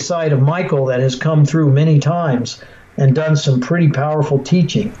serious side of Michael that has come through many times and done some pretty powerful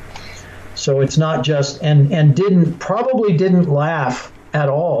teaching. So it's not just, and probably didn't laugh at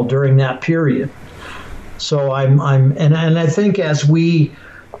all during that period. So I think as we,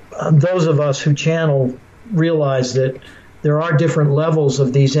 those of us who channel, realize that there are different levels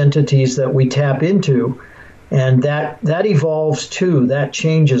of these entities that we tap into, and that evolves too, that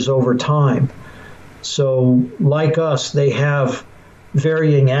changes over time. So like us, they have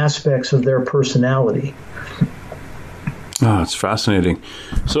varying aspects of their personality. Oh, it's fascinating.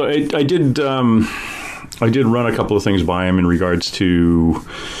 So I did run a couple of things by him in regards to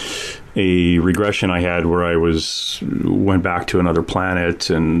a regression I had where I went back to another planet,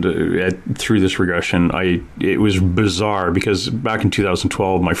 and through this regression, it was bizarre because back in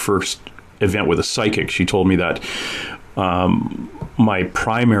 2012, my first event with a psychic, she told me that my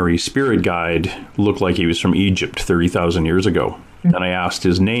primary spirit guide looked like he was from Egypt 30,000 years ago. And I asked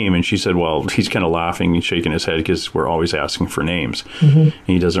his name, and she said, well, he's kind of laughing and shaking his head because we're always asking for names. And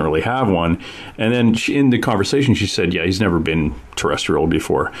he doesn't really have one. And then in the conversation, she said, yeah, he's never been terrestrial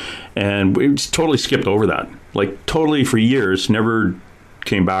before. And we just totally skipped over that. Like totally for years, never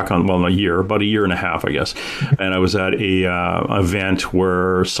came back on, well, about a year and a half, I guess. And I was at a event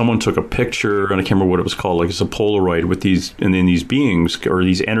where someone took a picture, and I can't remember what it was called, like it's a Polaroid with these, and then these beings or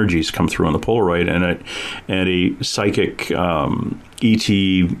these energies come through on the Polaroid, and a psychic ET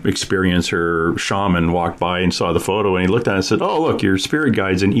experiencer shaman walked by and saw the photo, and he looked at it and said, oh, look, your spirit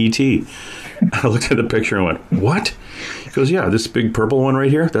guide's an ET. I looked at the picture and went, what? He goes, yeah, this big purple one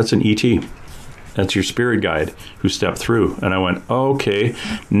right here, that's an ET. That's your spirit guide who stepped through. And I went, okay,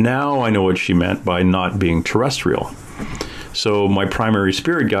 now I know what she meant by not being terrestrial. So my primary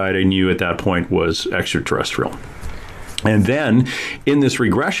spirit guide I knew at that point was extraterrestrial. And then in this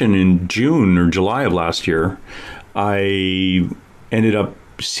regression in June or July of last year, I ended up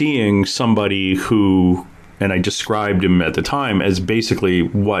seeing somebody who, and I described him at the time as basically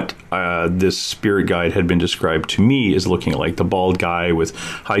what this spirit guide had been described to me as looking like, the bald guy with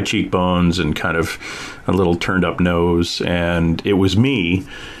high cheekbones and kind of a little turned up nose. And it was me.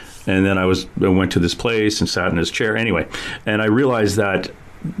 And then I went to this place and sat in his chair anyway. And I realized that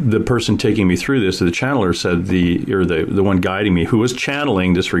the person taking me through this, the channeler said, the one guiding me, who was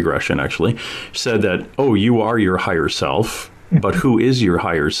channeling this regression actually, said that, oh, you are your higher self. but who is your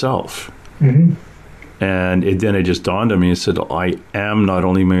higher self? And then it just dawned on me. I said, I am not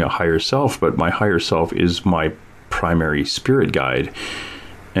only my higher self, but my higher self is my primary spirit guide.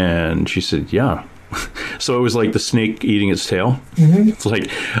 And she said, yeah. So it was like the snake eating its tail. It's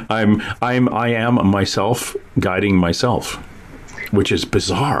like I am myself guiding myself, which is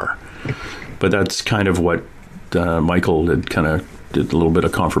bizarre. But that's kind of what Michael did a little bit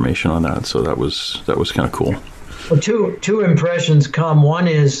of confirmation on that. So that was kind of cool. Well, two impressions come. One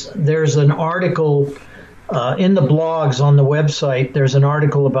is there's an article in the blogs on the website. There's an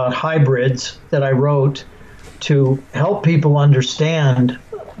article about hybrids that I wrote to help people understand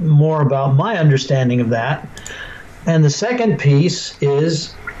more about my understanding of that. And the second piece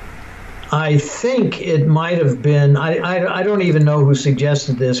is, I think it might have been, I don't even know who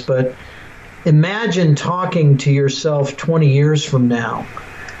suggested this, but imagine talking to yourself 20 years from now.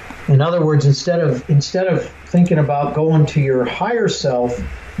 In other words, instead of thinking about going to your higher self,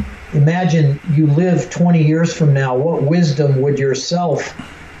 imagine you live 20 years from now. What wisdom would yourself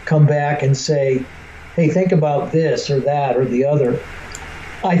come back and say, hey, think about this or that or the other?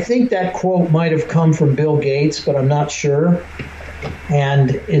 I think that quote might have come from Bill Gates, but I'm not sure.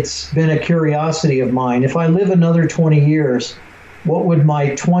 And it's been a curiosity of mine. If I live another 20 years, what would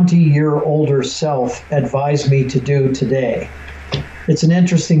my 20-year-older self advise me to do today? It's an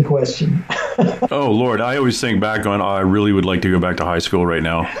interesting question. Oh, Lord. I always think back on, I really would like to go back to high school right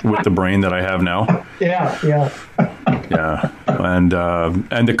now with the brain that I have now. Yeah. Yeah. And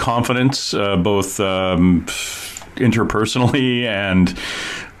the confidence, both interpersonally and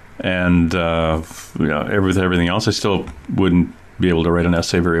everything else. I still wouldn't be able to write an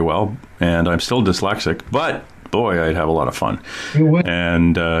essay very well, and I'm still dyslexic, but boy, I'd have a lot of fun. You would.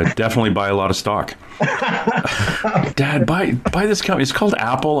 And definitely buy a lot of stock. Dad, buy this company. It's called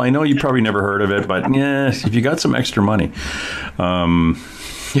Apple. I know you probably never heard of it, but yeah, if you got some extra money.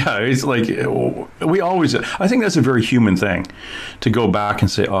 Yeah, it's like I think that's a very human thing to go back and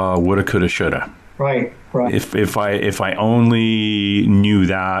say, oh, woulda, coulda, shoulda. Right. If I only knew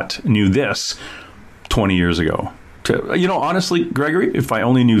this 20 years ago. Honestly, Gregory, if I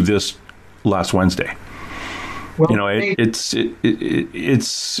only knew this last Wednesday. Well,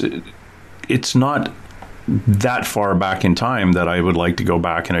 it's not that far back in time that I would like to go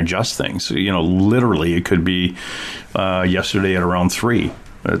back and adjust things. Literally, it could be yesterday at around 3.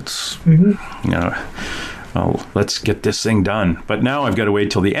 It's let's get this thing done. But now I've got to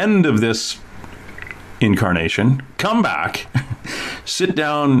wait till the end of this incarnation, come back, sit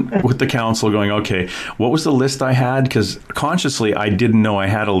down with the council going, okay, what was the list I had? Because consciously I didn't know I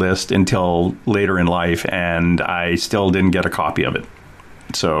had a list until later in life, and I still didn't get a copy of it.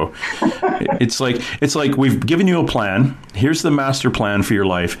 So it's like we've given you a plan. Here's the master plan for your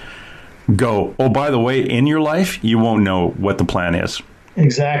life. Go. Oh, by the way, in your life, you won't know what the plan is.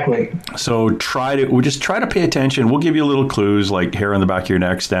 Exactly. So we'll just try to pay attention. We'll give you little clues like hair on the back of your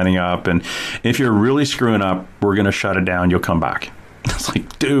neck, standing up. And if you're really screwing up, we're going to shut it down. You'll come back. It's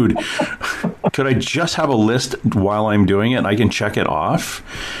like, dude, could I just have a list while I'm doing it and I can check it off?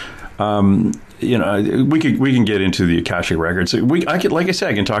 We can get into the Akashic records. Like I said,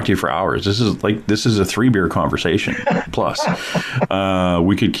 I can talk to you for hours. This is a 3-beer conversation plus.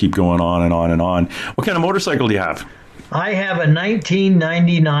 We could keep going on and on and on. What kind of motorcycle do you have? I have a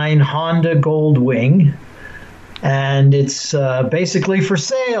 1999 Honda Goldwing, and it's basically for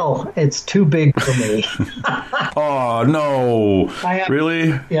sale. It's too big for me. Oh, no.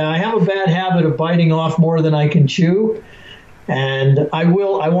 Really? Yeah, I have a bad habit of biting off more than I can chew. And I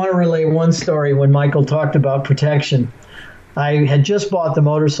want to relay one story when Michael talked about protection. I had just bought the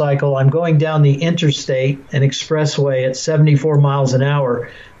motorcycle. I'm going down the interstate, an expressway at 74 miles an hour.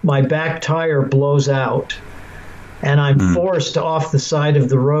 My back tire blows out. And I'm forced off the side of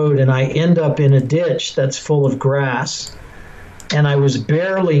the road, and I end up in a ditch that's full of grass. And I was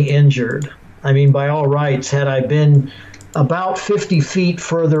barely injured. I mean, by all rights, had I been about 50 feet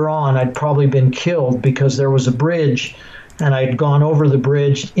further on, I'd probably been killed because there was a bridge, and I'd gone over the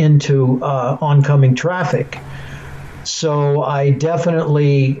bridge into oncoming traffic. So I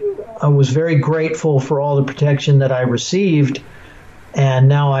was very grateful for all the protection that I received. And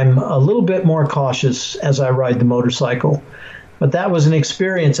now I'm a little bit more cautious as I ride the motorcycle. But that was an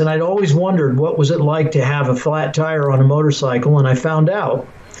experience, and I'd always wondered what was it like to have a flat tire on a motorcycle, and I found out.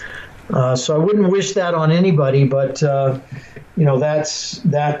 So I wouldn't wish that on anybody, but that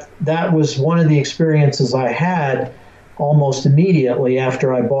was one of the experiences I had almost immediately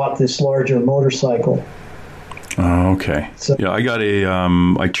after I bought this larger motorcycle. Oh, okay. So, yeah,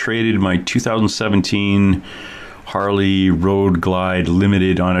 I traded my 2017 Harley Road Glide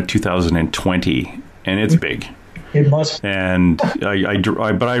Limited on a 2020, and it's big. It must. And but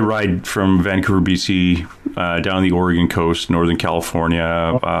I ride from Vancouver, BC, down the Oregon coast, Northern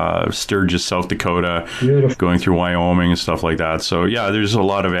California, Sturgis, South Dakota, Beautiful. going through Wyoming and stuff like that. So yeah, there's a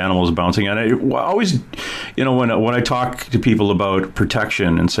lot of animals bouncing. And I always, when I talk to people about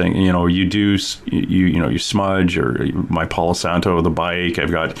protection and saying, you smudge, or my Palo Santo, the bike,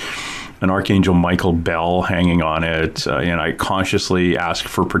 I've got an Archangel Michael bell hanging on it, and I consciously ask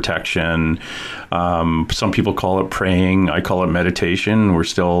for protection. Some people call it praying. I call it meditation. We're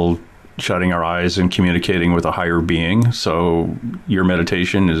still shutting our eyes and communicating with a higher being. So your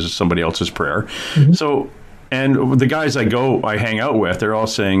meditation is somebody else's prayer. Mm-hmm. So, and the guys I hang out with, they're all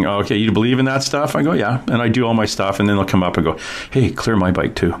saying, oh, okay, you believe in that stuff? I go, yeah. And I do all my stuff. And then they'll come up and go, hey, clear my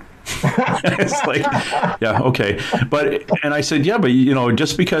bike too. It's like, yeah, okay. And I said, yeah, but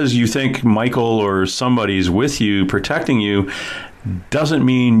just because you think Michael or somebody's with you, protecting you, doesn't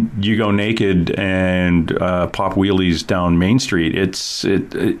mean you go naked and pop wheelies down Main Street. It's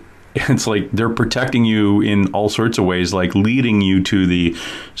like they're protecting you in all sorts of ways, like leading you to the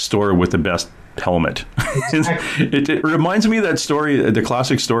store with the best helmet. Exactly. It reminds me of that story, the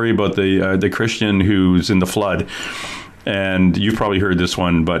classic story about the Christian who's in the flood. And you've probably heard this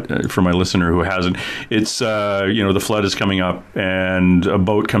one, but for my listener who hasn't, it's, the flood is coming up and a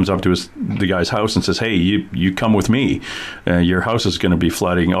boat comes up to the guy's house and says, hey, you come with me. Your house is going to be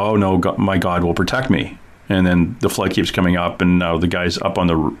flooding. Oh, no, God, my God will protect me. And then the flood keeps coming up, and now the guy's up on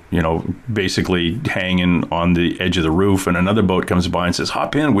the, basically hanging on the edge of the roof, and another boat comes by and says,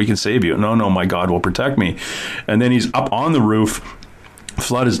 hop in, we can save you. No, my God will protect me. And then he's up on the roof.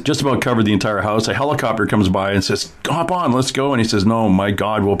 Flood has just about covered the entire house. A helicopter comes by and says, hop on, let's go. And he says, no, my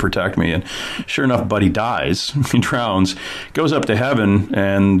God will protect me. And sure enough, buddy dies. He drowns, goes up to heaven,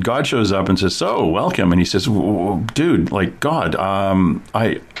 and God shows up and says, so, welcome. And he says, dude, like, God,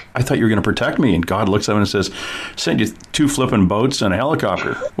 I thought you were going to protect me. And God looks at him and says, send you 2 flipping boats and a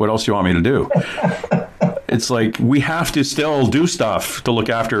helicopter. What else do you want me to do? It's like we have to still do stuff to look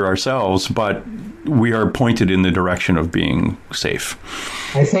after ourselves, but we are pointed in the direction of being safe.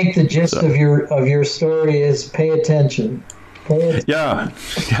 I think the gist of your story is pay attention. Yeah,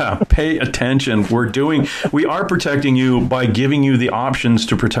 pay attention. We are protecting you by giving you the options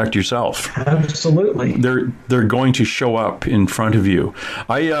to protect yourself. Absolutely. They're going to show up in front of you.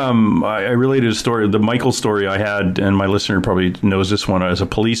 I related a story, the Michael story I had, and my listener probably knows this one. As a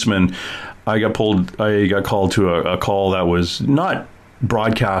policeman, I got called to a call that was not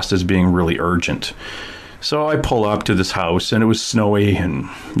broadcast as being really urgent. So I pull up to this house, and it was snowy in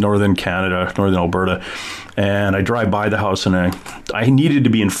northern Canada, northern Alberta, and I drive by the house, and I needed to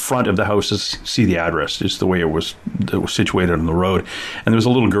be in front of the house to see the address, just the way it was situated on the road. And there was a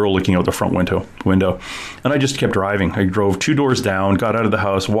little girl looking out the front window, and I just kept driving. I drove 2 doors down, got out of the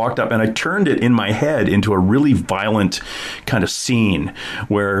house, walked up, and I turned it in my head into a really violent kind of scene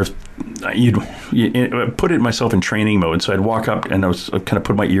where you put it myself in training mode. So I'd walk up, and I kind of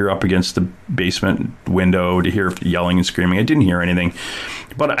put my ear up against the basement window to hear yelling and screaming. I didn't hear anything,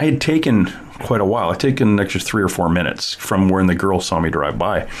 but I had taken quite a while. I'd taken an extra 3 or 4 minutes from when the girl saw me drive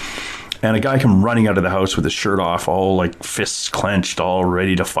by. And a guy come running out of the house with his shirt off, all like fists clenched, all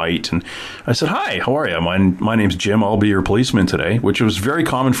ready to fight. And I said, hi, how are you? My name's Jim. I'll be your policeman today, which was very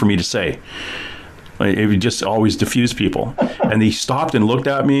common for me to say. It would just always diffuse people. And he stopped and looked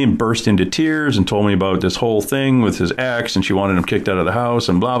at me and burst into tears and told me about this whole thing with his ex, and she wanted him kicked out of the house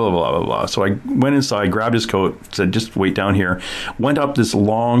and blah, blah, blah, blah, blah. So I went inside, grabbed his coat, said, just wait down here, went up this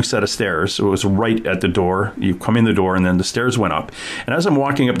long set of stairs. So it was right at the door. You come in the door, and then the stairs went up. And as I'm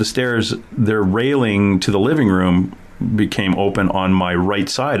walking up the stairs, their railing to the living room became open on my right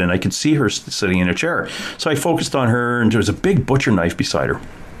side, and I could see her sitting in a chair. So I focused on her, and there was a big butcher knife beside her.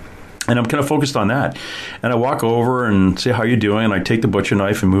 And I'm kind of focused on that. And I walk over and say, how you doing? And I take the butcher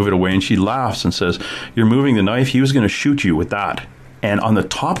knife and move it away. And she laughs and says, you're moving the knife? He was going to shoot you with that. And on the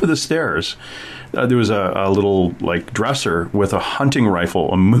top of the stairs, there was a little like dresser with a hunting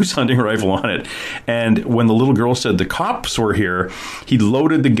rifle, a moose hunting rifle on it. And when the little girl said the cops were here, he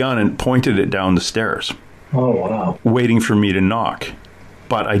loaded the gun and pointed it down the stairs. Oh, wow. Waiting for me to knock.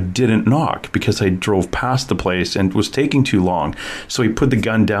 But I didn't knock because I drove past the place and it was taking too long. So he put the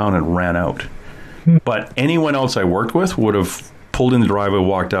gun down and ran out. But anyone else I worked with would have pulled in the driveway,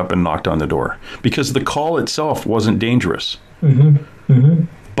 walked up, and knocked on the door because the call itself wasn't dangerous. Mm-hmm. Mm-hmm.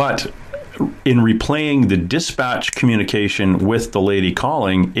 But in replaying the dispatch communication with the lady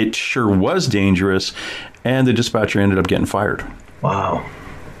calling, it sure was dangerous, and the dispatcher ended up getting fired. Wow.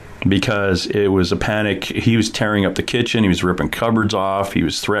 because it was a panic. He was tearing up the kitchen. He was ripping cupboards off. He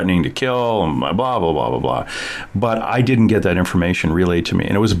was threatening to kill, and blah, blah, blah, blah, blah. But I didn't get that information relayed to me.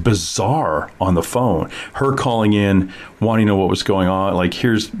 And it was bizarre on the phone. Her calling in, wanting to know what was going on. Like,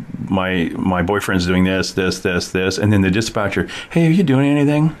 here's my boyfriend's doing this. And then the dispatcher, hey, are you doing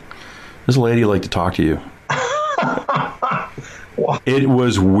anything? There's a lady who'd like to talk to you. It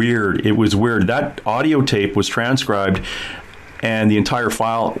was weird. That audio tape was transcribed, and the entire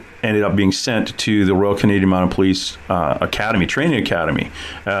file ended up being sent to the Royal Canadian Mounted Police Training Academy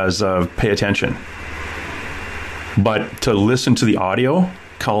as pay attention. But to listen to the audio,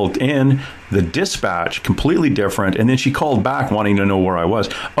 called in, the dispatch, completely different. And then she called back wanting to know where I was.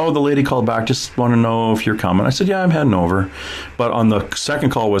 Oh, the lady called back, just want to know if you're coming. I said, yeah, I'm heading over. But on the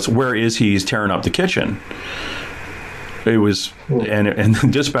second call was, where is he? He's tearing up the kitchen. It was, and the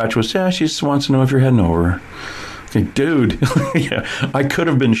dispatch was, yeah, she just wants to know if you're heading over. Okay, dude, yeah, I could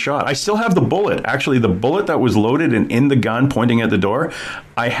have been shot. I still have the bullet. Actually, the bullet that was loaded and in the gun pointing at the door,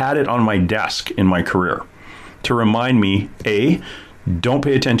 I had it on my desk in my career to remind me, A, don't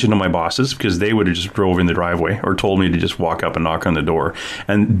pay attention to my bosses, because they would have just drove in the driveway or told me to just walk up and knock on the door.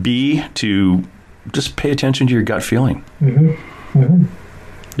 And B, to just pay attention to your gut feeling. Mm-hmm. Mm-hmm.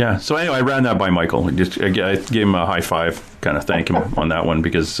 Yeah. So anyway, I ran that by Michael. I gave him a high five, kind of thank him on that one,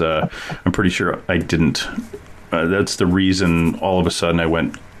 because I'm pretty sure I didn't. That's the reason all of a sudden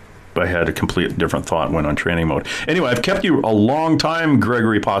I had a complete different thought, went on training mode. Anyway, I've kept you a long time,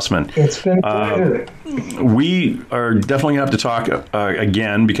 Gregory Possman. It's been a pleasure. We are definitely going to have to talk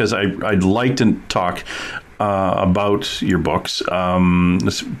again, because I'd like to talk about your books,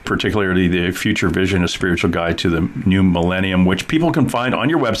 particularly the Future Vision, A Spiritual Guide to the New Millennium, which people can find on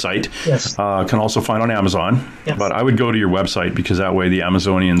your website. Yes. Can also find on Amazon. Yes. But I would go to your website, because that way the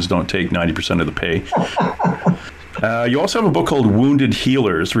Amazonians don't take 90% of the pay. You also have a book called Wounded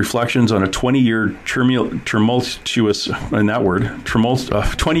Healers, Reflections on a 20-year tumultuous,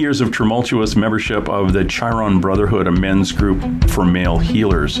 20 years of tumultuous membership of the Chiron Brotherhood, a men's group for male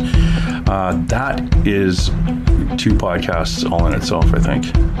healers. That is 2 podcasts all in itself, I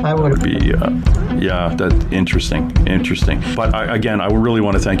think. I would be, that's interesting. But I really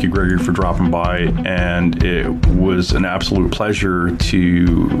want to thank you, Gregory, for dropping by, and it was an absolute pleasure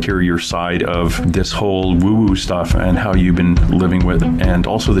to hear your side of this whole woo-woo stuff and how you've been living with it, and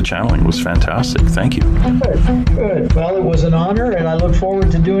also the channeling was fantastic. Thank you. Good. Well, it was an honor, and I look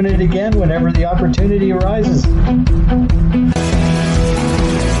forward to doing it again whenever the opportunity arises.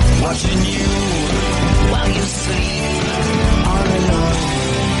 Watching you while you sleep all alone.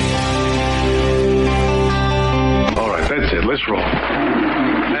 All right, that's it. Let's roll.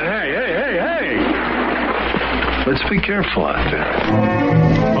 And hey. Let's be careful out there.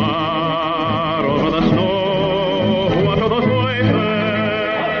 Far over the snow, what are those voices?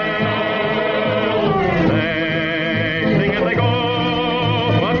 They sing as they go.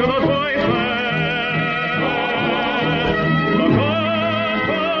 What are those voices? Look up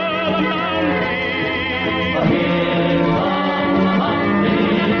for the mountains.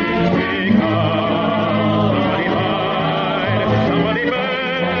 Somebody hide, somebody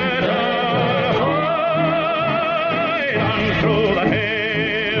better hide on through the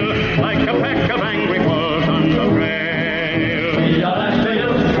hail, like a pack of angry wolves on the trail.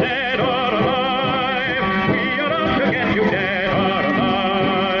 Dead or alive, we are out to get you, dead or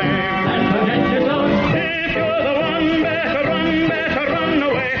alive. And forget your ghost. If you're the one, better run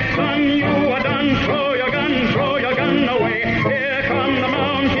away. Son, you are done, throw your gun away. Here come the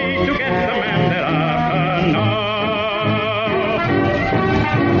Mounties to get the man they're after now.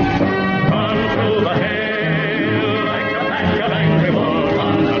 Run through the hail, like a pack of angry wolves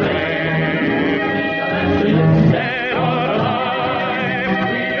on the trail. Dead or alive,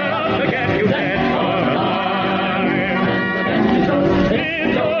 we are out to get you, dead or alive.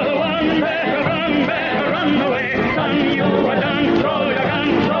 If you're the one, better run away. Son, you are done, throw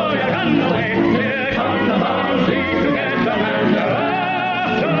your gun away. Here come the Mounties to get the man they're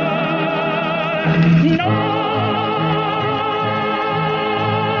after. No!